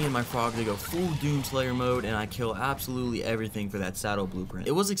caused me and my frog to go full Doomslayer mode, and I kill absolutely everything for that saddle blueprint.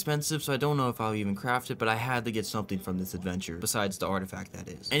 It was expensive, so I don't know if I'll even craft it, but I had to get something from this adventure, besides the artifact that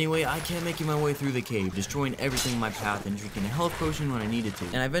is. Anyway, I kept making my way through the cave, destroying everything in my path and drinking a health potion when I needed to.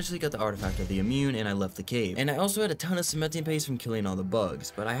 And I eventually got the artifact of the immune, and I left the cave. And I also had a ton of cementing paste from killing all the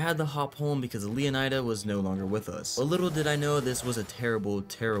bugs, but I had to hop home because Leonida was no longer with us. But little did I know this was a terrible,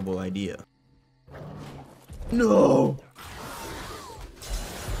 terrible idea. No!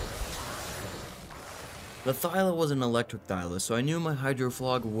 The Thyla was an electric Thyla, so I knew my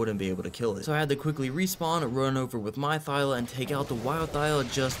Hydroflog wouldn't be able to kill it. So I had to quickly respawn, run over with my Thyla, and take out the wild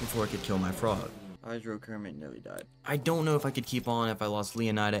Thyla just before I could kill my frog. Hydro Kermit nearly died. I don't know if I could keep on if I lost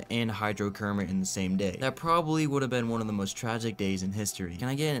Leonida and Hydro Kermit in the same day. That probably would have been one of the most tragic days in history. Can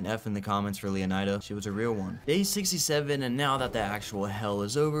I get an F in the comments for Leonida? She was a real one. Day 67, and now that the actual hell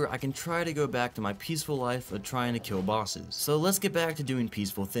is over, I can try to go back to my peaceful life of trying to kill bosses. So let's get back to doing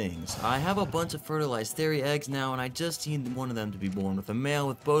peaceful things. I have a bunch of fertilized theory eggs now, and I just need one of them to be born with a male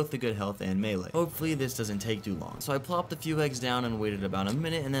with both the good health and melee. Hopefully this doesn't take too long. So I plopped a few eggs down and waited about a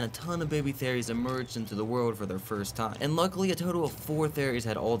minute, and then a ton of baby theories emerged into the world for their first time. And luckily a total of 4 theories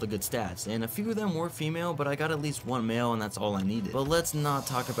had all the good stats, and a few of them were female, but I got at least one male, and that's all I needed. But let's not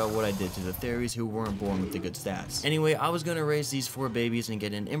talk about what I did to the theories who weren't born with the good stats. Anyway, I was gonna raise these 4 babies and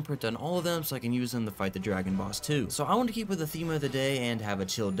get an imprint on all of them so I can use them to fight the dragon boss too. So I want to keep with the theme of the day and have a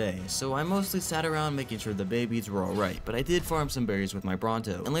chill day, so I mostly sat around making sure the babies were alright, but I did farm some berries with my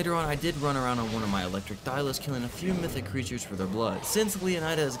Bronto, and later on I did run around on one of my electric Thylas killing a few mythic creatures for their blood. Since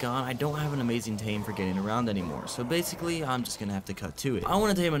Leonida is gone, I don't have an amazing tame for getting around anymore, so basically I'm just gonna have to cut to it. I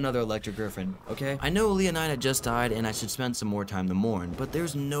want to tame another electric griffin, okay? I know Leonida just died and I should spend some more time to mourn, but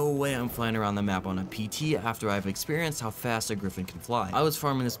there's no way I'm flying around the map on a PT after I've experienced how fast a griffin can fly. I was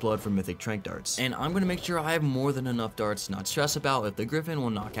farming this blood for mythic trank darts, and I'm gonna make sure I have more than enough darts to not stress about if the griffin will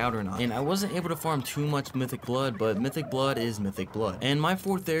knock out or not. And I wasn't able to farm too much mythic blood, but mythic blood is mythic blood. And my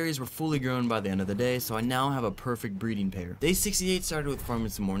 4 theories were fully grown by the end of the day, so I now have a perfect breeding pair. Day 68 started with farming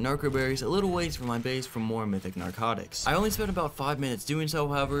some more narco berries, a little ways from my base for more mythic narcotics. I only spent about 5 minutes doing so,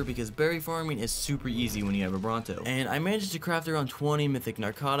 however, because berry farming is super easy when you have a Bronto. And I managed to craft around 20 mythic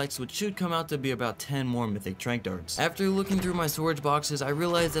narcotics, which should come out to be about 10 more mythic trank darts. After looking through my storage boxes, I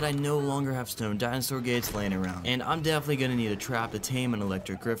realized that I no longer have stone dinosaur gates laying around, and I'm definitely gonna need a trap to tame an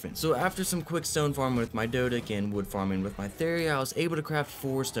electric griffin. So after some quick stone farming with my Dodic and wood farming with my Theory, I was able to craft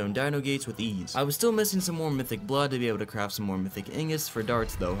 4 stone dino gates with ease. I was still missing some more mythic blood to be able to craft some more mythic ingots for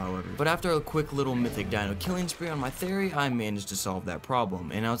darts though, however. But after a quick quick little mythic dino killing spree on my theory, I managed to solve that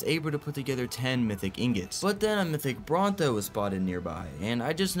problem, and I was able to put together 10 mythic ingots. But then a mythic Bronto was spotted nearby, and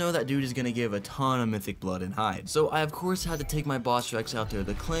I just know that dude is gonna give a ton of mythic blood and hide. So I of course had to take my boss Rex out there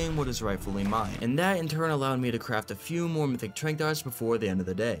to claim what is rightfully mine, and that in turn allowed me to craft a few more mythic trank darts before the end of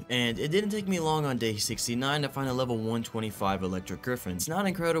the day. And it didn't take me long on day 69 to find a level 125 electric griffin. It's not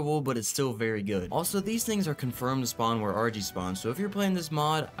incredible, but it's still very good. Also, these things are confirmed to spawn where RG spawns, so if you're playing this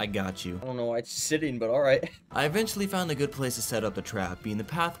mod, I got you. I don't know why it's sitting, but alright. I eventually found a good place to set up the trap, being the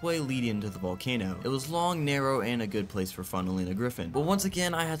pathway leading into the volcano. It was long, narrow, and a good place for funneling a griffin. But once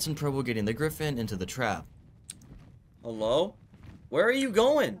again, I had some trouble getting the griffin into the trap. Hello? Where are you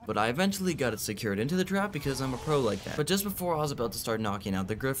going? But I eventually got it secured into the trap because I'm a pro like that. But just before I was about to start knocking out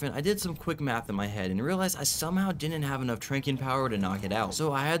the griffin, I did some quick math in my head and realized I somehow didn't have enough tranking power to knock it out.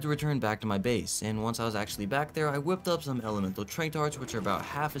 So I had to return back to my base, and once I was actually back there, I whipped up some elemental trank darts, which are about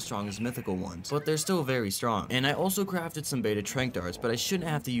half as strong as mythical ones, but they're still very strong. And I also crafted some beta trank darts, but I shouldn't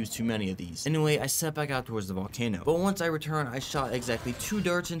have to use too many of these. Anyway, I set back out towards the volcano. But once I returned, I shot exactly 2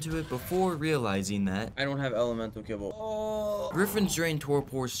 darts into it before realizing that I don't have elemental kibble. Oh. Griffins drain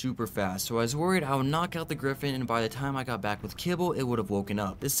torpor super fast, so I was worried I would knock out the griffin, and by the time I got back with kibble, it would have woken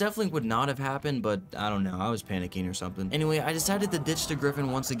up. This definitely would not have happened, but I don't know, I was panicking or something. Anyway, I decided to ditch the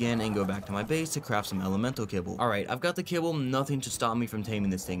griffin once again and go back to my base to craft some elemental kibble. Alright, I've got the kibble, nothing should stop me from taming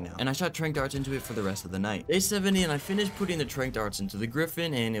this thing now. And I shot trank darts into it for the rest of the night. Day 70 and I finished putting the trank darts into the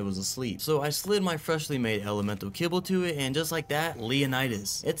griffin and it was asleep. So I slid my freshly made elemental kibble to it, and just like that,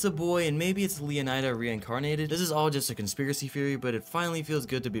 Leonidas. It's a boy, and maybe it's Leonida reincarnated. This is all just a conspiracy theory, but it finally feels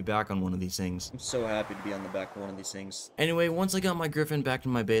good to be back on one of these things. I'm so happy to be on the back of one of these things. Anyway, once I got my griffin back to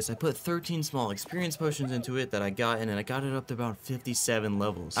my base, I put 13 small experience potions into it that I got, and then I got it up to about 57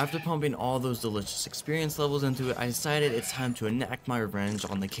 levels. After pumping all those delicious experience levels into it, I decided it's time to enact my revenge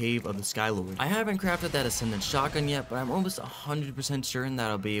on the cave of the Skylord. I haven't crafted that ascendant shotgun yet, but I'm almost 100% sure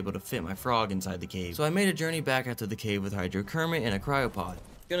that I'll be able to fit my frog inside the cave. So I made a journey back out to the cave with Hydro Kermit and a cryopod.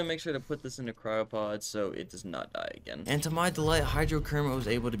 Gonna make sure to put this in a cryopod so it does not die again. And to my delight, Hydro Kermit was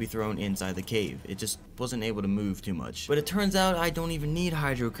able to be thrown inside the cave. It just wasn't able to move too much. But it turns out I don't even need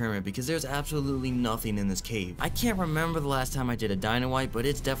Hydro Kermit because there's absolutely nothing in this cave. I can't remember the last time I did a dino wipe, but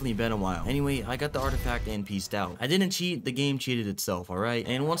it's definitely been a while. Anyway, I got the artifact and pieced out. I didn't cheat, the game cheated itself, alright?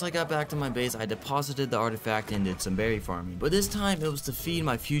 And once I got back to my base, I deposited the artifact and did some berry farming. But this time, it was to feed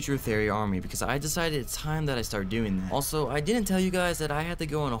my future Theory army because I decided it's time that I start doing that. Also, I didn't tell you guys that I had to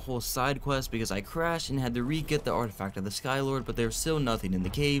go on a whole side quest because I crashed and had to re-get the artifact of the Skylord, but there's still nothing in the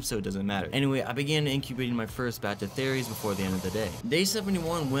cave, so it doesn't matter. Anyway, I began incubating my first batch of Theories before the end of the day. Day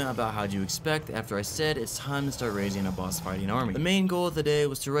 71 went about how you expect after I said it's time to start raising a boss fighting army. The main goal of the day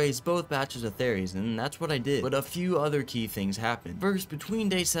was to raise both batches of Theories, and that's what I did. But a few other key things happened. First, between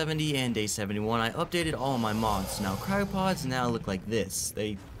day 70 and day 71, I updated all of my mods. Now, cryopods now look like this.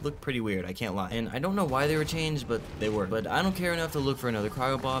 They look pretty weird, I can't lie. And I don't know why they were changed, but they were. But I don't care enough to look for another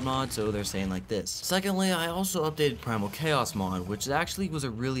cryopod mod, so they're saying like this. Secondly, I also updated Primal Chaos mod, which actually was a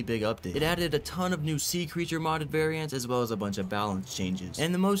really big update. It added a ton of new sea creature modded variants, as well as a bunch of balance changes.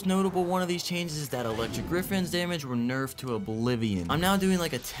 And the most notable one of these changes is that electric griffins damage were nerfed to oblivion. I'm now doing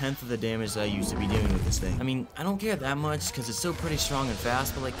like 1/10 of the damage that I used to be doing with this thing. I mean, I don't care that much because it's still pretty strong and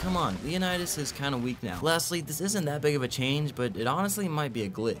fast, but like, come on, Leonidas is kind of weak now. Lastly, this isn't that big of a change, but it honestly might be a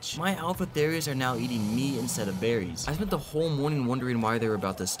glitch. My alpha Theories are now eating meat instead of berries. I spent the whole morning wondering why they were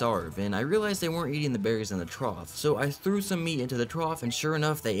about to starve, and I realized they weren't eating the berries in the trough. So I threw some meat into the trough, and sure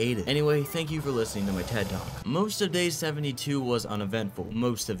enough, they ate it. Anyway, thank you for listening to my TED Talk. Most of day 72 was uneventful,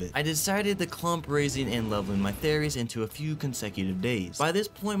 most of it. I decided to clump raising and leveling my Theories into a few consecutive days. By this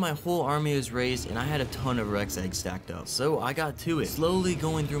point, my whole army was raised, and I had a ton of Rex eggs stacked up. So I got to it, slowly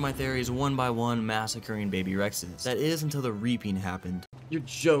going through my Theories one by one, massacring baby Rexes. That is until the reaping happened. You're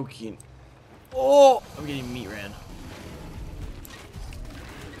joking. Oh! I'm getting meat ran.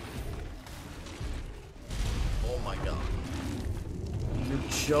 Oh my god. You're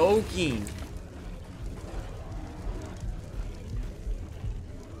joking.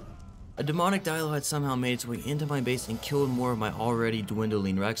 A demonic Dilo had somehow made its way into my base and killed more of my already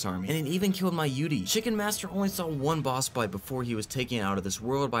dwindling Rex army, and it even killed my Yudi. Chicken Master only saw one boss fight before he was taken out of this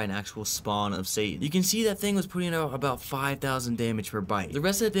world by an actual spawn of Satan. You can see that thing was putting out about 5,000 damage per bite. The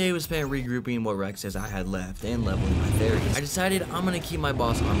rest of the day was spent regrouping what Rexes I had left and leveling my Theories. I decided I'm gonna keep my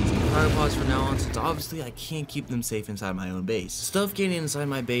boss armies in cryopods from now on, since obviously I can't keep them safe inside my own base. Stuff getting inside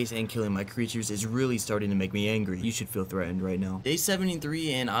my base and killing my creatures is really starting to make me angry. You should feel threatened right now. Day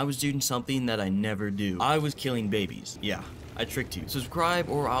 73 and I was doing something that I never do. I was killing babies. Yeah, I tricked you.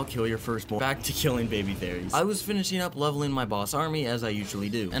 Subscribe or I'll kill your firstborn. Back to killing baby fairies. I was finishing up leveling my boss army as I usually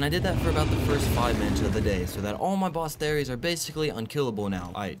do, and I did that for about the first 5 minutes of the day, so that all my boss fairies are basically unkillable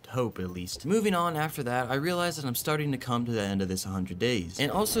now. I hope, at least. Moving on after that, I realized that I'm starting to come to the end of this 100 days.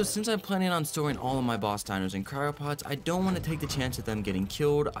 And also, since I'm planning on storing all of my boss dinos in cryopods, I don't want to take the chance of them getting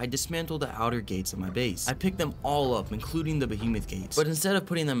killed. I dismantled the outer gates of my base. I picked them all up, including the behemoth gates. But instead of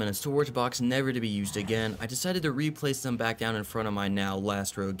putting them in a storage box never to be used again, I decided to replace them back down in front of my now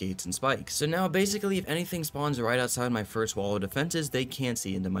last row gates and spikes. So now basically if anything spawns right outside my first wall of defenses, they can't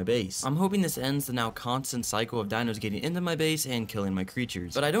see into my base. I'm hoping this ends the now constant cycle of dinos getting into my base and killing my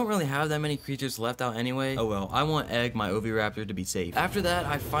creatures. But I don't really have that many creatures left out anyway. Oh well, I want Egg, my Oviraptor, to be safe. After that,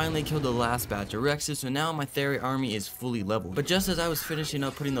 I finally killed the last batch of Rexes, so now my Theory army is fully leveled. But just as I was finishing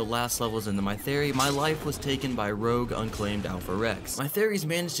up putting the last levels into my Theory, my life was taken by rogue unclaimed Alpha Rex. My Theories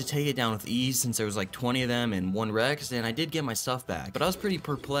managed to take it down with ease since there was like 20 of them and 1 Rex, and I did get my stuff back. But I was pretty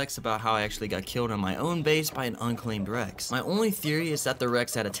perplexed about how I actually got killed on my own base by an unclaimed Rex. My only theory is that the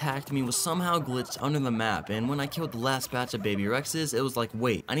Rex that attacked me was somehow glitched under the map, and when I killed the last batch of baby Rexes, it was like,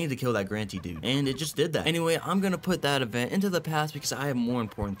 wait, I need to kill that Granty dude. And it just did that. Anyway, I'm gonna put that event into the past because I have more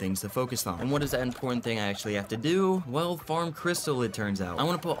important things to focus on. And what is that important thing I actually have to do? Well, farm Crystal, it turns out. I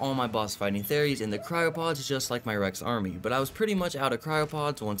want to put all my boss fighting Theories in the cryopods just like my Rex army, but I was pretty much out of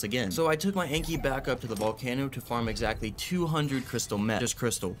cryopods once again. So I took my Anki back up to the volcano to farm exactly 200 crystal meth. Just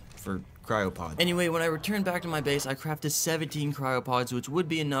crystal for cryopod. Anyway, when I returned back to my base, I crafted 17 cryopods, which would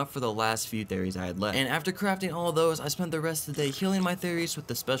be enough for the last few Theories I had left. And after crafting all those, I spent the rest of the day healing my Theories with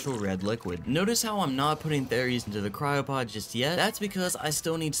the special red liquid. Notice how I'm not putting Theories into the cryopod just yet? That's because I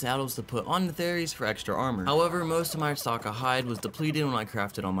still need saddles to put on the Theories for extra armor. However, most of my stock of hide was depleted when I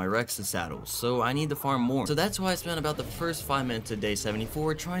crafted all my Rex's saddles, so I need to farm more. So that's why I spent about the first 5 minutes of day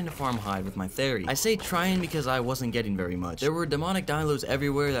 74 trying to farm hide with my Theory. I say trying because I wasn't getting very much. There were demonic dinos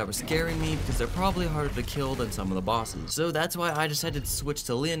everywhere that were scaring me because they're probably harder to kill than some of the bosses. So that's why I decided to switch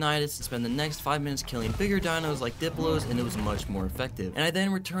to Leonidas and spend the next 5 minutes killing bigger dinos like Diplos, and it was much more effective. And I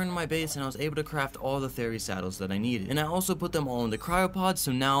then returned to my base and I was able to craft all the Theory saddles that I needed. And I also put them all in the cryopods,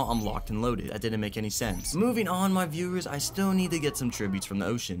 so now I'm locked and loaded. That didn't make any sense. Moving on, my viewers, I still need to get some tributes from the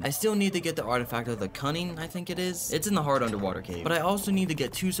ocean. I still need to get the artifact of the Cunning, I think it is. It's in the hard underwater cave. But I also need to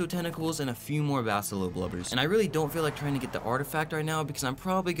get Tuso tentacles and a few more Basilow blubbers. And I really don't feel like trying to get the artifact right now because I'm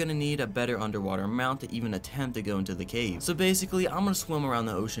probably gonna need a better underwater mount to even attempt to go into the cave. So basically, I'm gonna swim around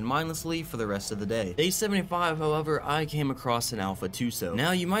the ocean mindlessly for the rest of the day. Day 75, however, I came across an Alpha Tuso.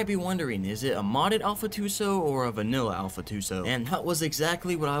 Now, you might be wondering, is it a modded Alpha Tuso or a vanilla Alpha Tuso? And that was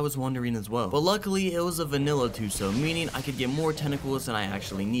exactly what I was wondering as well. But luckily, it was a vanilla Tuso, meaning I could get more tentacles than I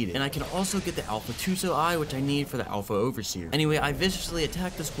actually needed. And I can also get the Alpha Tuso eye, which I need for the Alpha Overseer. Anyway, I viciously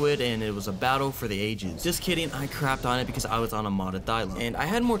attacked the squid, and it was a battle for the ages. Just kidding, I crapped on it because I was on a modded Thyla. And I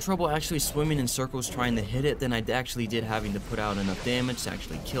had more trouble actually swimming in circles trying to hit it than I actually did having to put out enough damage to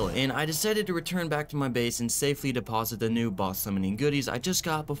actually kill it. And I decided to return back to my base and safely deposit the new boss summoning goodies I just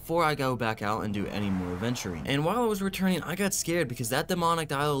got before I go back out and do any more adventuring. And while I was returning, I got scared because that demonic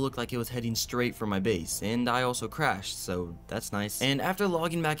dial looked like it was heading straight for my base, and I also crashed, so that's nice. And after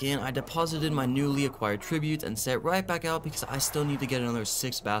logging back in, I deposited my newly acquired tributes and set right back out because I still need to get another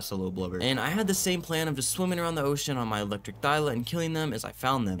 6 Basilow blubber. And I had the same plan of just swimming around the ocean on my electric Thyla and killing them as I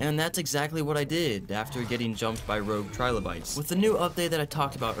found them. And that's exactly what I did after getting jumped by rogue trilobites. With the new update that I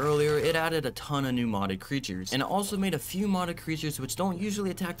talked about earlier, it added a ton of new modded creatures, and it also made a few modded creatures which don't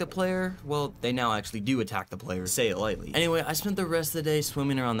usually attack the player. Well, they now actually do attack the player, say it lightly. Anyway, I spent the rest of the day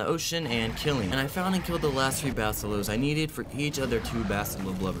swimming around the ocean and killing, and I found and killed the last 3 Basilows I needed for each of their 2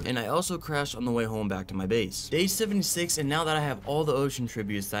 Basilow blubbers, and I also crashed on the way home back to my base. Day 76, and now that I have all the ocean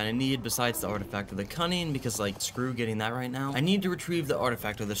tributes that I need besides the artifact of the Cunning, because like screw getting that right now, I need to retrieve the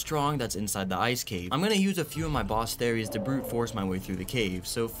artifact of the Strong that's inside the ice cave. I'm gonna use a few of my boss Theories to brute force my way through the cave,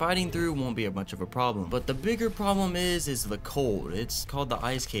 so fighting through won't be much of a problem. But the bigger problem is the cold. It's called the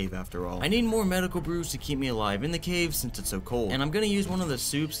ice cave after all. I need more medical brews to keep me alive in the cave since it's so cold, and I'm gonna use one of the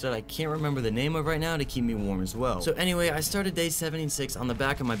soups that I can't remember the name of right now to keep me warm as well. So anyway, I started day 76 on the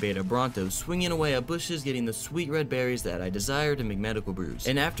back of my Beta Bronto, swinging away at bushes, getting the sweet red berries that I desire to make medical brews.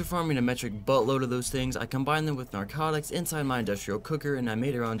 And after farming a metric buttload of those things, I combined them with narcotics inside my industrial cooker, and I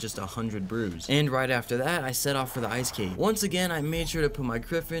made around just 100 brews. And right after that, I set off for the ice cave. Once again, I made sure to put my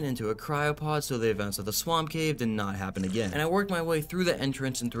Griffin into a cryopod so the events of the swamp cave did not happen again. And I worked my way through the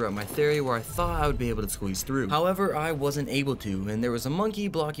entrance and throughout my Theory where I thought I would be able to squeeze through. However, I wasn't able to, and there was a monkey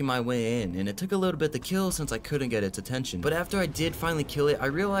blocking my way in, and it took a little bit to kill since I couldn't get its attention. But after I did finally kill it, I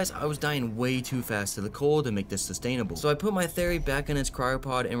realized I was dying way too fast to the cold to make this sustainable. So I put my Theory back in its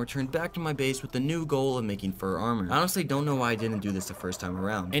cryopod and returned back to my base with the new goal of making fur armor. armor. I honestly don't know why I didn't do this the first time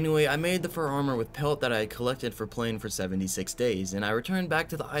around. Anyway, I made the fur armor with pelt that I had collected for playing for 76 days, and I returned back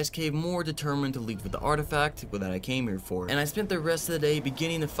to the ice cave more determined to leave with the artifact that I came here for. And I spent the rest of the day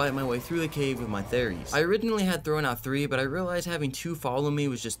beginning to fight my way through the cave with my theories. I originally had thrown out 3, but I realized having 2 follow me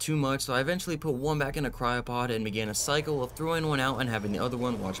was just too much, so I eventually put 1 back in a cryopod and began a cycle of throwing 1 out and having the other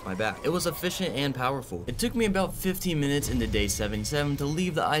one watch my back. It was efficient and powerful. It took me about 15 minutes into day 77 to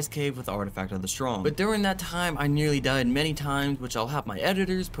leave the ice cave with the artifact of the strong, but during that time I nearly died many times, which I'll have my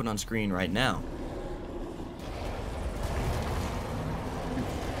editors put on screen right now.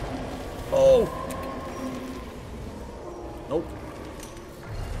 Oh! Nope.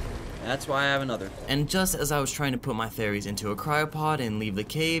 That's why I have another. And just as I was trying to put my theories into a cryopod and leave the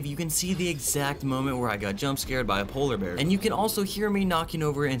cave, you can see the exact moment where I got jump scared by a polar bear. And you can also hear me knocking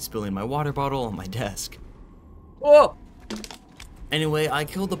over and spilling my water bottle on my desk. Oh! Anyway, I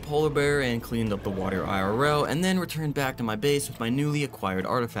killed the polar bear and cleaned up the water IRL, and then returned back to my base with my newly acquired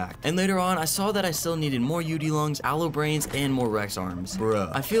artifact. And later on, I saw that I still needed more UD lungs, aloe brains, and more Rex arms. Bruh.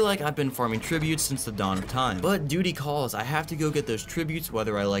 I feel like I've been farming tributes since the dawn of time. But duty calls, I have to go get those tributes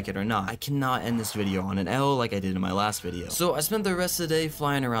whether I like it or not. I cannot end this video on an L like I did in my last video. So I spent the rest of the day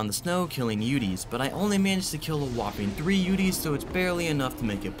flying around the snow killing UDs, but I only managed to kill a whopping 3 UDs, so it's barely enough to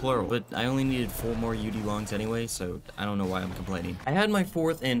make it plural. But I only needed 4 more UD lungs anyway, so I don't know why I'm complaining. I had my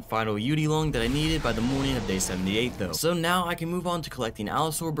 4th and final UD lung that I needed by the morning of day 78 though. So now I can move on to collecting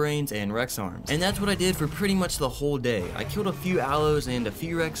allosaur brains and Rex arms. And that's what I did for pretty much the whole day. I killed a few allos and a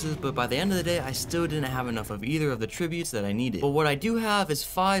few Rexes, but by the end of the day I still didn't have enough of either of the tributes that I needed. But what I do have is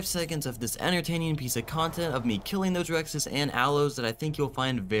 5 seconds of this entertaining piece of content of me killing those Rexes and allos that I think you'll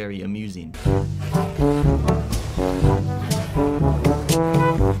find very amusing.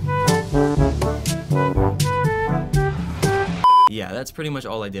 Yeah, that's pretty much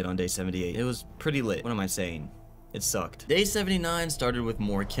all I did on day 78. It was pretty lit. What am I saying? It sucked. Day 79 started with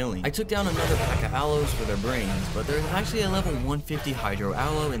more killing. I took down another pack of allos for their brains, but there's actually a level 150 hydro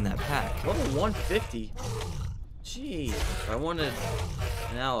allo in that pack. Level 150? Jeez. If I wanted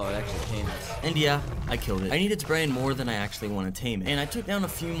an aloe, I'd actually tame this. And yeah, I killed it. I need its brain more than I actually want to tame it. And I took down a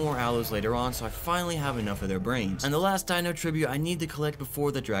few more allos later on, so I finally have enough of their brains. And the last dino tribute I need to collect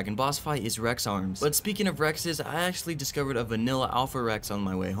before the dragon boss fight is Rex arms. But speaking of Rexes, I actually discovered a vanilla alpha Rex on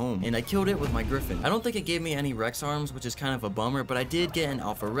my way home, and I killed it with my griffin. I don't think it gave me any Rex arms, which is kind of a bummer, but I did get an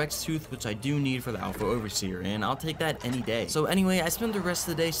alpha Rex tooth, which I do need for the alpha overseer, and I'll take that any day. So anyway, I spent the rest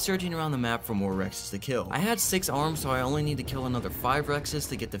of the day searching around the map for more Rexes to kill. I had 6 arms, so I only need to kill another 5 Rexes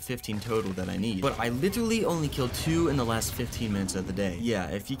to get the 15 total that I need. But I literally only killed 2 in the last 15 minutes of the day. Yeah,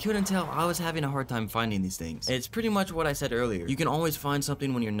 if you couldn't tell, I was having a hard time finding these things. It's pretty much what I said earlier. You can always find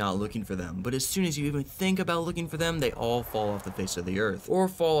something when you're not looking for them, but as soon as you even think about looking for them, they all fall off the face of the earth. Or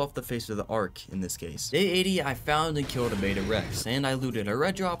fall off the face of the Ark, in this case. Day 80, I found and killed a beta Rex, and I looted a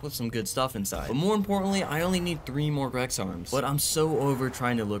red drop with some good stuff inside. But more importantly, I only need 3 more Rex arms. But I'm so over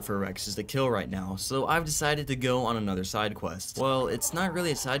trying to look for Rexes to kill right now, so I've decided to go on another side quest. Well, it's not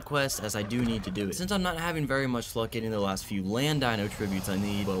really a side quest, as I do need to do it. Since I'm not having very much luck getting the last few land dino tributes I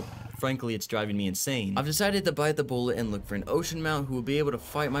need, well, frankly, it's driving me insane. I've decided to bite the bullet and look for an ocean mount who will be able to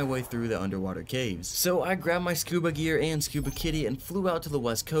fight my way through the underwater caves. So I grabbed my scuba gear and scuba kitty and flew out to the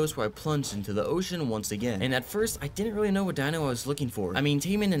west coast, where I plunged into the ocean once again. And at first, I didn't really know what dino I was looking for. I mean,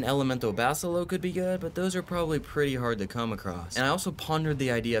 taming an elemental basilo could be good, but those are probably pretty hard to come across. And I also pondered the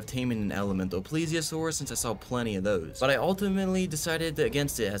idea of taming an elemental plesiosaur, since I saw plenty of those. But I ultimately decided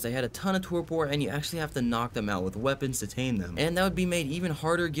against it, as they had a ton of torpor and you actually have to knock them out with weapons to tame them. And that would be made even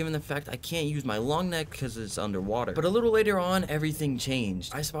harder given the fact I can't use my long neck because it's underwater. But a little later on, everything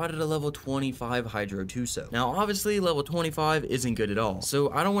changed. I spotted a level 25 Hydro Tuso. Now obviously level 25 isn't good at all,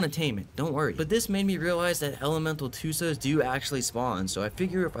 so I don't want to tame it, don't worry. But this made me realize that elemental Tusos do actually spawn, so I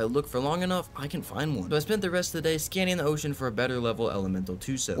figure if I look for long enough, I can find one. So I spent the rest of the day scanning the ocean for a better level elemental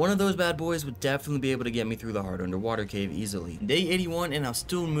Tuso. One of those bad boys would definitely be able to get me through the hard underwater cave easily. Day 81 and I'm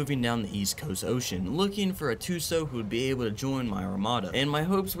still moving down the east coast ocean, looking for a Tuso who would be able to join my armada. And my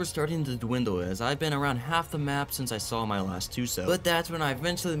hopes were starting to dwindle, as I've been around half the map since I saw my last Tuso. But that's when I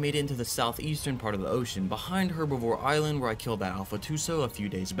eventually made it into the southeastern part of the ocean, behind Herbivore Island, where I killed that alpha Tuso a few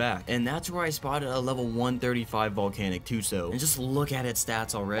days back. And that's where I spotted a level 135 volcanic Tuso. And just look at its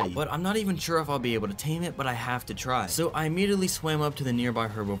stats already. But I'm not even sure if I'll be able to tame it, but I have to try. So I immediately swam up to the nearby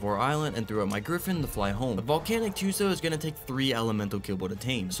Herbivore Island and threw out my griffin to fly home. The volcanic Tuso is going to take 3 elemental kibble to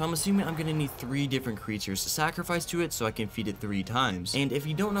tame, so I'm assuming I'm going to need 3 different creatures to sacrifice to it so I can feed it 3 times. And if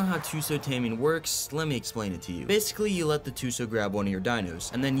you don't know how how Tuso taming works, let me explain it to you. Basically, you let the Tuso grab one of your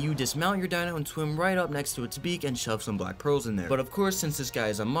dinos, and then you dismount your dino and swim right up next to its beak and shove some black pearls in there. But of course, since this guy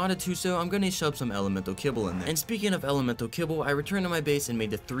is a modded Tuso, I'm gonna shove some elemental kibble in there. And speaking of elemental kibble, I returned to my base and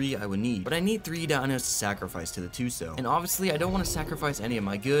made the 3 I would need. But I need 3 dinos to sacrifice to the Tuso. And obviously, I don't want to sacrifice any of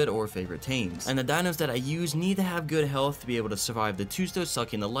my good or favorite tames. And the dinos that I use need to have good health to be able to survive the Tuso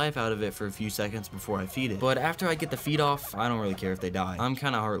sucking the life out of it for a few seconds before I feed it. But after I get the feed off, I don't really care if they die. I'm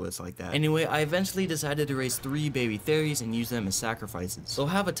kinda heartless like that. Anyway, I eventually decided to raise 3 baby theries and use them as sacrifices. They'll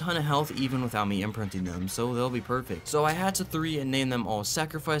have a ton of health even without me imprinting them, so they'll be perfect. So I hatched the 3 and named them all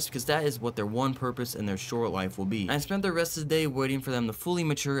sacrifice because that is what their one purpose in their short life will be. And I spent the rest of the day waiting for them to fully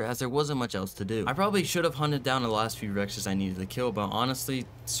mature as there wasn't much else to do. I probably should have hunted down the last few Rexes I needed to kill, but honestly,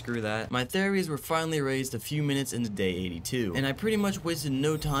 screw that. My theories were finally raised a few minutes into day 82, and I pretty much wasted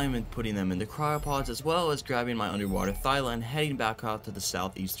no time in putting them into cryopods as well as grabbing my underwater thyla and heading back out to the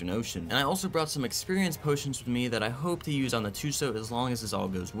southeastern ocean. And I also brought some experience potions with me that I hope to use on the Tuso as long as this all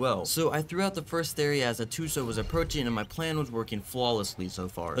goes well. So I threw out the first theory as the Tuso was approaching and my plan was working flawlessly so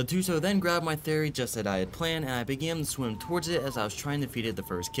far. The Tuso then grabbed my theory just as I had planned and I began to swim towards it as I was trying to feed it the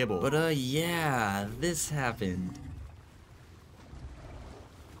first kibble. But yeah, this happened.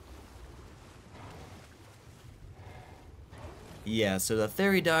 Yeah, so the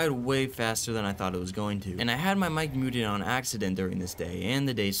theory died way faster than I thought it was going to. And I had my mic muted on accident during this day, and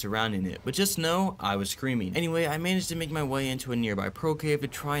the days surrounding it. But just know, I was screaming. Anyway, I managed to make my way into a nearby pro cave to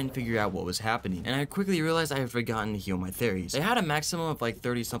try and figure out what was happening. And I quickly realized I had forgotten to heal my theories. They had a maximum of like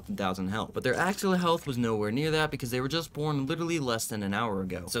 30-something thousand health, but their actual health was nowhere near that because they were just born literally less than an hour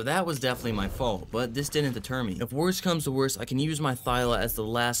ago. So that was definitely my fault, but this didn't deter me. If worse comes to worse, I can use my thyla as the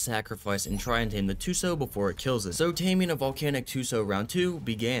last sacrifice and try and tame the Tuso before it kills it. So taming a volcanic Tuso round 2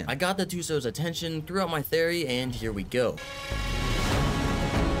 began. I got the Tuso's attention, threw out my theory, and here we go.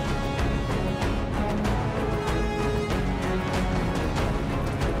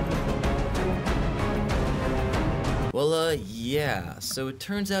 Well, yeah, so it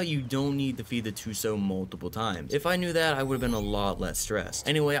turns out you don't need to feed the Tuso multiple times. If I knew that, I would have been a lot less stressed.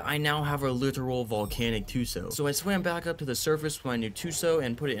 Anyway, I now have a literal volcanic Tuso. So I swam back up to the surface with my new Tuso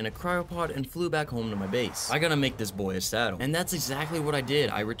and put it in a cryopod and flew back home to my base. I gotta make this boy a saddle. And that's exactly what I did.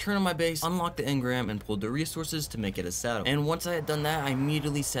 I returned to my base, unlocked the engram, and pulled the resources to make it a saddle. And once I had done that, I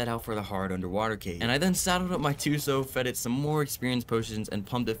immediately set out for the hard underwater cave. And I then saddled up my Tuso, fed it some more experience potions, and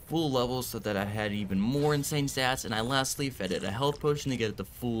pumped it full levels so that I had even more insane stats, and I lastly fed it a health potion to get it to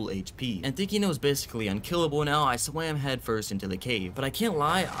full HP. And thinking it was basically unkillable now, I swam headfirst into the cave. But I can't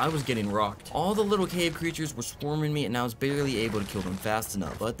lie, I was getting rocked. All the little cave creatures were swarming me and I was barely able to kill them fast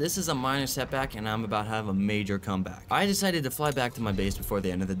enough. But this is a minor setback and I'm about to have a major comeback. I decided to fly back to my base before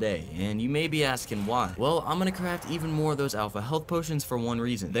the end of the day, and you may be asking why. Well, I'm gonna craft even more of those alpha health potions for one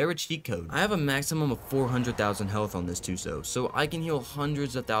reason. They're a cheat code. I have a maximum of 400,000 health on this Tuso, so I can heal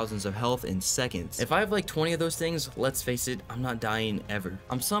hundreds of thousands of health in seconds. If I have like 20 of those things, let's face it, I'm not dying ever.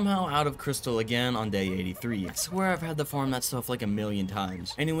 I'm somehow out of crystal again on day 83. I swear I've had to farm that stuff like a million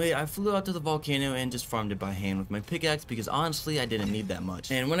times. Anyway, I flew out to the volcano and just farmed it by hand with my pickaxe because honestly I didn't need that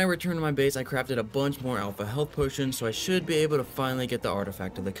much. And when I returned to my base, I crafted a bunch more alpha health potions, so I should be able to finally get the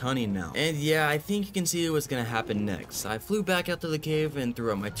artifact of the cunning now. And yeah, I think you can see what's gonna happen next. I flew back out to the cave and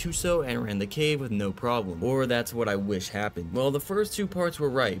threw out my Tuso and ran the cave with no problem. Or that's what I wish happened. Well, the first 2 parts were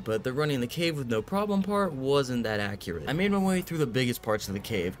right, but the running the cave with no problem part wasn't that accurate. I made my way through the biggest parts of the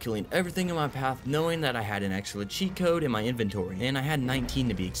cave, killing everything in my path, knowing that I had an actual cheat code in my inventory, and I had 19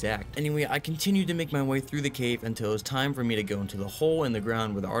 to be exact. Anyway, I continued to make my way through the cave until it was time for me to go into the hole in the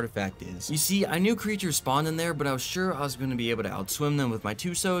ground where the artifact is. You see, I knew creatures spawned in there, but I was sure I was going to be able to outswim them with my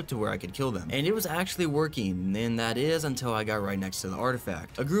Tuso to where I could kill them. And it was actually working, and that is until I got right next to the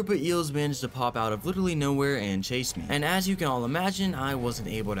artifact. A group of eels managed to pop out of literally nowhere and chase me. And as you can all imagine, I wasn't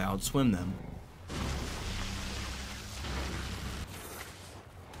able to outswim them.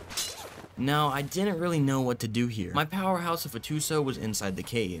 Now, I didn't really know what to do here. My powerhouse of a Tuso was inside the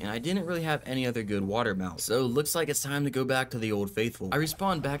cave, and I didn't really have any other good water mounts, so looks like it's time to go back to the old faithful. I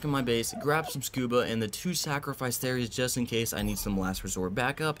respawned back in my base, grabbed some scuba, and the 2 sacrifice theories just in case I need some last resort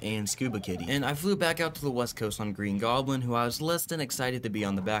backup, and scuba kitty. And I flew back out to the west coast on Green Goblin, who I was less than excited to be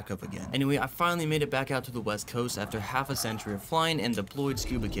on the backup again. Anyway, I finally made it back out to the west coast after half a century of flying and deployed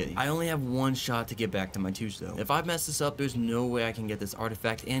scuba kitty. I only have 1 shot to get back to my Tuso. If I mess this up, there's no way I can get this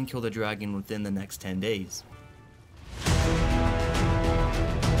artifact and kill the dragon within the next 10 days.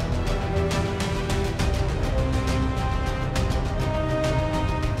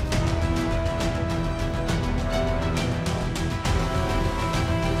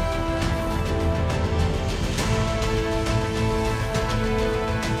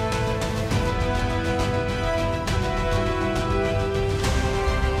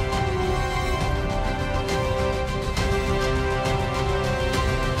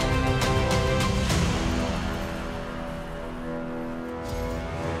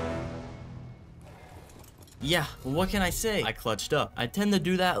 Yeah, well, what can I say? I clutched up. I tend to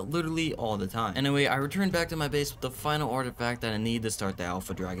do that literally all the time. Anyway, I returned back to my base with the final artifact that I need to start the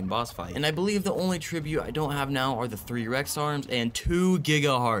Alpha Dragon boss fight. And I believe the only tribute I don't have now are the 3 Rex arms and 2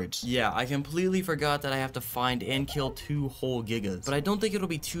 Giga Hearts. Yeah, I completely forgot that I have to find and kill 2 whole Gigas. But I don't think it'll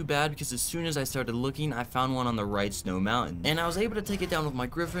be too bad because as soon as I started looking, I found one on the right snow mountain. And I was able to take it down with my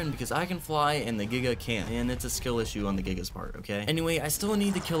Griffin because I can fly and the Giga can't. And it's a skill issue on the Giga's part, okay? Anyway, I still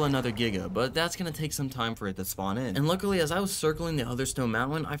need to kill another Giga, but that's gonna take some time for it to spawn in. And luckily, as I was circling the other snow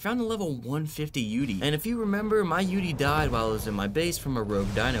mountain, I found a level 150 Yudi. And if you remember, my Yudi died while I was in my base from a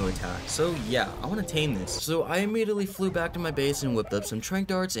rogue dino attack. So yeah, I want to tame this. So I immediately flew back to my base and whipped up some trank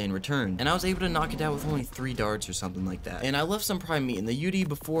darts and returned. And I was able to knock it out with only 3 darts or something like that. And I left some prime meat in the Yudi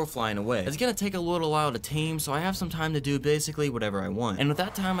before flying away. It's gonna take a little while to tame, so I have some time to do basically whatever I want. And with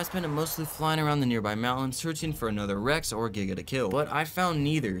that time, I spent it mostly flying around the nearby mountains searching for another Rex or Giga to kill. But I found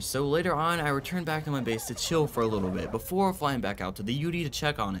neither, so later on, I returned back to my base to chill for a little bit before flying back out to the Yudi to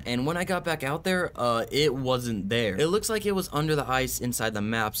check on it. And when I got back out there, it wasn't there. It looks like it was under the ice inside the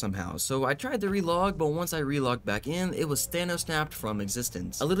map somehow. So I tried to relog, but once I relogged back in, it was snapped from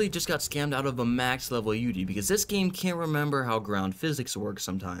existence. I literally just got scammed out of a max level Yudi because this game can't remember how ground physics work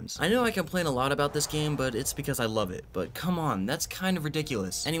sometimes. I know I complain a lot about this game, but it's because I love it. But come on, that's kind of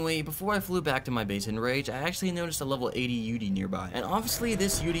ridiculous. Anyway, before I flew back to my base in rage, I actually noticed a level 80 Yudi nearby. And obviously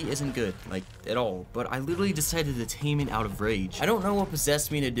this Yudi isn't good, like, at all. But I literally decided to tame it out of rage. I don't know what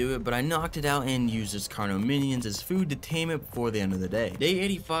possessed me to do it, but I knocked it out and used its Carno minions as food to tame it before the end of the day. Day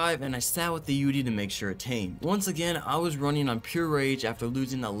 85, and I sat with the Yudi to make sure it tamed. Once again, I was running on pure rage after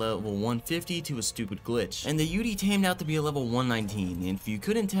losing that level 150 to a stupid glitch. And the Yudi tamed out to be a level 119, and if you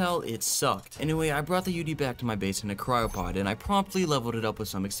couldn't tell, it sucked. Anyway, I brought the Yudi back to my base in a cryopod, and I promptly leveled it up with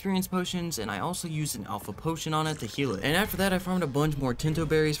some experience potions, and I also used an alpha potion on it to heal it. And after that, I farmed a bunch more Tinto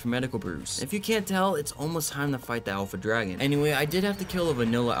berries for medical brews. If you can't tell, it's almost time to fight the Alpha Dragon. Anyway, I did have to kill a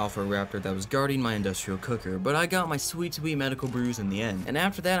vanilla Alpha Raptor that was guarding my industrial cooker, but I got my sweet medical brews in the end. And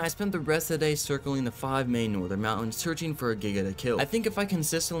after that, I spent the rest of the day circling the 5 main northern mountains searching for a Giga to kill. I think if I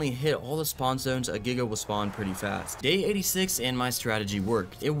consistently hit all the spawn zones, a Giga will spawn pretty fast. Day 86 and my strategy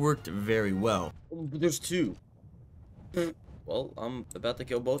worked. It worked very well. There's 2. Well, I'm about to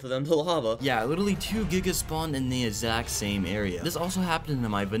kill both of them to lava. Yeah, literally 2 Gigas spawned in the exact same area. This also happened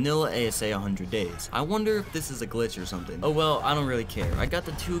in my vanilla ASA 100 days. I wonder if this is a glitch or something. Oh well, I don't really care. I got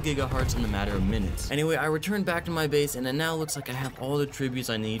the 2 Giga Hearts in a matter of minutes. Anyway, I returned back to my base and it now looks like I have all the tributes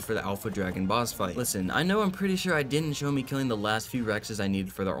I need for the Alpha Dragon boss fight. Listen, I know I'm pretty sure I didn't show me killing the last few Rexes I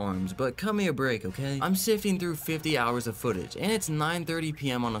needed for their arms, but cut me a break, okay? I'm sifting through 50 hours of footage, and it's 9:30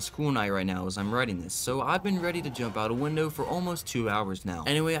 p.m. on a school night right now as I'm writing this, so I've been ready to jump out a window for almost 2 hours now.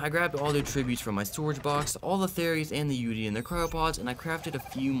 Anyway, I grabbed all the tributes from my storage box, all the Theories and the Yudi in their cryopods, and I crafted a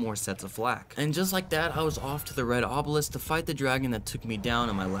few more sets of flak. And just like that, I was off to the red obelisk to fight the dragon that took me down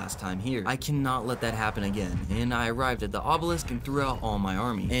on my last time here. I cannot let that happen again, and I arrived at the obelisk and threw out all my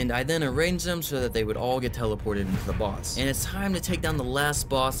army. And I then arranged them so that they would all get teleported into the boss. And it's time to take down the last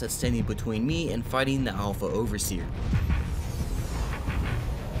boss that's standing between me and fighting the Alpha Overseer.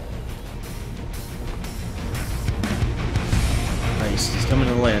 Nice, he's coming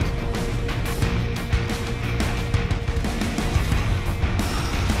to land.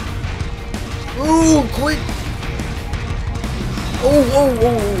 Ooh, quick!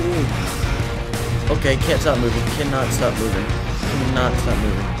 Oh. Okay, can't stop moving. Cannot stop moving. Cannot stop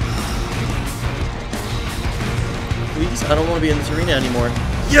moving. Please, I don't want to be in this arena anymore.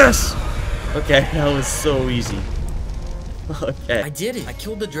 Yes! Okay, that was so easy. Okay. I did it! I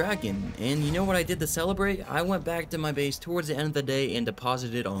killed the dragon, and you know what I did to celebrate? I went back to my base towards the end of the day and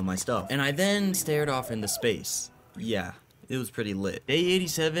deposited all my stuff. And I then stared off into space. Yeah. It was pretty lit. Day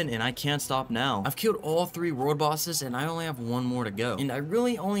 87 and I can't stop now. I've killed all 3 world bosses and I only have 1 more to go. And I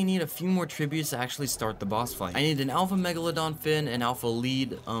really only need a few more tributes to actually start the boss fight. I need an Alpha Megalodon Fin, an Alpha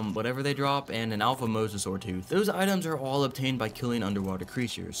Lead, whatever they drop, and an Alpha Mosasaur Tooth. Those items are all obtained by killing underwater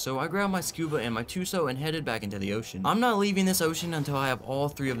creatures. So I grabbed my scuba and my Tuso and headed back into the ocean. I'm not leaving this ocean until I have all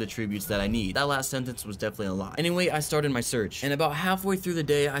 3 of the tributes that I need. That last sentence was definitely a lie. Anyway, I started my search. And about halfway through the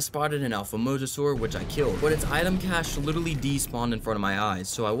day, I spotted an Alpha Mosasaur, which I killed. But its item cache literally despawned in front of my eyes,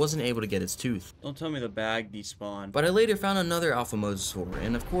 so I wasn't able to get its tooth. Don't tell me the bag despawned. But I later found another Alpha Mosasaur,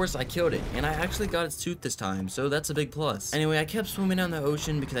 and of course I killed it, and I actually got its tooth this time, so that's a big plus. Anyway, I kept swimming down the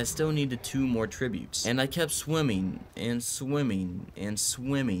ocean because I still needed 2 more tributes. And I kept swimming, and swimming, and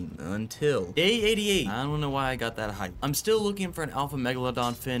swimming, until day 88. I don't know why I got that hype. I'm still looking for an Alpha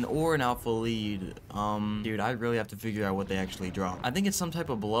Megalodon Fin or an Alpha Lead. Dude, I really have to figure out what they actually drop. I think it's some type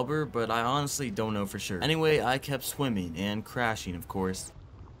of blubber, but I honestly don't know for sure. Anyway, I kept swimming, and crashing, of course.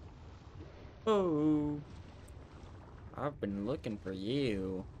 Oh. I've been looking for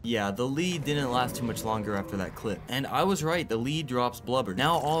you. Yeah, the lead didn't last too much longer after that clip. And I was right, the lead drops blubber.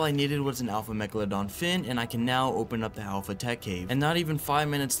 Now all I needed was an alpha megalodon fin, and I can now open up the alpha tech cave. And not even 5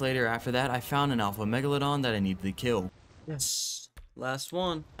 minutes later after that, I found an alpha megalodon that I needed to kill. Yes. Last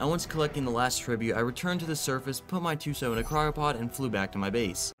one. And once collecting the last tribute, I returned to the surface, put my Tuso in a cryopod, and flew back to my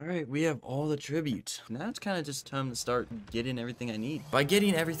base. Alright, we have all the tributes. Now it's kind of just time to start getting everything I need. By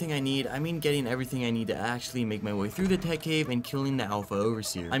getting everything I need, I mean getting everything I need to actually make my way through the tech cave and killing the alpha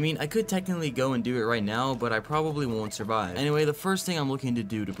overseer. I mean, I could technically go and do it right now, but I probably won't survive. Anyway, the first thing I'm looking to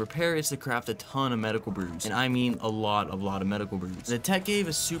do to prepare is to craft a ton of medical brews. And I mean a lot of medical brews. The tech cave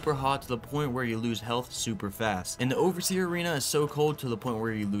is super hot to the point where you lose health super fast. And the overseer arena is so cold to the point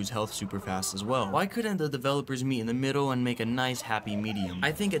where you lose health super fast as well. Why couldn't the developers meet in the middle and make a nice happy medium?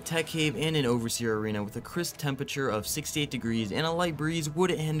 I think a tech cave and an overseer arena with a crisp temperature of 68 degrees and a light breeze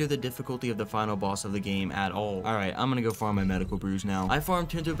wouldn't hinder the difficulty of the final boss of the game at all. Alright, I'm gonna go farm my medical brews now. I farmed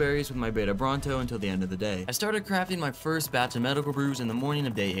Tinto berries with my beta Bronto until the end of the day. I started crafting my first batch of medical brews in the morning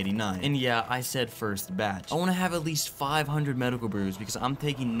of day 89. And yeah, I said first batch. I want to have at least 500 medical brews because I'm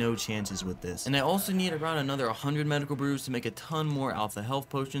taking no chances with this. And I also need around another 100 medical brews to make a ton more alpha health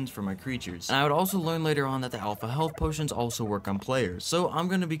potions for my creatures. And I would also learn later on that the alpha health potions also work on players. So I'm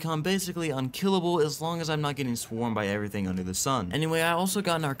gonna become basically unkillable as long as I'm not getting swarmed by everything under the sun. Anyway, I also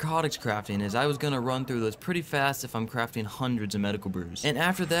got narcotics crafting as I was gonna run through those pretty fast if I'm crafting hundreds of medical brews. And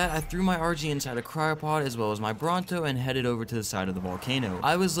after that, I threw my RG inside a cryopod as well as my Bronto and headed over to the side of the volcano.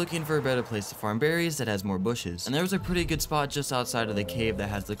 I was looking for a better place to farm berries that has more bushes. And there was a pretty good spot just outside of the cave that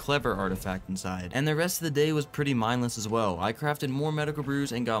has the clever artifact inside. And the rest of the day was pretty mindless as well. I crafted more medical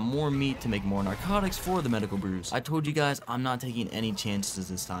brews and got more meat to make more narcotics for the medical brews. I told you guys I'm not taking any chances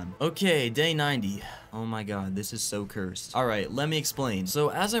this time. Okay, day 90. Oh my god, this is so cursed. Alright, let me explain. So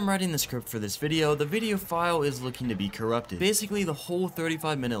as I'm writing the script for this video, the video file is looking to be corrupted. Basically, the whole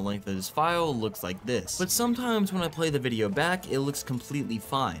 35-minute length of this file looks like this. But sometimes when I play the video back, it looks completely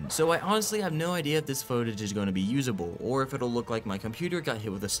fine. So I honestly have no idea if this footage is going to be usable, or if it'll look like my computer got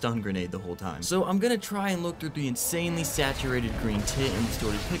hit with a stun grenade the whole time. So I'm gonna try and look through the insanely saturated green tint and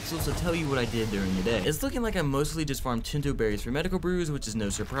distorted pixels to tell you what I did during the day. It's looking like I mostly just farmed Tinto berries for medical brews, which is no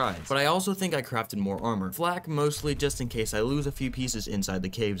surprise. But I also think I crafted more armor. Flak mostly just in case I lose a few pieces inside the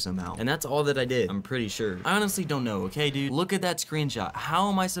cave somehow. And that's all that I did, I'm pretty sure. I honestly don't know, okay dude? Look at that screenshot. How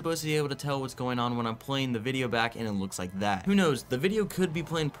am I supposed to be able to tell what's going on when I'm playing the video back and it looks like that? Who knows, the video could be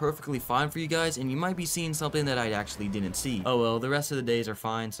playing perfectly fine for you guys and you might be seeing something that I actually didn't see. Oh well, the rest of the days are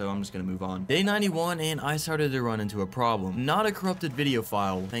fine, so I'm just gonna move on. Day 91 and I started to run into a problem. Not a corrupted video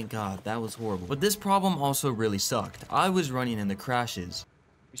file, thank god, that was horrible. But this problem also really sucked. I was running into crashes.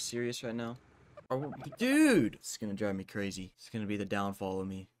 You serious right now? Oh, dude! It's gonna drive me crazy. It's gonna be the downfall of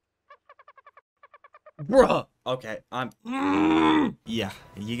me. Bruh! Okay, yeah,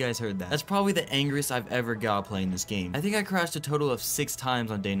 you guys heard that. That's probably the angriest I've ever got playing this game. I think I crashed a total of 6 times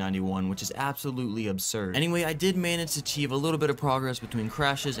on day 91, which is absolutely absurd. Anyway, I did manage to achieve a little bit of progress between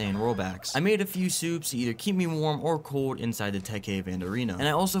crashes and rollbacks. I made a few soups to either keep me warm or cold inside the tech cave and arena. And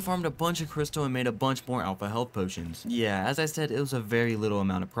I also farmed a bunch of crystal and made a bunch more alpha health potions. Yeah, as I said, it was a very little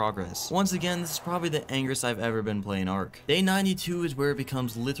amount of progress. Once again, this is probably the angriest I've ever been playing Ark. Day 92 is where it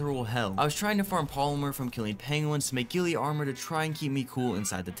becomes literal hell. I was trying to farm polymer from killing penguins to make ghillie armor to try and keep me cool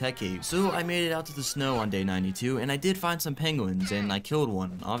inside the tech cave. So I made it out to the snow on day 92 and I did find some penguins and I killed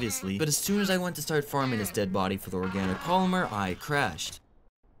one, obviously. But as soon as I went to start farming its dead body for the organic polymer, I crashed.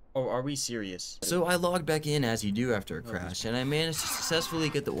 Oh, are we serious? So I logged back in as you do after a crash, and I managed to successfully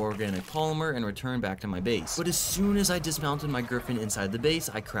get the organic polymer and return back to my base. But as soon as I dismounted my griffin inside the base,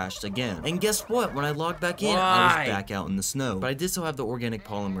 I crashed again. And guess what? When I logged back in, I was back out in the snow. But I did still have the organic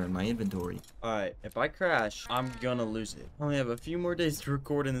polymer in my inventory. Alright, if I crash, I'm gonna lose it. I only have a few more days to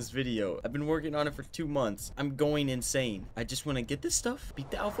record in this video. I've been working on it for 2 months. I'm going insane. I just want to get this stuff,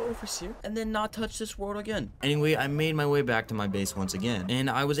 beat the alpha overseer, and then not touch this world again. Anyway, I made my way back to my base once again, and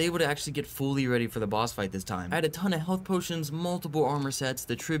I was able to actually get fully ready for the boss fight this time. I had a ton of health potions, multiple armor sets,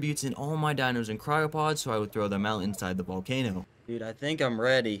 the tributes, and all my dinos in cryopods, so I would throw them out inside the volcano. Dude, I think I'm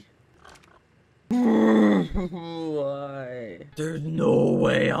ready. Why? There's no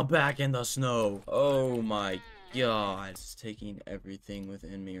way I'm back in the snow. Oh my god. It's taking everything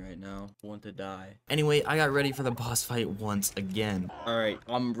within me right now. I want to die. Anyway, I got ready for the boss fight once again. Alright,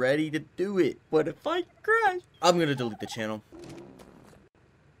 I'm ready to do it. But if I crash, I'm gonna delete the channel.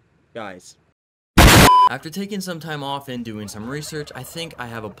 Guys. After taking some time off and doing some research, I think I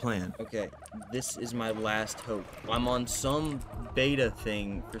have a plan. Okay, this is my last hope. I'm on some beta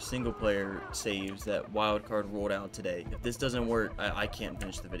thing for single player saves that Wildcard rolled out today. If this doesn't work, I can't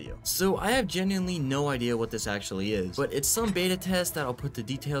finish the video. So I have genuinely no idea what this actually is, but it's some beta test that I'll put the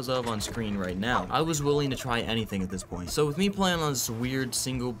details of on screen right now. I was willing to try anything at this point. So with me playing on this weird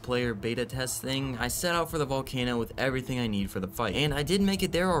single player beta test thing, I set out for the volcano with everything I need for the fight. And I did make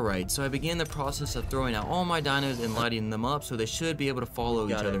it there alright, so I began the process of throwing out all my dinos and lighting them up so they should be able to follow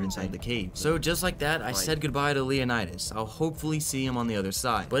each other inside the cave. So just like that, I said goodbye to Leonidas. I'll hopefully see him on the other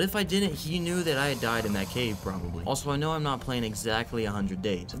side. But if I didn't, he knew that I had died in that cave probably. Also, I know I'm not playing exactly 100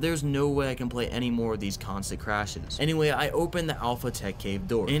 days, so there's no way I can play any more of these constant crashes. Anyway, I opened the Alpha Tech cave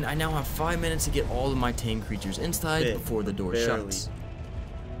door, and I now have 5 minutes to get all of my tame creatures inside before the door shuts.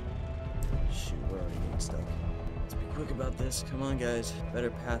 Shoot, we're already getting stuck. Let's be quick about this. Come on, guys.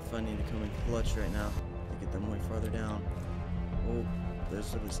 Better pathfinding to come in clutch right now. To get them way farther down. Oh, there's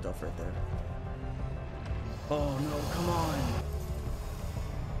some stuff right there. Oh no, come on!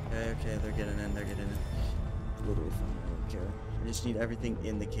 Okay, they're getting in, Literally fine, I don't care. I just need everything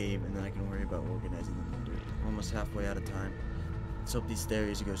in the cave, and then I can worry about organizing them later. We're almost halfway out of time. Let's hope these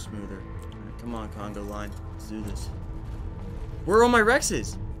theories go smoother. Right, come on, Congo line. Let's do this. Where are all my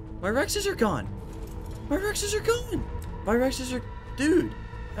Rexes? My Rexes are gone! My Rexes are gone! My Rexes are... Dude!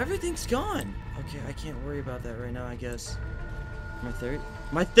 Everything's gone! Okay, I can't worry about that right now, I guess.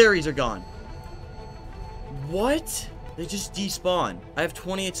 My theories are gone! What? They just despawn. I have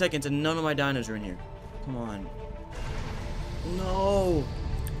 28 seconds and none of my dinos are in here. Come on. No!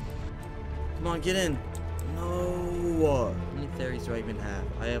 Come on, get in. No! How many theories do I even have?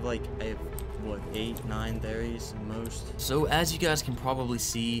 I have what, 8, 9 theories at most? So as you guys can probably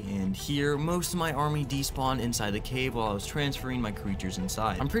see and hear, most of my army despawned inside the cave while I was transferring my creatures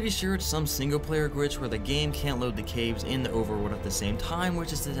inside. I'm pretty sure it's some single player glitch where the game can't load the caves and the overworld at the same time,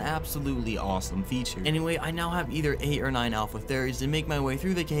 which is an absolutely awesome feature. Anyway, I now have either 8 or 9 alpha theories to make my way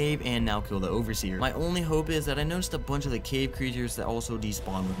through the cave and now kill the overseer. My only hope is that I noticed a bunch of the cave creatures that also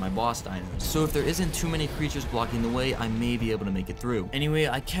despawn with my boss dinos. So if there isn't too many creatures blocking the way, I may be able to make it through. Anyway,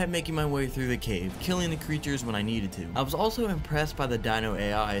 I kept making my way through the cave, killing the creatures when I needed to. I was also impressed by the dino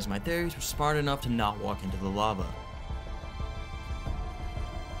AI as my theories were smart enough to not walk into the lava.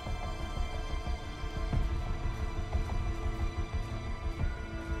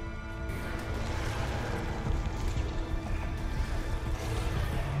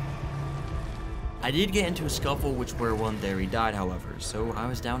 I did get into a scuffle where one theory died, however, so I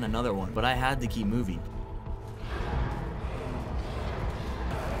was down another one, but I had to keep moving.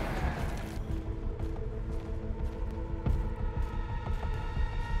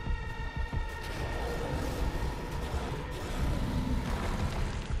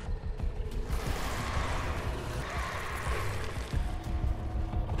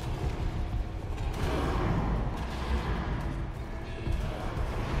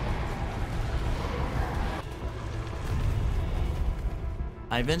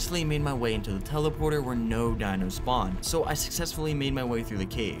 I eventually made my way into the teleporter where no dinos spawned, so I successfully made my way through the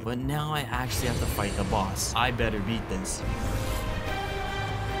cave. But now I actually have to fight the boss. I better beat this.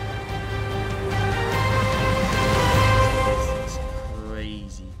 This is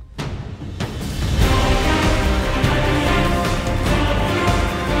crazy.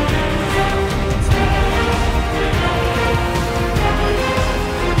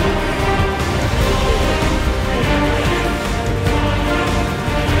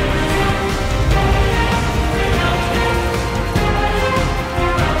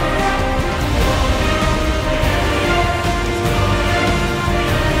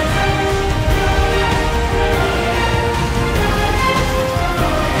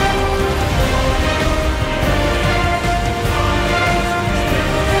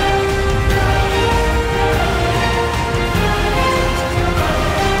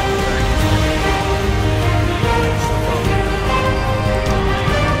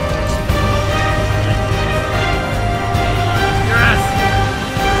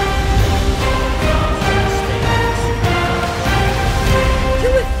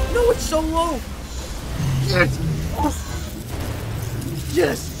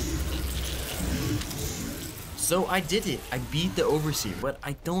 Yes! So I did it. I beat the Overseer, but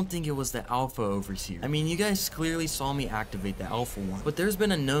I don't think it was the Alpha Overseer. I mean, you guys clearly saw me activate the Alpha one, but there's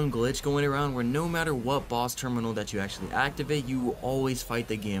been a known glitch going around where no matter what boss terminal that you actually activate, you will always fight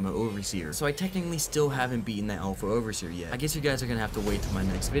the Gamma Overseer. So I technically still haven't beaten the Alpha Overseer yet. I guess you guys are gonna have to wait till my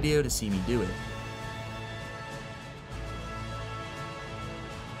next video to see me do it.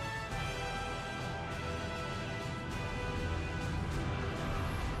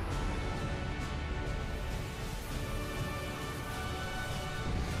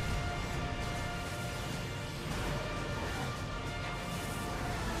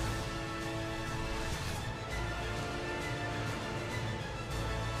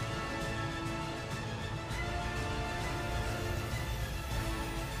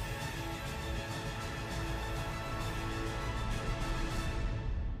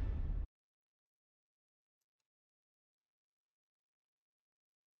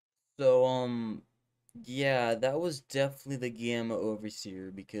 So, yeah, that was definitely the Gamma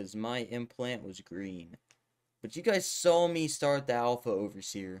Overseer because my implant was green. But you guys saw me start the Alpha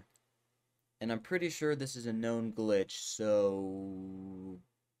Overseer. And I'm pretty sure this is a known glitch, so...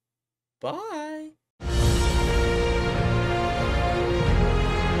 Bye!